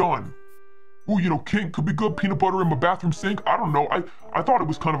 I'm not done. Ooh, kink could be good. Peanut butter in my bathroom sink. I don't know. I thought it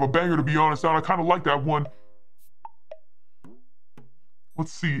was kind of a banger, to be honest. I kind of like that one.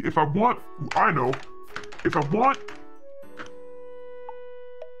 Let's see. If I want... I know. If I want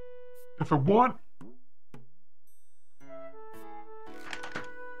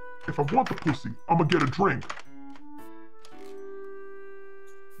the pussy, I'm gonna get a drink.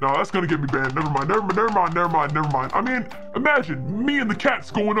 No, that's gonna get me banned. Never mind. I mean, imagine me and the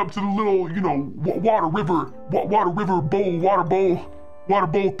cats going up to the little, water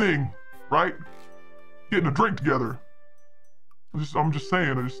bowl thing, right? Getting a drink together. I'm just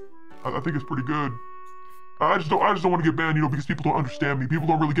saying. I think it's pretty good. I just don't want to get banned, because people don't understand me. People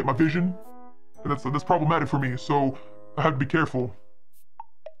don't really get my vision, and that's problematic for me. So I have to be careful.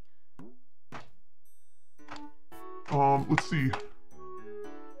 Let's see.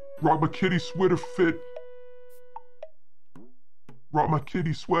 Rock my kitty sweater fit. Rock my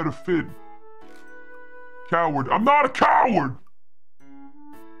kitty sweater fit. Coward. I'm not a coward!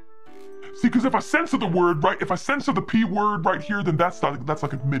 See, because if I censor the word, right, if I censor the P word right here, then that's like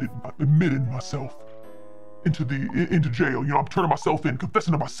admitting myself into jail. You know, I'm turning myself in,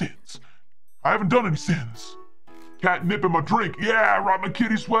 confessing to my sins. I haven't done any sins. Catnip in my drink. Yeah, I rock my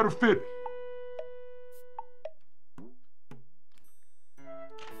kitty sweater fit.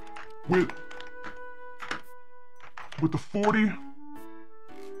 With the 40.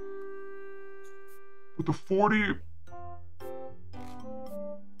 With the 40.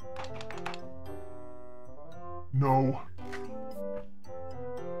 No.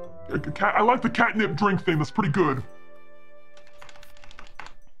 I like the catnip drink thing. That's pretty good.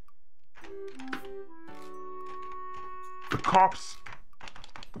 The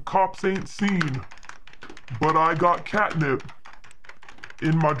cops ain't seen, but I got catnip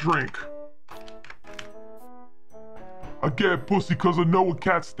in my drink. I get pussy cause I know what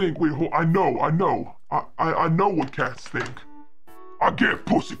cats think. Wait, I know what cats think. I get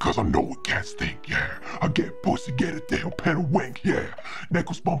pussy cause I know what cats think, yeah. I get pussy, get it there, pet a wink, yeah. Neck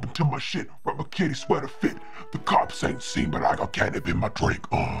was bumping to my shit, rock my kitty sweater fit. The cops ain't seen, but I got catnip in my drink,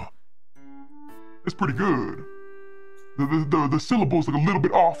 It's pretty good. The syllables are a little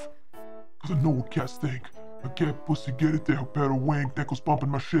bit off, cause I know what cats think. I get pussy, get it there, better wink, neck was bumping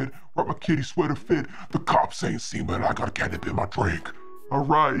my shit, rock my kitty sweater fit. The cops ain't seen, but I got catnip in my drink. All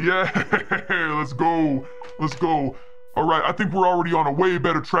right, yeah, let's go. All right, I think we're already on a way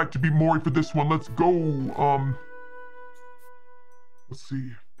better track to be Mori for this one. Let's go. Let's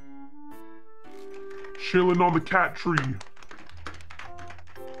see. Chilling on the cat tree.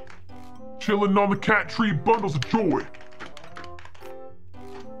 Chilling on the cat tree, bundles of joy.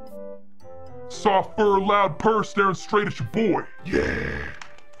 Soft fur, loud purr, staring straight at your boy. Yeah.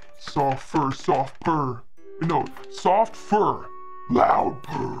 Soft fur, soft purr. No, soft fur, loud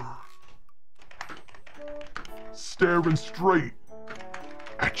purr. Staring straight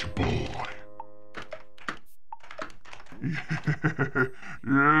at your boy. Yeah,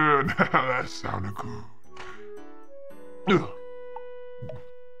 that sounded good. Go.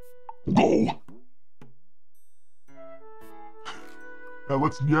 Now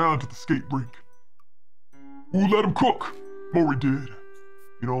let's meow to the skate rink. Who let him cook? Mori did.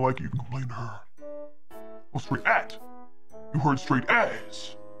 You don't like it, you can complain to her. Oh, straight at. You heard straight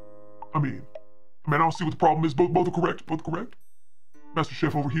as. I mean, I don't see what the problem is. Both are correct. Both correct. Master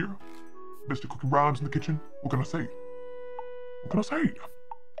Chef over here. Mr. Cooking Rhymes in the kitchen. What can I say? What can I say?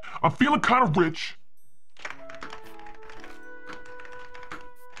 I'm feeling kind of rich.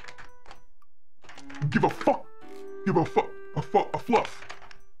 Give a fuck. Give a fuck. A fluff.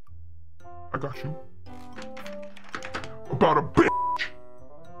 I got you. About a bitch.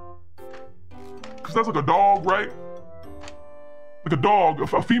 Cause that's like a dog, right? Like a dog.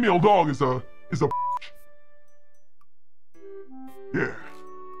 A female dog is a Yeah.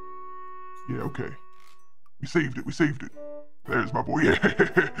 Yeah, okay. We saved it. There's my boy.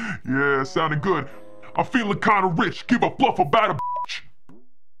 Yeah. Yeah, sounding good. I'm feeling kind of rich. Give a fluff about a bitch.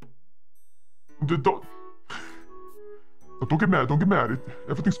 Don't get mad.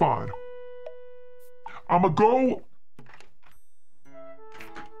 Everything's fine. I'ma go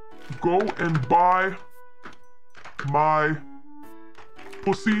and buy my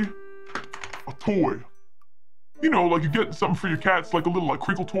pussy a toy. You know, like you get something for your cats, like a little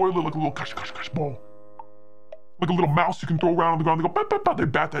crinkle toy, like a little cush ball. Like a little mouse you can throw around on the ground. They go, bat, bat, bat. They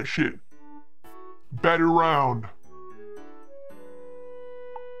bat that shit. Bat it around.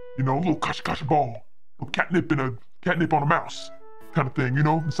 You know, a little cush ball. A little catnip on a mouse kind of thing, you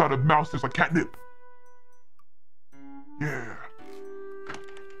know? Inside a mouse, there's like catnip. Yeah.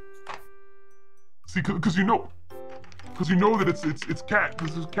 See, cause you know that it's cat.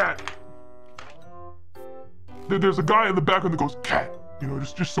 This is cat. There's a guy in the background that goes, cat. You know,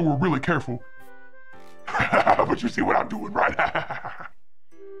 just so we're really careful. But you see what I'm doing, right?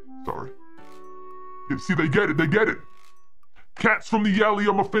 Sorry. Yeah, see, they get it. Cats from the alley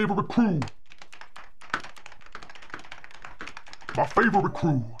are my favorite crew. My favorite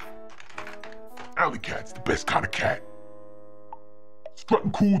crew. Alley cats, the best kind of cat.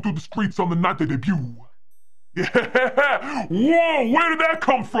 Strutting cool through the streets on the night they debut. Yeah! Whoa, where did that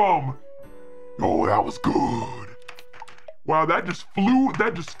come from? Oh, that was good. Wow, that just flew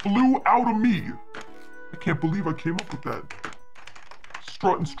out of me. I can't believe I came up with that.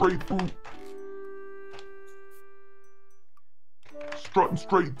 Strutting straight through the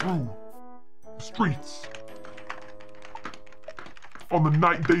streets. On the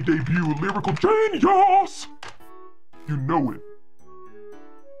night they debut, lyrical genius! You know it.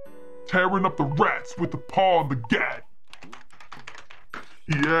 Tearing up the rats with the paw and the gat.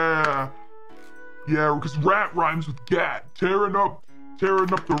 Yeah, because rat rhymes with gat. Tearing up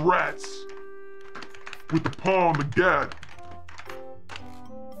tearing up the rats with the paw on the gat.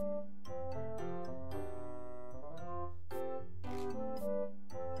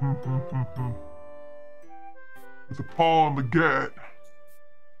 With a paw on the gat.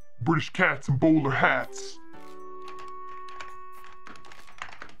 British cats and bowler hats.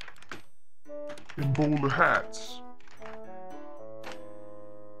 And bowler hats.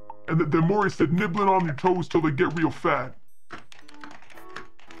 And then Mori said, nibbling on your toes till they get real fat.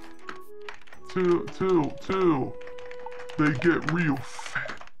 Till they get real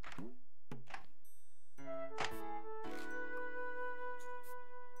fat.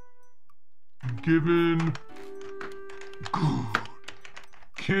 Giving good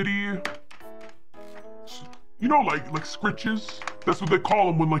kitty. You know, like scritches? That's what they call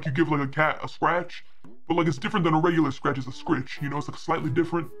them when like you give like a cat a scratch. But like it's different than a regular scratch, it's a scritch. You know, it's like slightly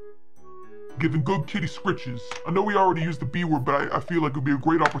different. Giving good kitty scritches. I know we already used the B word, but I feel like it would be a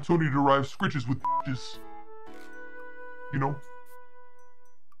great opportunity to rhyme scritches with bitches. You know?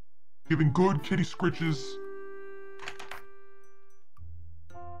 Giving good kitty scritches.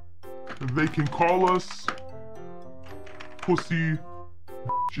 And they can call us pussy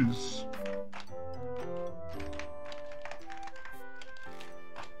bitches.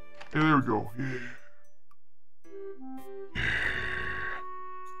 Yeah, there we go. Yeah.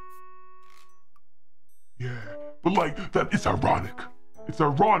 Yeah, but like that, it's ironic. It's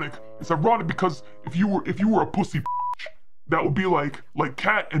ironic. It's ironic because if you were a pussy bitch, that would be like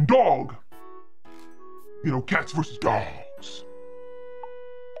cat and dog. You know, cats versus dogs.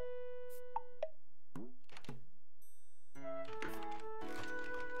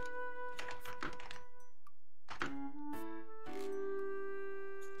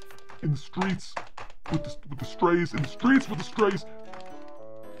 In the streets with the strays. In the streets with the strays.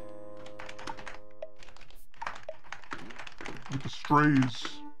 With the strays.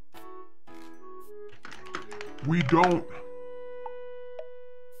 We don't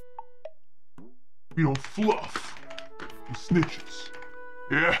fluff the snitches.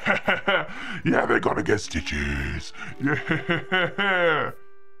 Yeah, yeah, they're gonna get stitches. Yeah.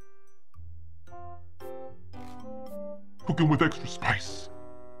 Cooking with extra spice.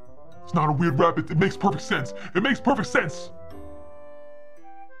 It's not a weird rap, it makes perfect sense. It makes perfect sense.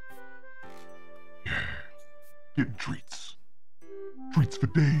 Yeah, getting treats. Treats for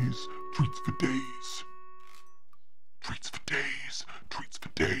days, treats for days. Treats for days, treats for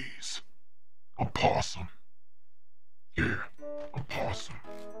days. I'm possum. Yeah, I'm possum.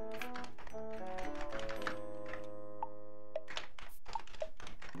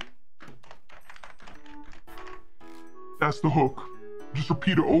 That's the hook. Just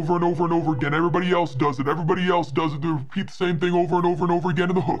repeat it over and over and over again. Everybody else does it. Everybody else does it. They repeat the same thing over and over and over again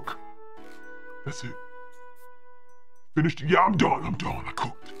in the hook. That's it. Finished? Yeah, I'm done. I'm done. I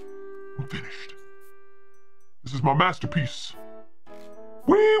cooked. I'm finished. This is my masterpiece.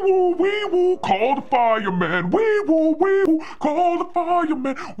 Wee woo, call the fireman. Wee woo, call the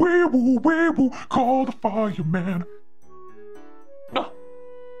fireman. Wee woo, call the fireman. No.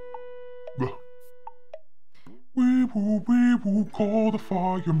 Wee woo, call the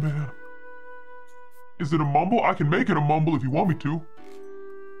fireman. Is it a mumble? I can make it a mumble if you want me to.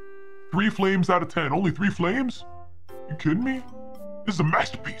 3 flames out of 10. Only 3 flames? You kidding me? This is a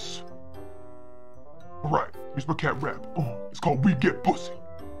masterpiece. Alright, here's my cat rap. It's called We Get Pussy.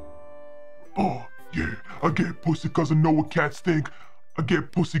 Yeah, I get pussy cause I know what cats think. I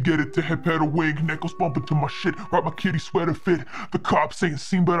get pussy, get it to head pedal wing. Neckles bumping to my shit, right my kitty sweater fit. The cops ain't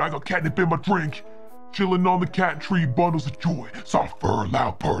seen but I got catnip in my drink. Chillin' on the cat tree, bundles of joy. Soft fur,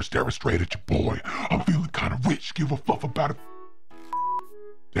 loud purr, staring straight at your boy. I'm feeling kinda rich, give a fluff about it.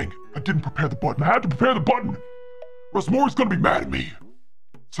 Dang it, I didn't prepare the button. I had to prepare the button! Or else Mori's gonna be mad at me.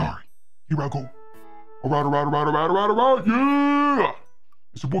 Sorry, here I go. Alright, yeah!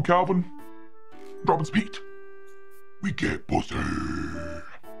 It's your boy Calvin, dropping speed. We get pussy. Here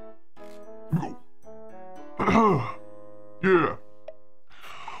we go. Yeah.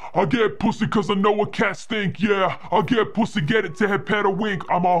 I get pussy cause I know what cats think, yeah. I get pussy, get it to head pet a wink,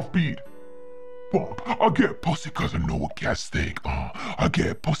 I'm offbeat. Bump. I get pussy cause I know what cats think, I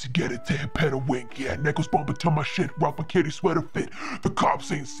get pussy, get it to head pet a wink, yeah. Neckles bumping to my shit, rock my kitty sweater fit. The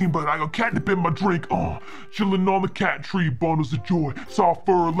cops ain't seen but I got catnip in my drink, Chillin' on the cat tree, bundles of joy. Soft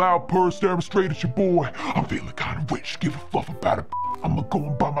fur, loud purr, staring straight at your boy. I'm feeling kinda rich, give a fluff about it. I'ma go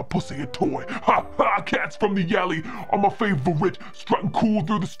and buy my pussy a toy. Ha ha, cats from the alley are my favorite. Strutting cool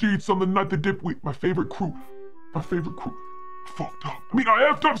through the streets on the night they dip. Wait, my favorite crew. Fucked up. I mean, I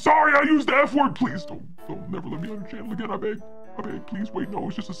effed up. Sorry, I used the F word. Please don't never let me on your channel again. I beg, please. Wait, no,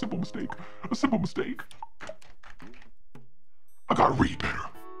 it's just a simple mistake. A simple mistake. I gotta read better.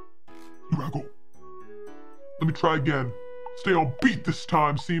 Here I go. Let me try again. Stay on beat this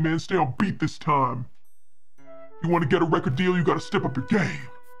time, C-Man. Stay on beat this time. You want to get a record deal, you gotta step up your game.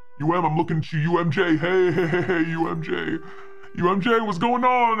 UM, I'm looking at you, UMJ. Hey, hey, hey, hey, UMJ. UMJ, what's going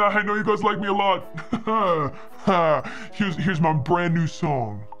on? I know you guys like me a lot. Here's my brand new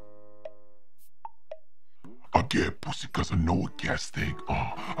song. I get pussy cause I know a gas thing,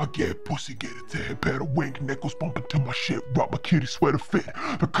 I get pussy, get it there, better wink, neckles bumping to my shit, rock my kitty sweater fit.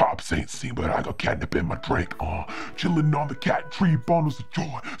 The cops ain't seen, but I got catnip in my drink, chillin' on the cat tree, bundles of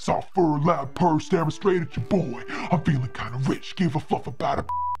joy, soft fur, loud purr, staring straight at your boy. I'm feeling kinda rich, give a fluff about it.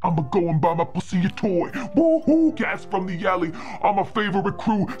 I'ma go and buy my pussy a toy. Woohoo, cats from the alley are my favorite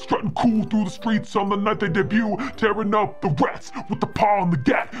crew, strutting cool through the streets on the night they debut, tearing up the rats with the paw on the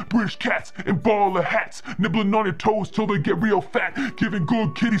gat. British cats in baller hats, nibbling on your toes till they get real fat, giving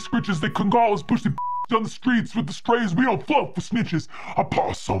good kitty scritches. They congollas push the down the streets with the strays. We don't fluff for snitches. I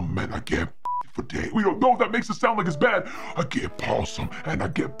paw some and I get for days. We don't know if that makes it sound like it's bad. I get possum and I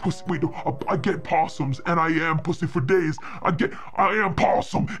get pussy. Wait, no, I get possums and I am pussy for days. I am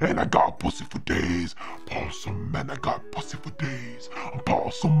possum and I got pussy for days. Possum and I got pussy for days. I'm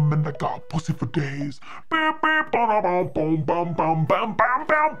possum and I got pussy for days. Bam bam bam bam bam bam bam bam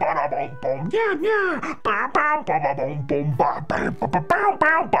bam bam bam. Yeah yeah. Bam bam bam bam bam bam bam bam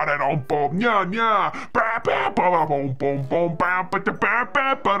bam bam bam bam. Yeah yeah. Bam bam bam bam bam bam bam bam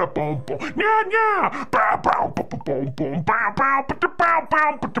bam bam bam bam. Yeah. Yeah, bow bow boom boom boom bow bow bow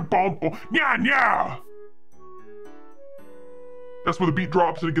bow boom boom. Yeah, yeah. That's where the beat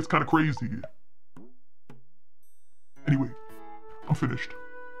drops and it gets kind of crazy. Anyway, I'm finished.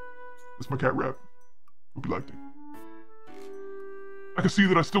 That's my cat rap. Hope you liked it. I can see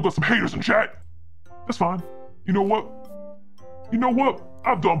that I still got some haters in chat. That's fine. You know what? You know what?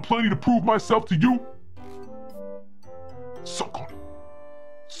 I've done plenty to prove myself to you. Suck on it.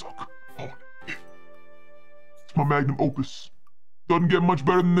 Suck on it. It's my magnum opus. Doesn't get much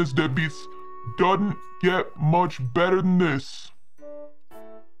better than this, deadbeats. Doesn't get much better than this.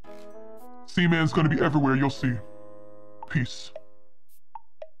 C-Man's gonna be everywhere, you'll see. Peace.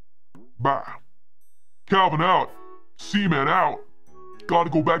 Bye. Calvin out. C-Man out. Gotta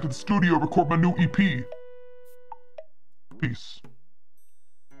go back to the studio, record my new EP. Peace.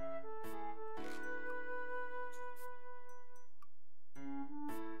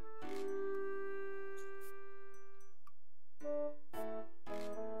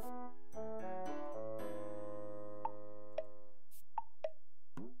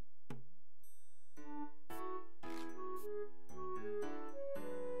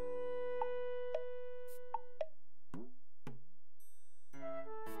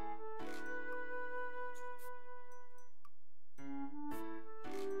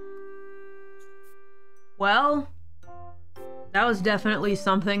 Well, that was definitely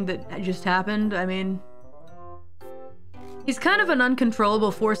something that just happened. I mean, he's kind of an uncontrollable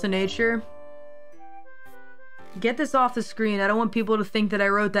force of nature. Get this off the screen. I don't want people to think that I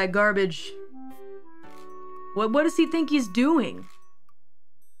wrote that garbage. What does he think he's doing?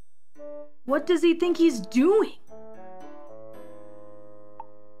 What does he think he's doing?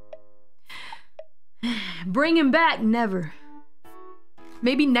 Bring him back? Never.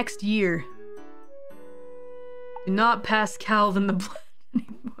 Maybe next year. Do not pass Calvin the blunt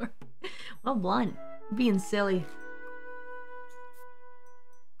anymore. Well, blunt. Being silly.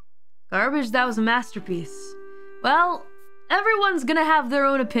 Garbage, that was a masterpiece. Well, everyone's gonna have their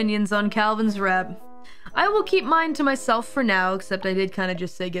own opinions on Calvin's rap. I will keep mine to myself for now, except I did kind of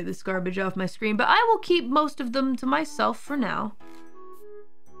just say get this garbage off my screen, but I will keep most of them to myself for now.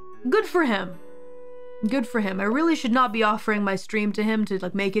 Good for him. Good for him. I really should not be offering my stream to him to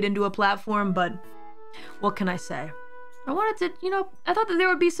like make it into a platform, but what can I say? I wanted to, you know, I thought that there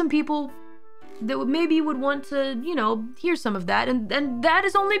would be some people that maybe would want to, you know, hear some of that, and that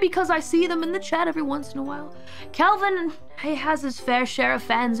is only because I see them in the chat every once in a while. Calvin, he has his fair share of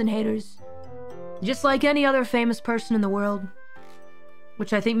fans and haters, just like any other famous person in the world,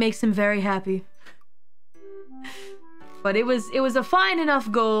 which I think makes him very happy. But it was a fine enough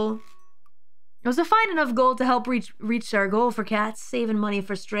goal. It was a fine enough goal to help reach our goal for cats, saving money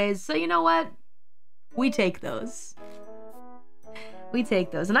for strays. So you know what? We take those. We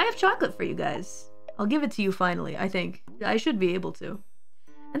take those. And I have chocolate for you guys. I'll give it to you finally, I think. I should be able to.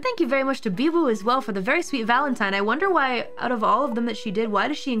 And thank you very much to Bibu as well for the very sweet Valentine. I wonder why, out of all of them that she did, why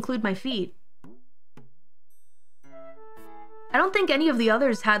does she include my feet? I don't think any of the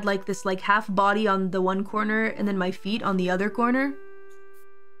others had like this like half body on the one corner and then my feet on the other corner.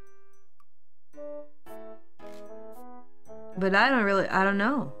 But I don't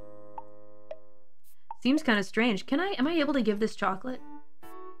know. Seems kind of strange. Am I able to give this chocolate?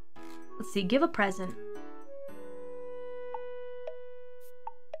 Let's see, give a present.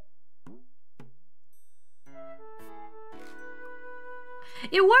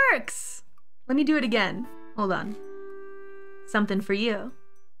 It works! Let me do it again. Hold on. Something for you.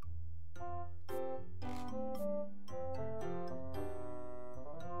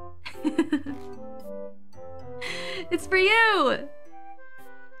 It's for you!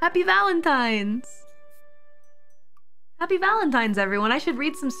 Happy Valentine's! Happy Valentine's, everyone. I should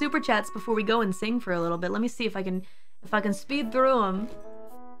read some super chats before we go and sing for a little bit. Let me see if I can speed through them.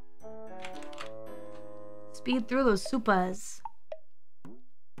 Speed through those supas.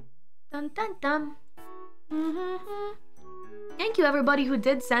 Dun dun dun. Thank you, everybody who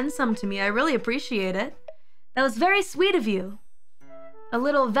did send some to me. I really appreciate it. That was very sweet of you. A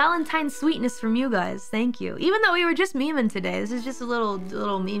little Valentine sweetness from you guys. Thank you. Even though we were just memeing today. This is just a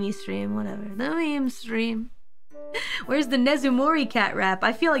little meme stream, whatever. The meme stream. Where's the Nezumori cat rap?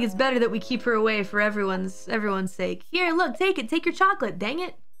 I feel like it's better that we keep her away for everyone's sake. Here, look, take it. Take your chocolate. Dang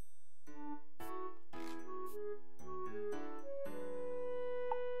it.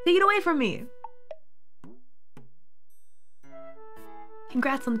 Take it away from me.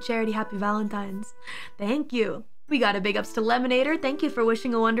 Congrats on the charity. Happy Valentine's. Thank you. We got a big ups to Lemonator. Thank you for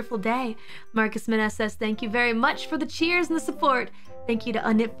wishing a wonderful day. Marcus Manessas, thank you very much for the cheers and the support. Thank you to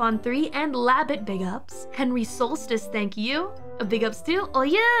Unipon3 and Labbit, big ups. Henry Solstice, thank you. A big ups to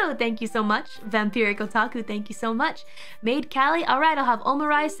Oyu, thank you so much. Vampiric Otaku, thank you so much. Maid Callie, alright, I'll have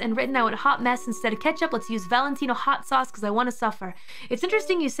omurice and written out hot mess instead of ketchup. Let's use Valentino hot sauce because I want to suffer. It's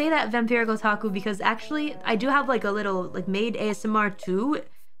interesting you say that, Vampiric Otaku, because actually I do have like a little like maid ASMR too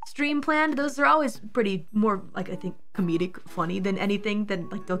stream planned. Those are always pretty more like I think comedic funny than anything than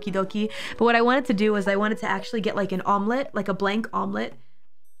like Doki Doki. But what I wanted to do was I wanted to actually get like an omelet, like a blank omelet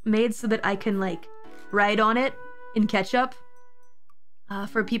made so that I can like write on it in ketchup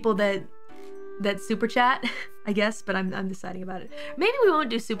for people that super chat, I guess, but I'm deciding about it. Maybe we won't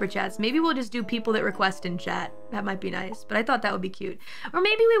do super chats. Maybe we'll just do people that request in chat. That might be nice, but I thought that would be cute. Or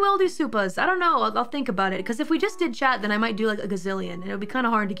maybe we will do supas. I don't know. I'll think about it, because if we just did chat, then I might do like a gazillion, and it'll be kind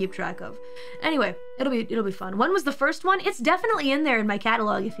of hard to keep track of. Anyway, it'll be fun. When was the first one? It's definitely in there in my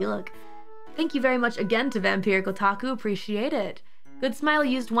catalog if you look. Thank you very much again to Vampiric Otaku. Appreciate it. Good Smile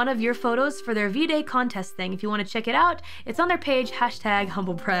used one of your photos for their V-Day contest thing. If you want to check it out, it's on their page,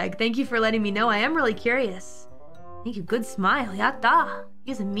 #humblebrag. Thank you for letting me know. I am really curious. Thank you, Good Smile. Yatta.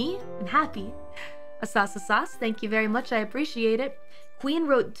 Using me? I'm happy. Asas, thank you very much. I appreciate it. Queen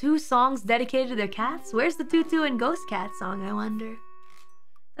wrote 2 songs dedicated to their cats. Where's the Tutu and Ghost Cat song, I wonder?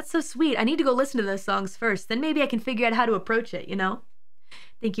 That's so sweet. I need to go listen to those songs first. Then maybe I can figure out how to approach it, you know?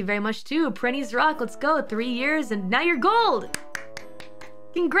 Thank you very much, too. Prenny's Rock, let's go. 3 years, and now you're gold!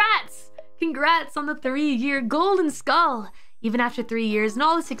 Congrats! Congrats on the 3-year golden skull! Even after 3 years and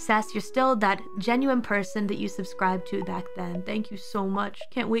all the success, you're still that genuine person that you subscribed to back then. Thank you so much.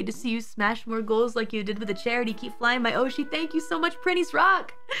 Can't wait to see you smash more goals like you did with the charity. Keep flying, my Oshi. Thank you so much, Prenny's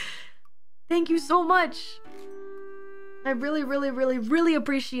Rock! Thank you so much! I really, really, really, really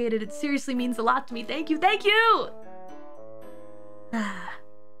appreciate it. It seriously means a lot to me. Thank you, thank you!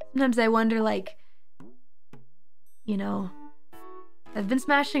 Sometimes I wonder, like, you know, I've been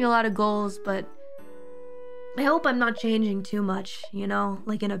smashing a lot of goals, but I hope I'm not changing too much, you know,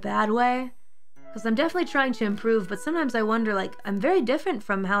 like in a bad way. Because I'm definitely trying to improve, but sometimes I wonder, like, I'm very different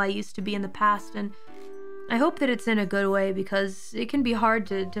from how I used to be in the past, and I hope that it's in a good way, because it can be hard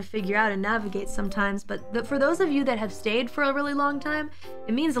to figure out and navigate sometimes. But for those of you that have stayed for a really long time,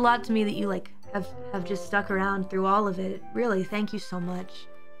 it means a lot to me that you, like, have just stuck around through all of it. Really, thank you so much.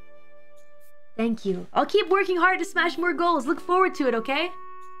 Thank you. I'll keep working hard to smash more goals. Look forward to it, okay?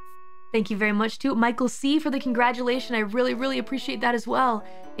 Thank you very much to Michael C for the congratulation. I really, really appreciate that as well.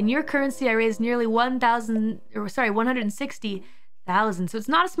 In your currency, I raised nearly 160,000. So it's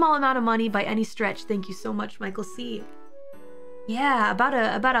not a small amount of money by any stretch. Thank you so much, Michael C. Yeah, about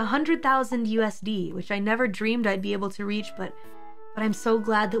 100,000 USD, which I never dreamed I'd be able to reach, but I'm so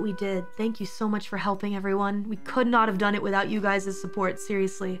glad that we did. Thank you so much for helping everyone. We could not have done it without you guys' support,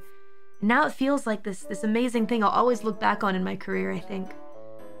 seriously. And now it feels like this amazing thing I'll always look back on in my career, I think.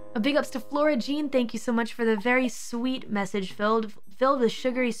 A big ups to Flora Jean. Thank you so much for the very sweet message filled with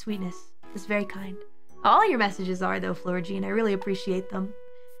sugary sweetness. It's very kind. All your messages are, though, Flora Jean. I really appreciate them.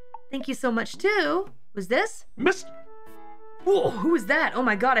 Thank you so much, too. Was this? Whoa, who was that? Oh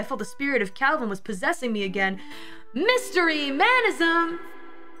my god, I felt the spirit of Calvin was possessing me again. Mystery Manism!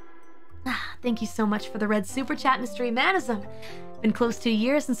 Thank you so much for the red super chat, Mystery Manism. Been close to a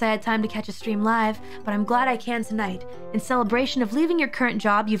year since I had time to catch a stream live, but I'm glad I can tonight. In celebration of leaving your current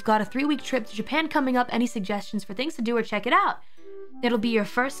job, you've got a 3-week trip to Japan coming up. Any suggestions for things to do or check it out? It'll be your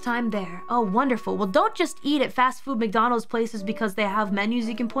first time there. Oh, wonderful. Well, don't just eat at fast food McDonald's places because they have menus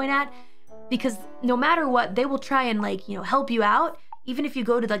you can point at, because no matter what, they will try and, like, you know, help you out. Even if you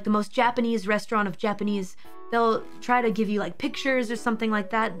go to, like, the most Japanese restaurant of Japanese, they'll try to give you, like, pictures or something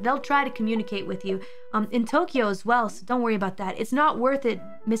like that. They'll try to communicate with you. In Tokyo as well, so don't worry about that. It's not worth it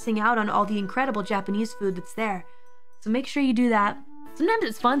missing out on all the incredible Japanese food that's there. So make sure you do that. Sometimes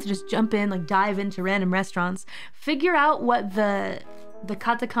it's fun to just jump in, like, dive into random restaurants. Figure out what the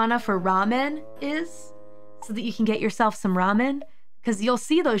katakana for ramen is, so that you can get yourself some ramen. Because you'll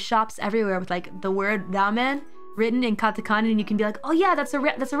see those shops everywhere with, like, the word ramen written in katakana, and you can be like, oh yeah, that's a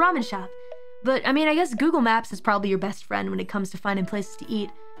ramen shop. But I mean, I guess Google Maps is probably your best friend when it comes to finding places to eat.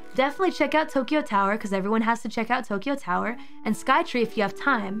 Definitely check out Tokyo Tower, because everyone has to check out Tokyo Tower, and Skytree if you have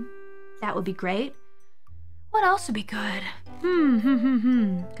time. That would be great. What else would be good?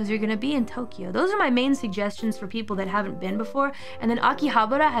 Because you're gonna be in Tokyo. Those are my main suggestions for people that haven't been before. And then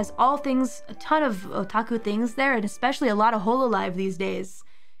Akihabara has all things, a ton of otaku things there, and especially a lot of hololive these days.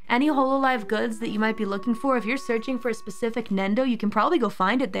 Any hololive goods that you might be looking for, if you're searching for a specific Nendo, you can probably go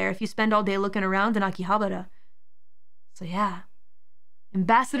find it there if you spend all day looking around in Akihabara. So yeah.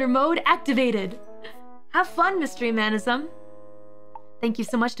 Ambassador mode activated! Have fun, Mystery Manism! Thank you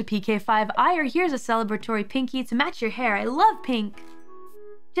so much to PK5Ire. Here's a celebratory pinky to match your hair. I love pink!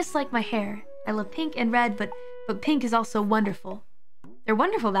 Just like my hair. I love pink and red, but pink is also wonderful. They're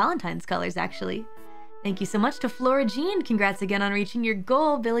wonderful Valentine's colors, actually. Thank you so much to Flora Jean. Congrats again on reaching your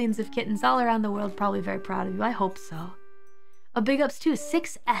goal. Billions of kittens all around the world probably very proud of you. I hope so. A big ups to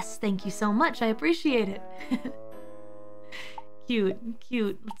 6S. Thank you so much. I appreciate it. Cute,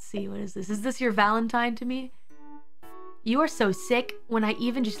 cute. Let's see, what is this? Is this your Valentine to me? You are so sick. When I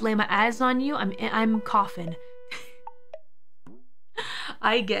even just lay my eyes on you, I'm coughing.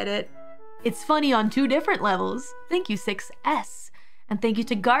 I get it. It's funny on 2 different levels. Thank you, 6S. And thank you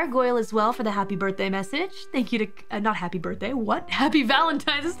to Gargoyle as well for the happy birthday message. Thank you to... not happy birthday, what? Happy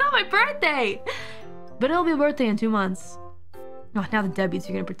Valentine's, it's not my birthday! But it'll be a birthday in 2 months. Oh, now the W's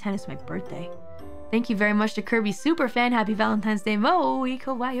are gonna pretend it's my birthday. Thank you very much to Kirby Superfan. Happy Valentine's Day, Mori,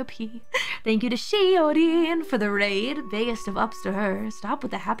 Calliope. Thank you to Shiorin for the raid. Biggest of ups to her. Stop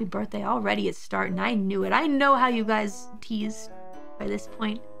with the happy birthday already. It's starting. I knew it. I know how you guys teased by this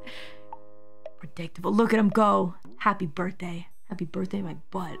point. Predictable. Look at him go. Happy birthday. Happy birthday, my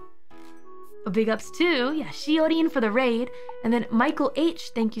butt. A big ups too. Yeah, Shiorin for the raid. And then Michael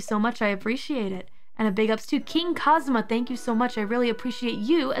H. Thank you so much. I appreciate it. And a big ups to King Cosma. Thank you so much. I really appreciate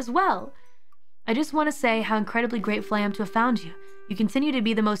you as well. I just want to say how incredibly grateful I am to have found you. You continue to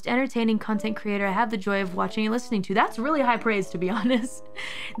be the most entertaining content creator I have the joy of watching and listening to. That's really high praise, to be honest.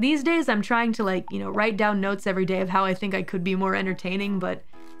 These days, I'm trying to, like, you know, write down notes every day of how I think I could be more entertaining, but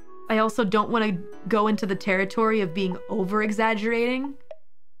I also don't want to go into the territory of being over-exaggerating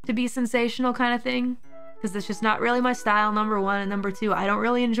to be sensational kind of thing, because that's just not really my style, number one, and number two, I don't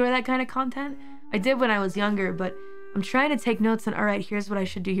really enjoy that kind of content. I did when I was younger, but I'm trying to take notes on, alright, here's what I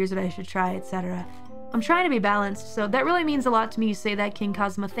should do, here's what I should try, etc. I'm trying to be balanced, so that really means a lot to me you say that, King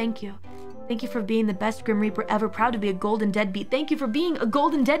Cosma. Thank you. Thank you for being the best Grim Reaper ever. Proud to be a golden deadbeat. Thank you for being a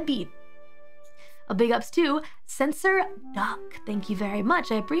golden deadbeat. A big ups to Censor Duck. Thank you very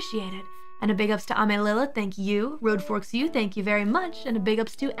much. I appreciate it. And a big ups to Ame Lila. Thank you. Road Forks you. Thank you very much. And a big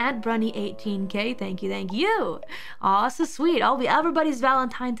ups to Aunt Brunny 18K. Thank you. Thank you. Aw, so sweet. I'll be everybody's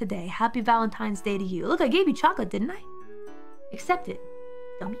Valentine today. Happy Valentine's Day to you. Look, I gave you chocolate, didn't I? Accept it,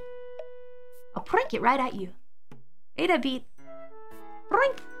 dummy. I'll prank it right at you. Hey, that beat.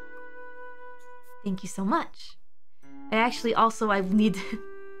 Prank. Thank you so much. I actually also, I need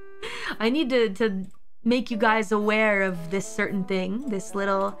to make you guys aware of this certain thing. This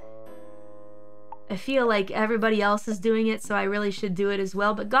little... I feel like everybody else is doing it, so I really should do it as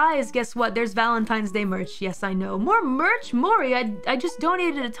well. But guys, guess what? There's Valentine's Day merch. Yes, I know. More merch? Mori, I just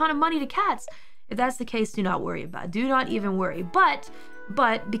donated a ton of money to cats. If that's the case, do not worry about it. Do not even worry. But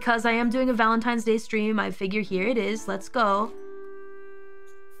because I am doing a Valentine's Day stream, I figure here it is. Let's go.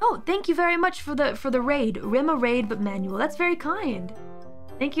 Oh, thank you very much for the raid. Rima raid, but manual. That's very kind.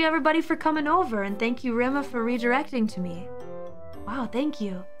 Thank you everybody for coming over, and thank you Rima for redirecting to me. Wow, thank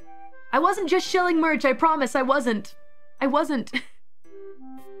you. I wasn't just shilling merch, I promise, I wasn't. I wasn't.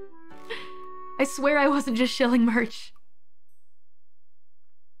 I swear I wasn't just shilling merch.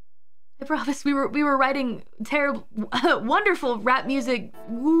 I promise we were writing terrible, wonderful rap music,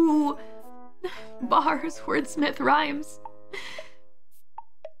 woo, bars, wordsmith, rhymes.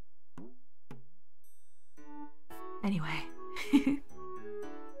 Anyway,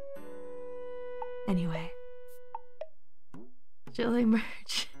 Anyway. Shilling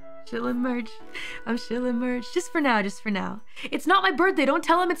merch. Shilling merch. I'm shilling merch. Just for now, just for now. It's not my birthday. Don't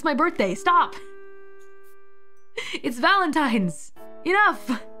tell him it's my birthday. Stop. It's Valentine's.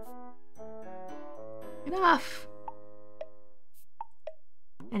 Enough. Enough.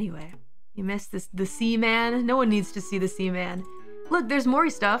 Anyway, you missed this, the Sea-Man. No one needs to see the Sea-Man. Look, there's Mori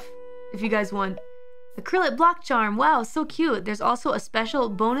stuff, if you guys want. Acrylic block charm. Wow, so cute. There's also a special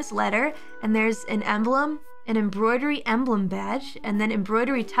bonus letter, and there's an emblem, an embroidery emblem badge, and then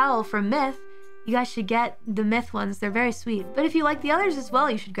embroidery towel from Myth. You guys should get the Myth ones. They're very sweet. But if you like the others as well,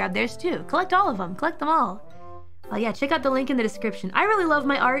 you should grab theirs too. Collect all of them. Collect them all. Yeah, check out the link in the description. I really love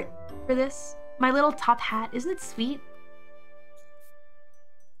my art for this. My little top hat. Isn't it sweet?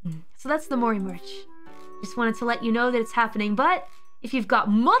 So that's the Mori merch. Just wanted to let you know that it's happening, but if you've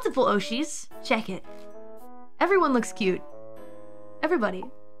got multiple Oshis, check it. Everyone looks cute. Everybody.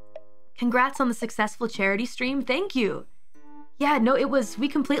 Congrats on the successful charity stream. Thank you. Yeah, no, we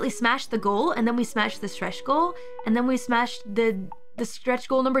completely smashed the goal, and then we smashed the stretch goal, and then we smashed the stretch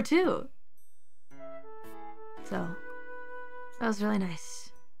goal number 2. So, that was really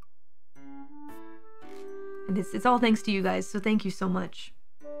nice. And it's all thanks to you guys, so thank you so much.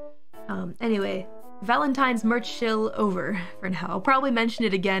 Anyway, Valentine's merch shill over for now. I'll probably mention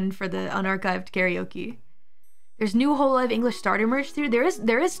it again for the unarchived karaoke. There's new hololive English starter merch too. There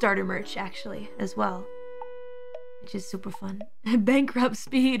is starter merch actually as well, which is super fun. Bankrupt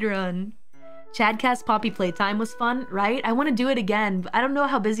speedrun. Chadcast Poppy Playtime was fun, right? I want to do it again, but I don't know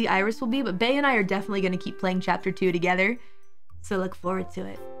how busy Iris will be, but Bae and I are definitely going to keep playing Chapter 2 together, so look forward to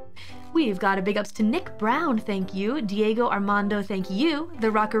it. We've got a big ups to Nick Brown, thank you. Diego Armando, thank you. The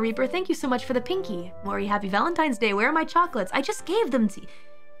Rocker Reaper, thank you so much for the pinky. Mori, happy Valentine's Day. Where are my chocolates? I just gave them to you.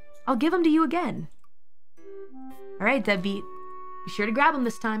 I'll give them to you again. All right, Deadbeat. Be sure to grab them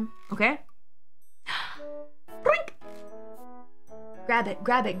this time, okay? Brink! Grab it,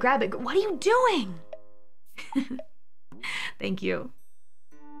 grab it, grab it. What are you doing? Thank you.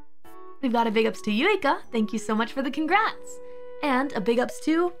 We've got a big ups to Yuika. Thank you so much for the congrats. And a big ups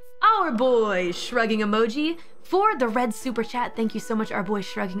to our boy shrugging emoji for the red super chat. Thank you so much, our boy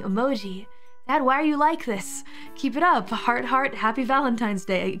shrugging emoji. Dad, why are you like this? Keep it up. Heart, heart, happy Valentine's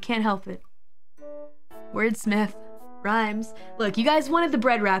Day. I can't help it. Wordsmith. Rhymes. Look, you guys wanted the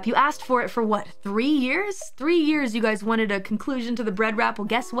bread wrap. You asked for it for what, 3 years? 3 years you guys wanted a conclusion to the bread wrap. Well,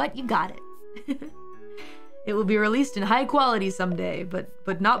 guess what? You got it. It will be released in high quality someday,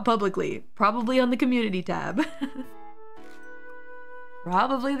 but not publicly. Probably on the community tab.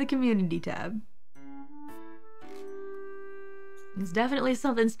 Probably the community tab. It's definitely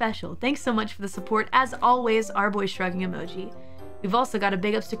something special. Thanks so much for the support. As always, our boy shrugging emoji. We've also got a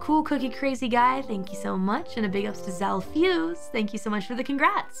big ups to Cool Cookie Crazy Guy. Thank you so much. And a big ups to Zal Fuse. Thank you so much for the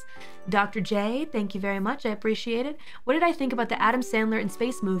congrats. Dr. J, thank you very much. I appreciate it. What did I think about the Adam Sandler in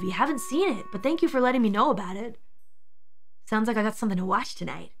Space movie? Haven't seen it, but thank you for letting me know about it. Sounds like I got something to watch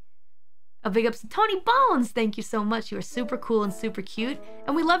tonight. A big ups to Tony Bones. Thank you so much. You are super cool and super cute.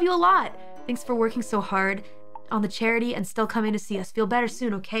 And we love you a lot. Thanks for working so hard on the charity and still coming to see us. Feel better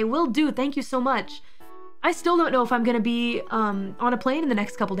soon, okay? Will do. Thank you so much. I still don't know if I'm gonna be on a plane in the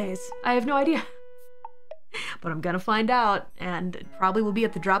next couple days. I have no idea. But I'm gonna find out, and it probably will be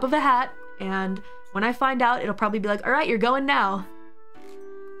at the drop of a hat, and when I find out, it'll probably be like, all right, you're going now.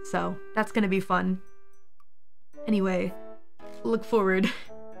 So, that's gonna be fun. Anyway, look forward.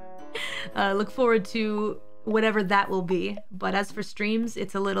 Look forward to whatever that will be. But as for streams,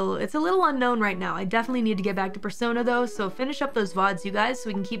 it's a little unknown right now. I definitely need to get back to Persona though, so finish up those VODs, you guys, so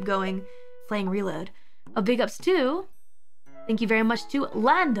we can keep going, playing Reload. A big ups to, thank you very much to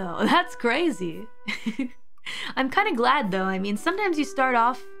Lando. That's crazy. I'm kind of glad though. I mean, sometimes you start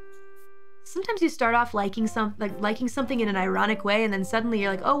off liking something in an ironic way, and then suddenly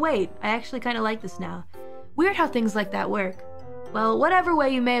you're like, oh wait, I actually kind of like this now. Weird how things like that work. Well, whatever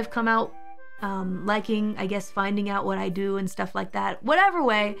way you may have come out liking, I guess, finding out what I do and stuff like that. Whatever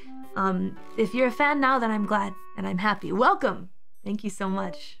way, if you're a fan now, then I'm glad and I'm happy. Welcome. Thank you so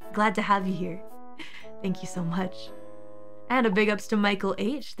much. Glad to have you here. Thank you so much. And a big ups to Michael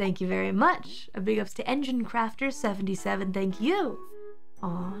H. Thank you very much. A big ups to Engine Crafter 77. Thank you.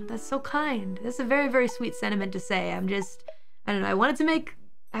 Aw, that's so kind. That's a very, very sweet sentiment to say. I don't know, I wanted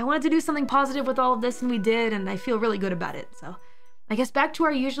to do something positive with all of this, and we did, and I feel really good about it. So I guess back to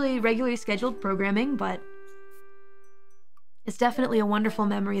our usually regularly scheduled programming, but it's definitely a wonderful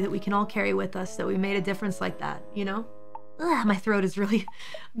memory that we can all carry with us, that we made a difference like that, you know? Ugh, my throat is really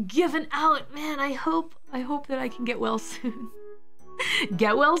giving out, man. I hope that I can get well soon.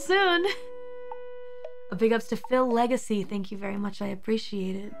 Get well soon. A big ups to Phil Legacy. Thank you very much. I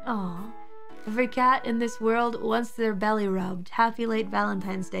appreciate it. Aw. Every cat in this world wants their belly rubbed. Happy late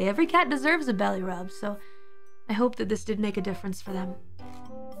Valentine's Day. Every cat deserves a belly rub, so I hope that this did make a difference for them.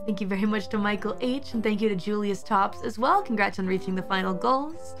 Thank you very much to Michael H, and thank you to Julius Tops as well. Congrats on reaching the final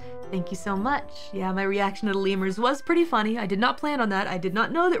goals. Thank you so much. Yeah, my reaction to the lemurs was pretty funny. I did not plan on that. I did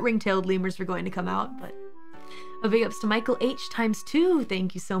not know that ring-tailed lemurs were going to come out, but a big ups to Michael H ×2.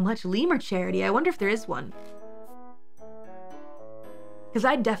 Thank you so much. Lemur charity. I wonder if there is one. Because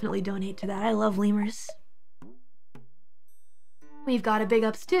I'd definitely donate to that. I love lemurs. We've got a big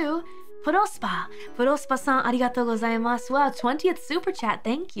ups too. Furospa. Furospa-san, arigatou gozaimasu. Wow, 20th super chat.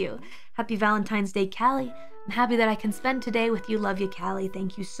 Thank you. Happy Valentine's Day, Callie. I'm happy that I can spend today with you. Love you, Callie.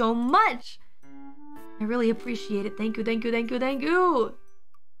 Thank you so much. I really appreciate it. Thank you, thank you, thank you, thank you.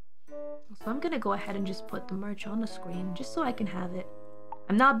 So I'm gonna go ahead and just put the merch on the screen just so I can have it.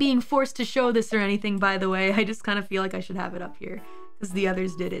 I'm not being forced to show this or anything, by the way. I just kind of feel like I should have it up here because the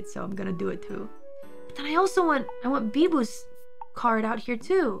others did it, so I'm gonna do it too. But then I also want Bibu's card out here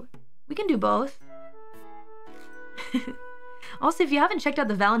too. We can do both. Also, if you haven't checked out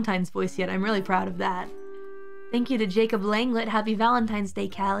the Valentine's voice yet, I'm really proud of that. Thank you to Jacob Langlet. Happy Valentine's Day,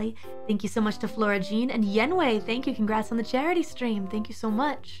 Callie. Thank you so much to Flora Jean and Yenwei. Thank you. Congrats on the charity stream. Thank you so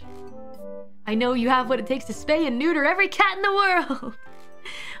much. I know you have what it takes to spay and neuter every cat in the world.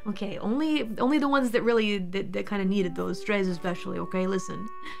 Okay, only the ones that really that kind of needed those, strays especially. Okay, listen.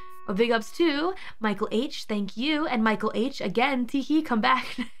 A big ups to Michael H. Thank you, and Michael H. again. Teehee, come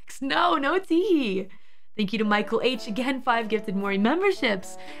back next. No Teehee. Thank you to Michael H. again, 5 gifted Mori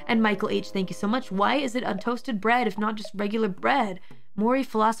memberships. And Michael H., thank you so much. Why is it untoasted bread if not just regular bread? Mori,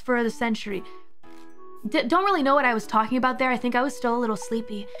 philosopher of the century. Don't really know what I was talking about there. I think I was still a little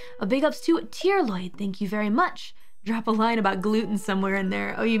sleepy. A big ups to Tierloid. Thank you very much. Drop a line about gluten somewhere in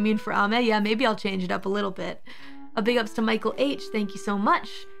there. Oh, you mean for Ame? Yeah, maybe I'll change it up a little bit. A big ups to Michael H. Thank you so much.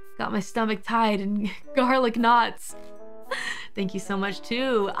 Got my stomach tied in garlic knots. Thank you so much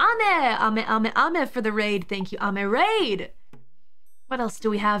too. Ame for the raid. Thank you, Ame Raid. What else do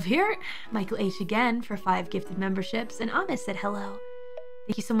we have here? Michael H again for 5 gifted memberships, and Ame said hello.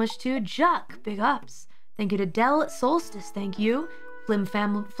 Thank you so much to Juck. Big ups. Thank you to Del Solstice. Thank you.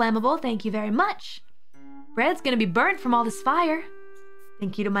 Flammable. Thank you very much. Bread's gonna be burnt from all this fire.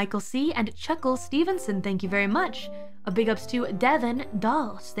 Thank you to Michael C and Chuckle Stevenson. Thank you very much. A big ups to Devin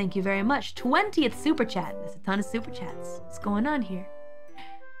Dolls. Thank you very much. 20th super chat. There's a ton of super chats. What's going on here?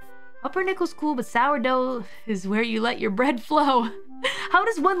 Pumpernickel's cool, but sourdough is where you let your bread flow. How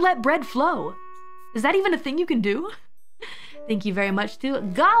does one let bread flow? Is that even a thing you can do? Thank you very much to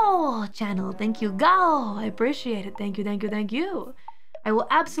Gao channel. Thank you, Gao. I appreciate it. Thank you, thank you, thank you. I will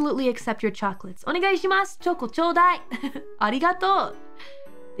absolutely accept your chocolates. Onegai shimasu. Choco chodai. Arigato.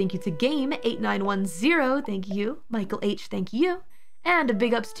 Thank you to Game8910, thank you. Michael H, thank you. And a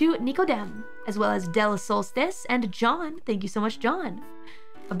big ups to Nicodem, as well as Della Solstice and John. Thank you so much, John.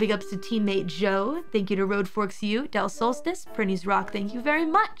 A big ups to teammate Joe. Thank you to Road Forks U, Dell Solstice, Prinny's Rock, thank you very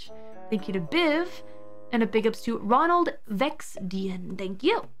much. Thank you to Biv. And a big ups to Ronald Vexdian, thank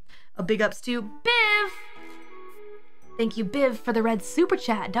you. A big ups to Biv. Thank you, Biv, for the red super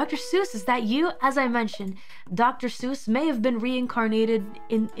chat. Dr. Seuss, is that you? As I mentioned, Dr. Seuss may have been reincarnated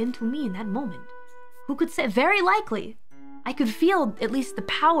into me in that moment. Who could say? Very likely. I could feel at least the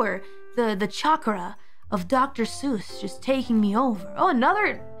power, the chakra of Dr. Seuss just taking me over. Oh,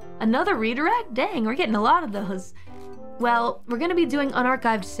 another redirect? Dang, we're getting a lot of those. Well, we're gonna be doing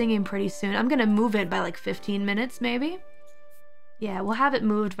unarchived singing pretty soon. I'm gonna move it by like 15 minutes, maybe. Yeah, we'll have it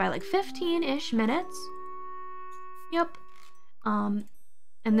moved by like 15-ish minutes. Yep. And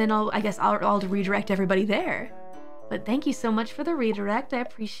then I guess I'll redirect everybody there. But thank you so much for the redirect. I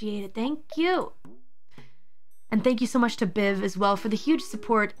appreciate it. Thank you. And thank you so much to Biv as well for the huge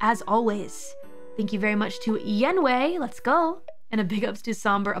support, as always. Thank you very much to Yenwei. Let's go. And a big ups to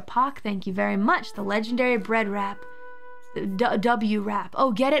Somber Apok. Thank you very much. The legendary bread wrap. The W wrap.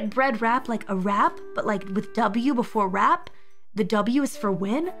 Oh, get it? Bread wrap, like a wrap, but like with W before wrap. The W is for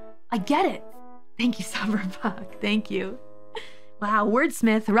win. I get it. Thank you, Summerbuck. Thank you. Wow,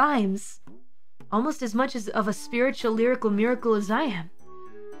 wordsmith rhymes. Almost as much as of a spiritual lyrical miracle as I am.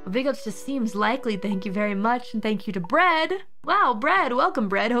 A big ups to Seems Likely. Thank you very much. And thank you to Bread. Wow, Bread. Welcome,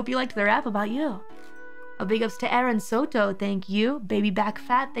 Bread. Hope you liked the rap about you. A big ups to Aaron Soto. Thank you. Baby Back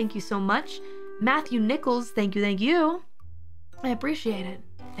Fat. Thank you so much. Matthew Nichols. Thank you, thank you. I appreciate it.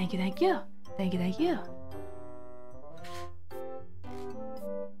 Thank you, thank you. Thank you, thank you.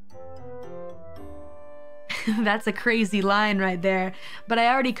 That's a crazy line right there, but I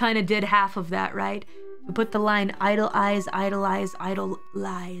already kind of did half of that, right? We put the line idolize, idolize,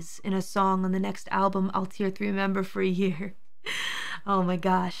 idolize in a song on the next album, I'll tear through a member for a year. Oh my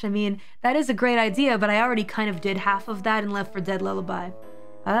gosh. I mean, that is a great idea, but I already kind of did half of that in Left 4 Dead Lullaby.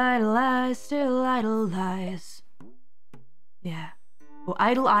 Idolize, still idolize. Yeah. Well,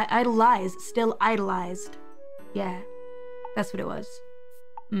 idolize, still idolized. Yeah. That's what it was.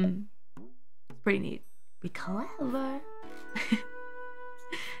 Pretty neat. Be clever.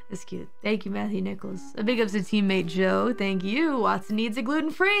 That's cute. Thank you, Matthew Nichols. A big ups to teammate Joe. Thank you. Watson needs a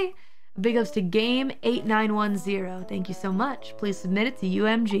gluten-free. A big ups to Game8910. Thank you so much. Please submit it to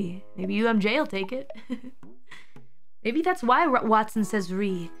UMG. Maybe UMJ will take it. Maybe that's why Watson says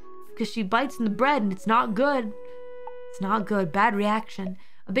re. Because she bites in the bread and it's not good. It's not good. Bad reaction.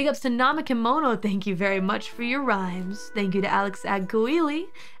 A big ups to Namakimono. Thank you very much for your rhymes. Thank you to Alex Agkoili,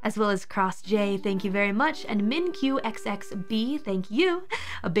 as well as Cross J. Thank you very much. And MinQXXB. Thank you.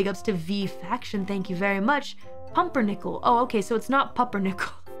 A big ups to V Faction. Thank you very much. Pumpernickel. Oh, okay, so it's not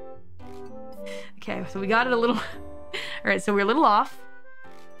Pumpernickel. Okay, so we got it a little... Alright, so we're a little off.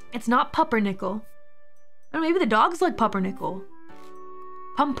 It's not Pumpernickel. Or maybe the dogs like Pumpernickel.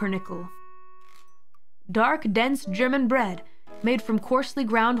 Pumpernickel. Dark, dense German bread made from coarsely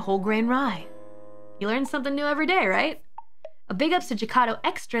ground whole grain rye. You learn something new every day, right? A big ups to Jacato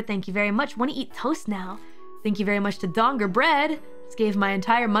Extra. Thank you very much. Want to eat toast now? Thank you very much to Donger Bread. Just gave my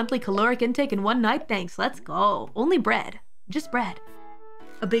entire monthly caloric intake in one night. Thanks. Let's go. Only bread. Just bread.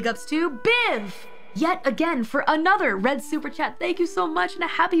 A big ups to Biv! Yet again for another red super chat. Thank you so much and a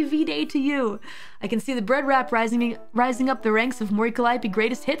happy V-Day to you. I can see the bread rap rising up the ranks of Mori Calliope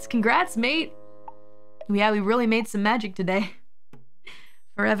greatest hits. Congrats, mate. Yeah, we really made some magic today.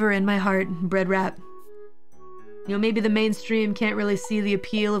 Forever in my heart, bread rap. You know, maybe the mainstream can't really see the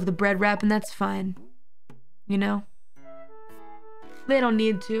appeal of the bread rap, and that's fine. You know? They don't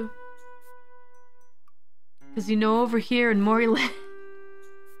need to. Because you know, over here in Mori land,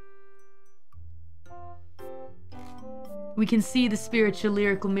 we can see the spiritual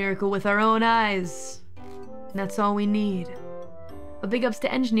lyrical miracle with our own eyes. And that's all we need. A big ups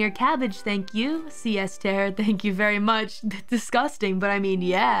to Engineer Cabbage, thank you. CS Terror, thank you very much. Disgusting, but I mean,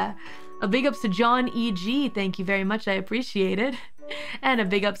 yeah. A big ups to John E.G., thank you very much, I appreciate it. And a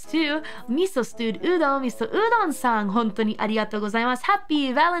big ups to Miso Stewed Udon, Miso Udon-san, hontoni arigatou gozaimasu.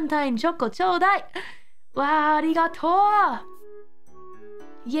 Happy Valentine Choco Chodai! Wow, arigatou!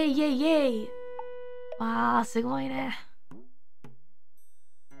 Yay, yay, yay! Wow, すごいね。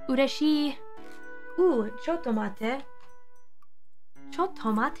嬉しい。ちょっと待って。ちょっ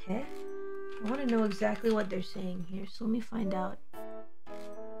と待って。I want to know exactly what they're saying here, so let me find out.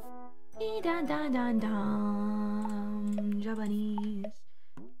 Japanese.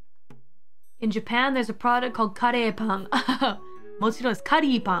 In Japan, there's a product called karepan. もちろんです。カ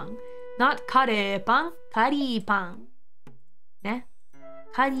リーパン。Not カレーパン。カリーパン。ね。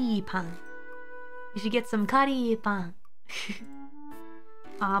カリーパン。You should get some カリーパン。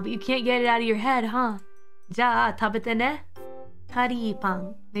but you can't get it out of your head, huh? じゃあ、食べてね。カリーパ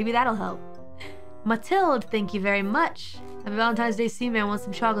ン. Maybe that'll help. Matilde, thank you very much. Happy Valentine's Day, C-Man wants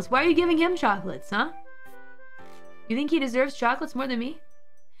some chocolates. Why are you giving him chocolates, huh? You think he deserves chocolates more than me?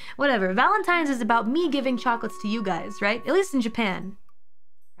 Whatever. Valentine's is about me giving chocolates to you guys, right? At least in Japan.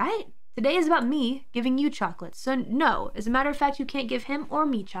 Right? Today is about me giving you chocolates. So no, as a matter of fact, you can't give him or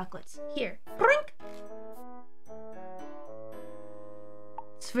me chocolates. Here. Brink!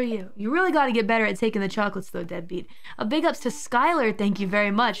 It's for you. You really gotta get better at taking the chocolates though, deadbeat. A big ups to Skylar, thank you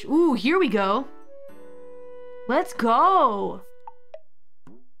very much. Ooh, here we go. Let's go!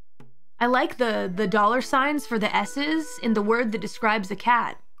 I like the dollar signs for the S's in the word that describes a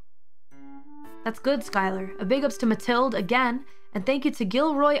cat. That's good, Skylar. A big ups to Matilde again. And thank you to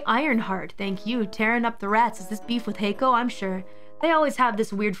Gilroy Ironheart. Thank you. Tearing up the rats. Is this beef with Heiko? I'm sure. They always have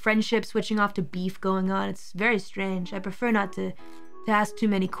this weird friendship switching off to beef going on. It's very strange. I prefer not to ask too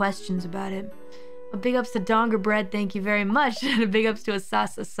many questions about it. A big ups to Donger Bread. Thank you very much. And a big ups to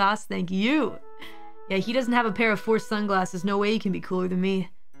Asas. Thank you. Yeah, he doesn't have a pair of Force sunglasses. No way he can be cooler than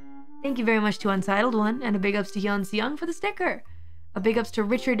me. Thank you very much to Untitled One. And a big ups to Hyun Seung for the sticker. A big ups to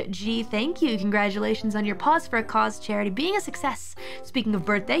Richard G. Thank you. Congratulations on your Pause for a Cause charity being a success. Speaking of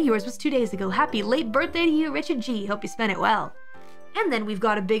birthday, yours was 2 days ago. Happy late birthday to you, Richard G. Hope you spent it well. And then we've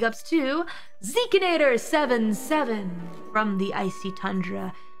got a big ups to Zekinator77 from the icy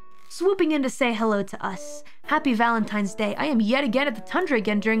tundra, swooping in to say hello to us. Happy Valentine's Day. I am yet again at the tundra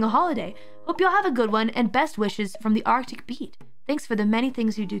again during a holiday. Hope you'll have a good one, and best wishes from the Arctic Beat. Thanks for the many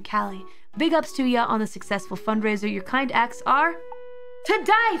things you do, Callie. Big ups to ya on the successful fundraiser. Your kind acts are to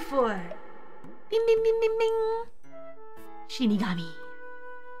die for. Bing, bing, bing, bing, bing. Shinigami.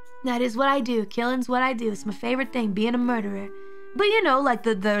 That is what I do. Killing's what I do. It's my favorite thing, being a murderer. But you know, like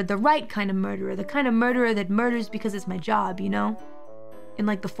the right kind of murderer. The kind of murderer that murders because it's my job, you know? And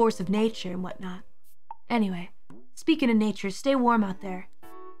like the force of nature and whatnot. Anyway, speaking of nature, stay warm out there.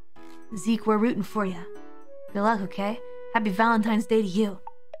 Zeke, we're rooting for you. Good luck, okay? Happy Valentine's Day to you.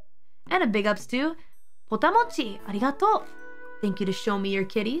 And a big ups to Potamochi, arigato. Thank you to Show Me Your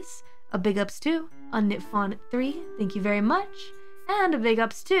Kitties. A big ups to Unknitfawn3, thank you very much. And a big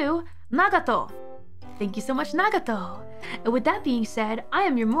ups to Nagato. Thank you so much, Nagato. And with that being said, I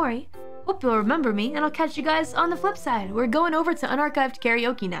am your Mori. Hope you'll remember me, and I'll catch you guys on the flip side. We're going over to unarchived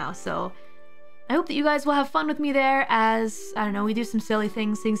karaoke now, so I hope that you guys will have fun with me there as, I don't know, we do some silly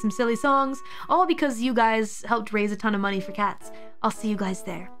things, sing some silly songs, all because you guys helped raise a ton of money for cats. I'll see you guys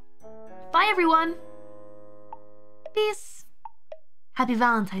there. Bye, everyone. Peace. Happy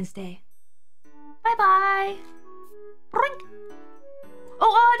Valentine's Day. Bye-bye.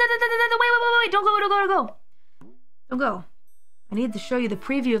 Oh, wait, don't go. Don't go. I need to show you the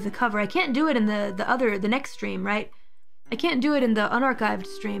preview of the cover. I can't do it in the next stream, right? I can't do it in the unarchived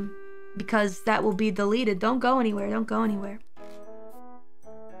stream because that will be deleted. Don't go anywhere.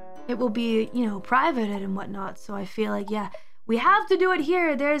 It will be, you know, privated and whatnot. So I feel like, yeah, we have to do it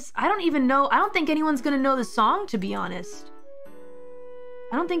here. I don't even know. I don't think anyone's gonna know the song, to be honest.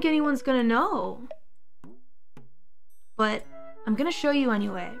 I don't think anyone's gonna know. But I'm gonna show you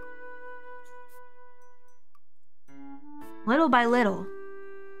anyway. Little by little.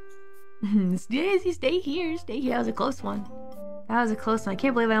 Stay here. That was a close one. I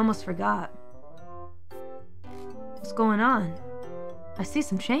can't believe I almost forgot. What's going on? I see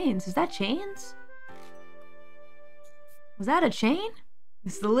some chains. Is that chains? Was that a chain?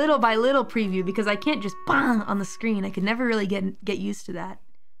 It's the little by little preview because I can't just bang on the screen. I could never really get used to that.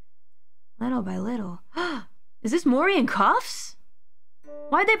 Little by little. Is this Mori in cuffs?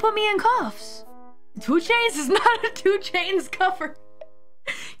 Why'd they put me in cuffs? 2 Chainz is not a 2 Chainz cover.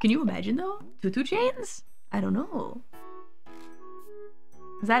 Can you imagine though? 2 Chainz? I don't know.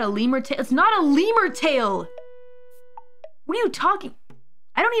 Is that a lemur tail? It's not a lemur tail! What are you talking?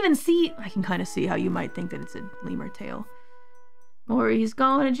 I don't even see. I can kind of see how you might think that it's a lemur tail. Mori's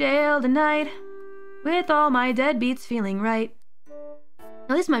going to jail tonight with all my deadbeats feeling right.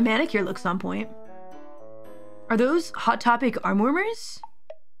 At least my manicure looks on point. Are those Hot Topic armwarmers?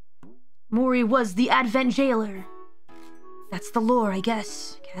 Mori was the Advent jailer. That's the lore, I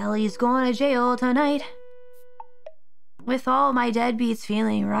guess. Callie's going to jail tonight with all my deadbeats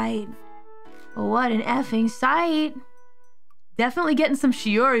feeling right. What an effing sight. Definitely getting some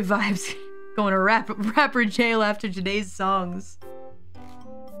Shiori vibes. Going to rapper jail after today's songs.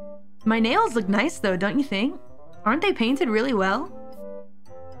 My nails look nice though, don't you think? Aren't they painted really well?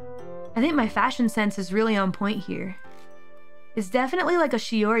 I think my fashion sense is really on point here. It's definitely like a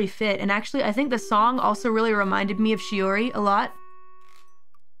Shiori fit, and actually I think the song also really reminded me of Shiori a lot.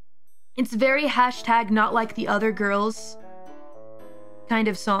 It's very hashtag not like the other girls kind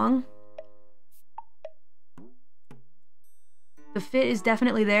of song. The fit is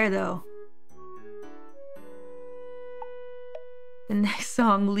definitely there though. The next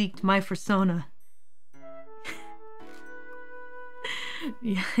song leaked my persona.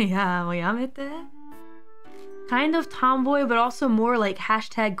 Yeah, moyamete. Kind of tomboy, but also more like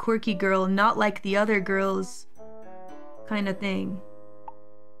hashtag quirky girl, not like the other girls kind of thing.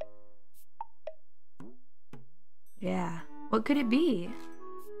 Yeah. What could it be?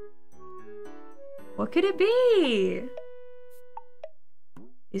 What could it be?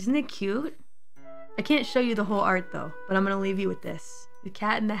 Isn't it cute? I can't show you the whole art though, but I'm gonna leave you with this. The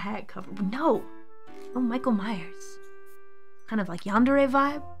Cat in the Hat cover. No! Oh, Michael Myers. Kind of like yandere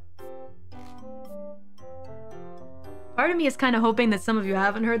vibe. Part of me is kind of hoping that some of you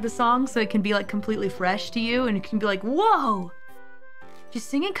haven't heard the song, so it can be like completely fresh to you, and it can be like, whoa! She's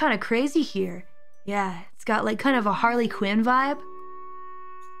singing kind of crazy here. Yeah, it's got like kind of a Harley Quinn vibe.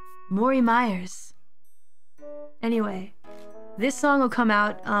 Mori Myers. Anyway, this song will come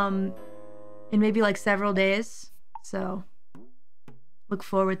out in maybe like several days, so look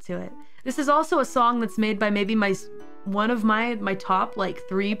forward to it. This is also a song that's made by maybe one of my top like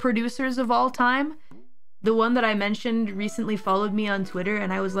 3 producers of all time. The one that I mentioned recently followed me on Twitter,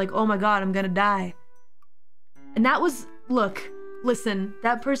 and I was like, oh my god, I'm gonna die. And that was, look, listen,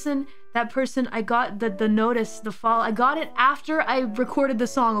 that person, I got the notice, the follow, I got it after I recorded the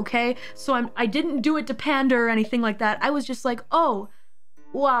song, okay? So I didn't do it to pander or anything like that. I was just like, oh,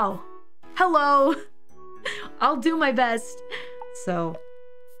 wow, hello. I'll do my best. So,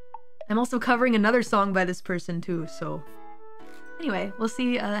 I'm also covering another song by this person too, so. Anyway, we'll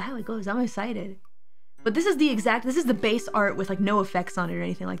see how it goes. I'm excited. But this is the base art with like no effects on it or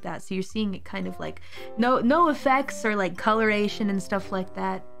anything like that. So you're seeing it kind of like no effects or like coloration and stuff like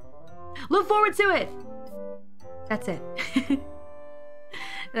that. Look forward to it. That's it.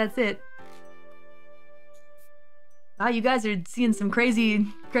 That's it. Wow, you guys are seeing some crazy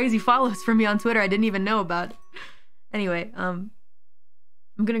follows from me on Twitter I didn't even know about. Anyway, I'm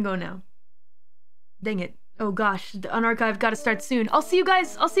gonna go now. Dang it. Oh gosh, the unarchived gotta start soon. I'll see you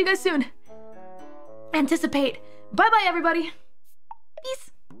guys soon. Anticipate. Bye bye everybody.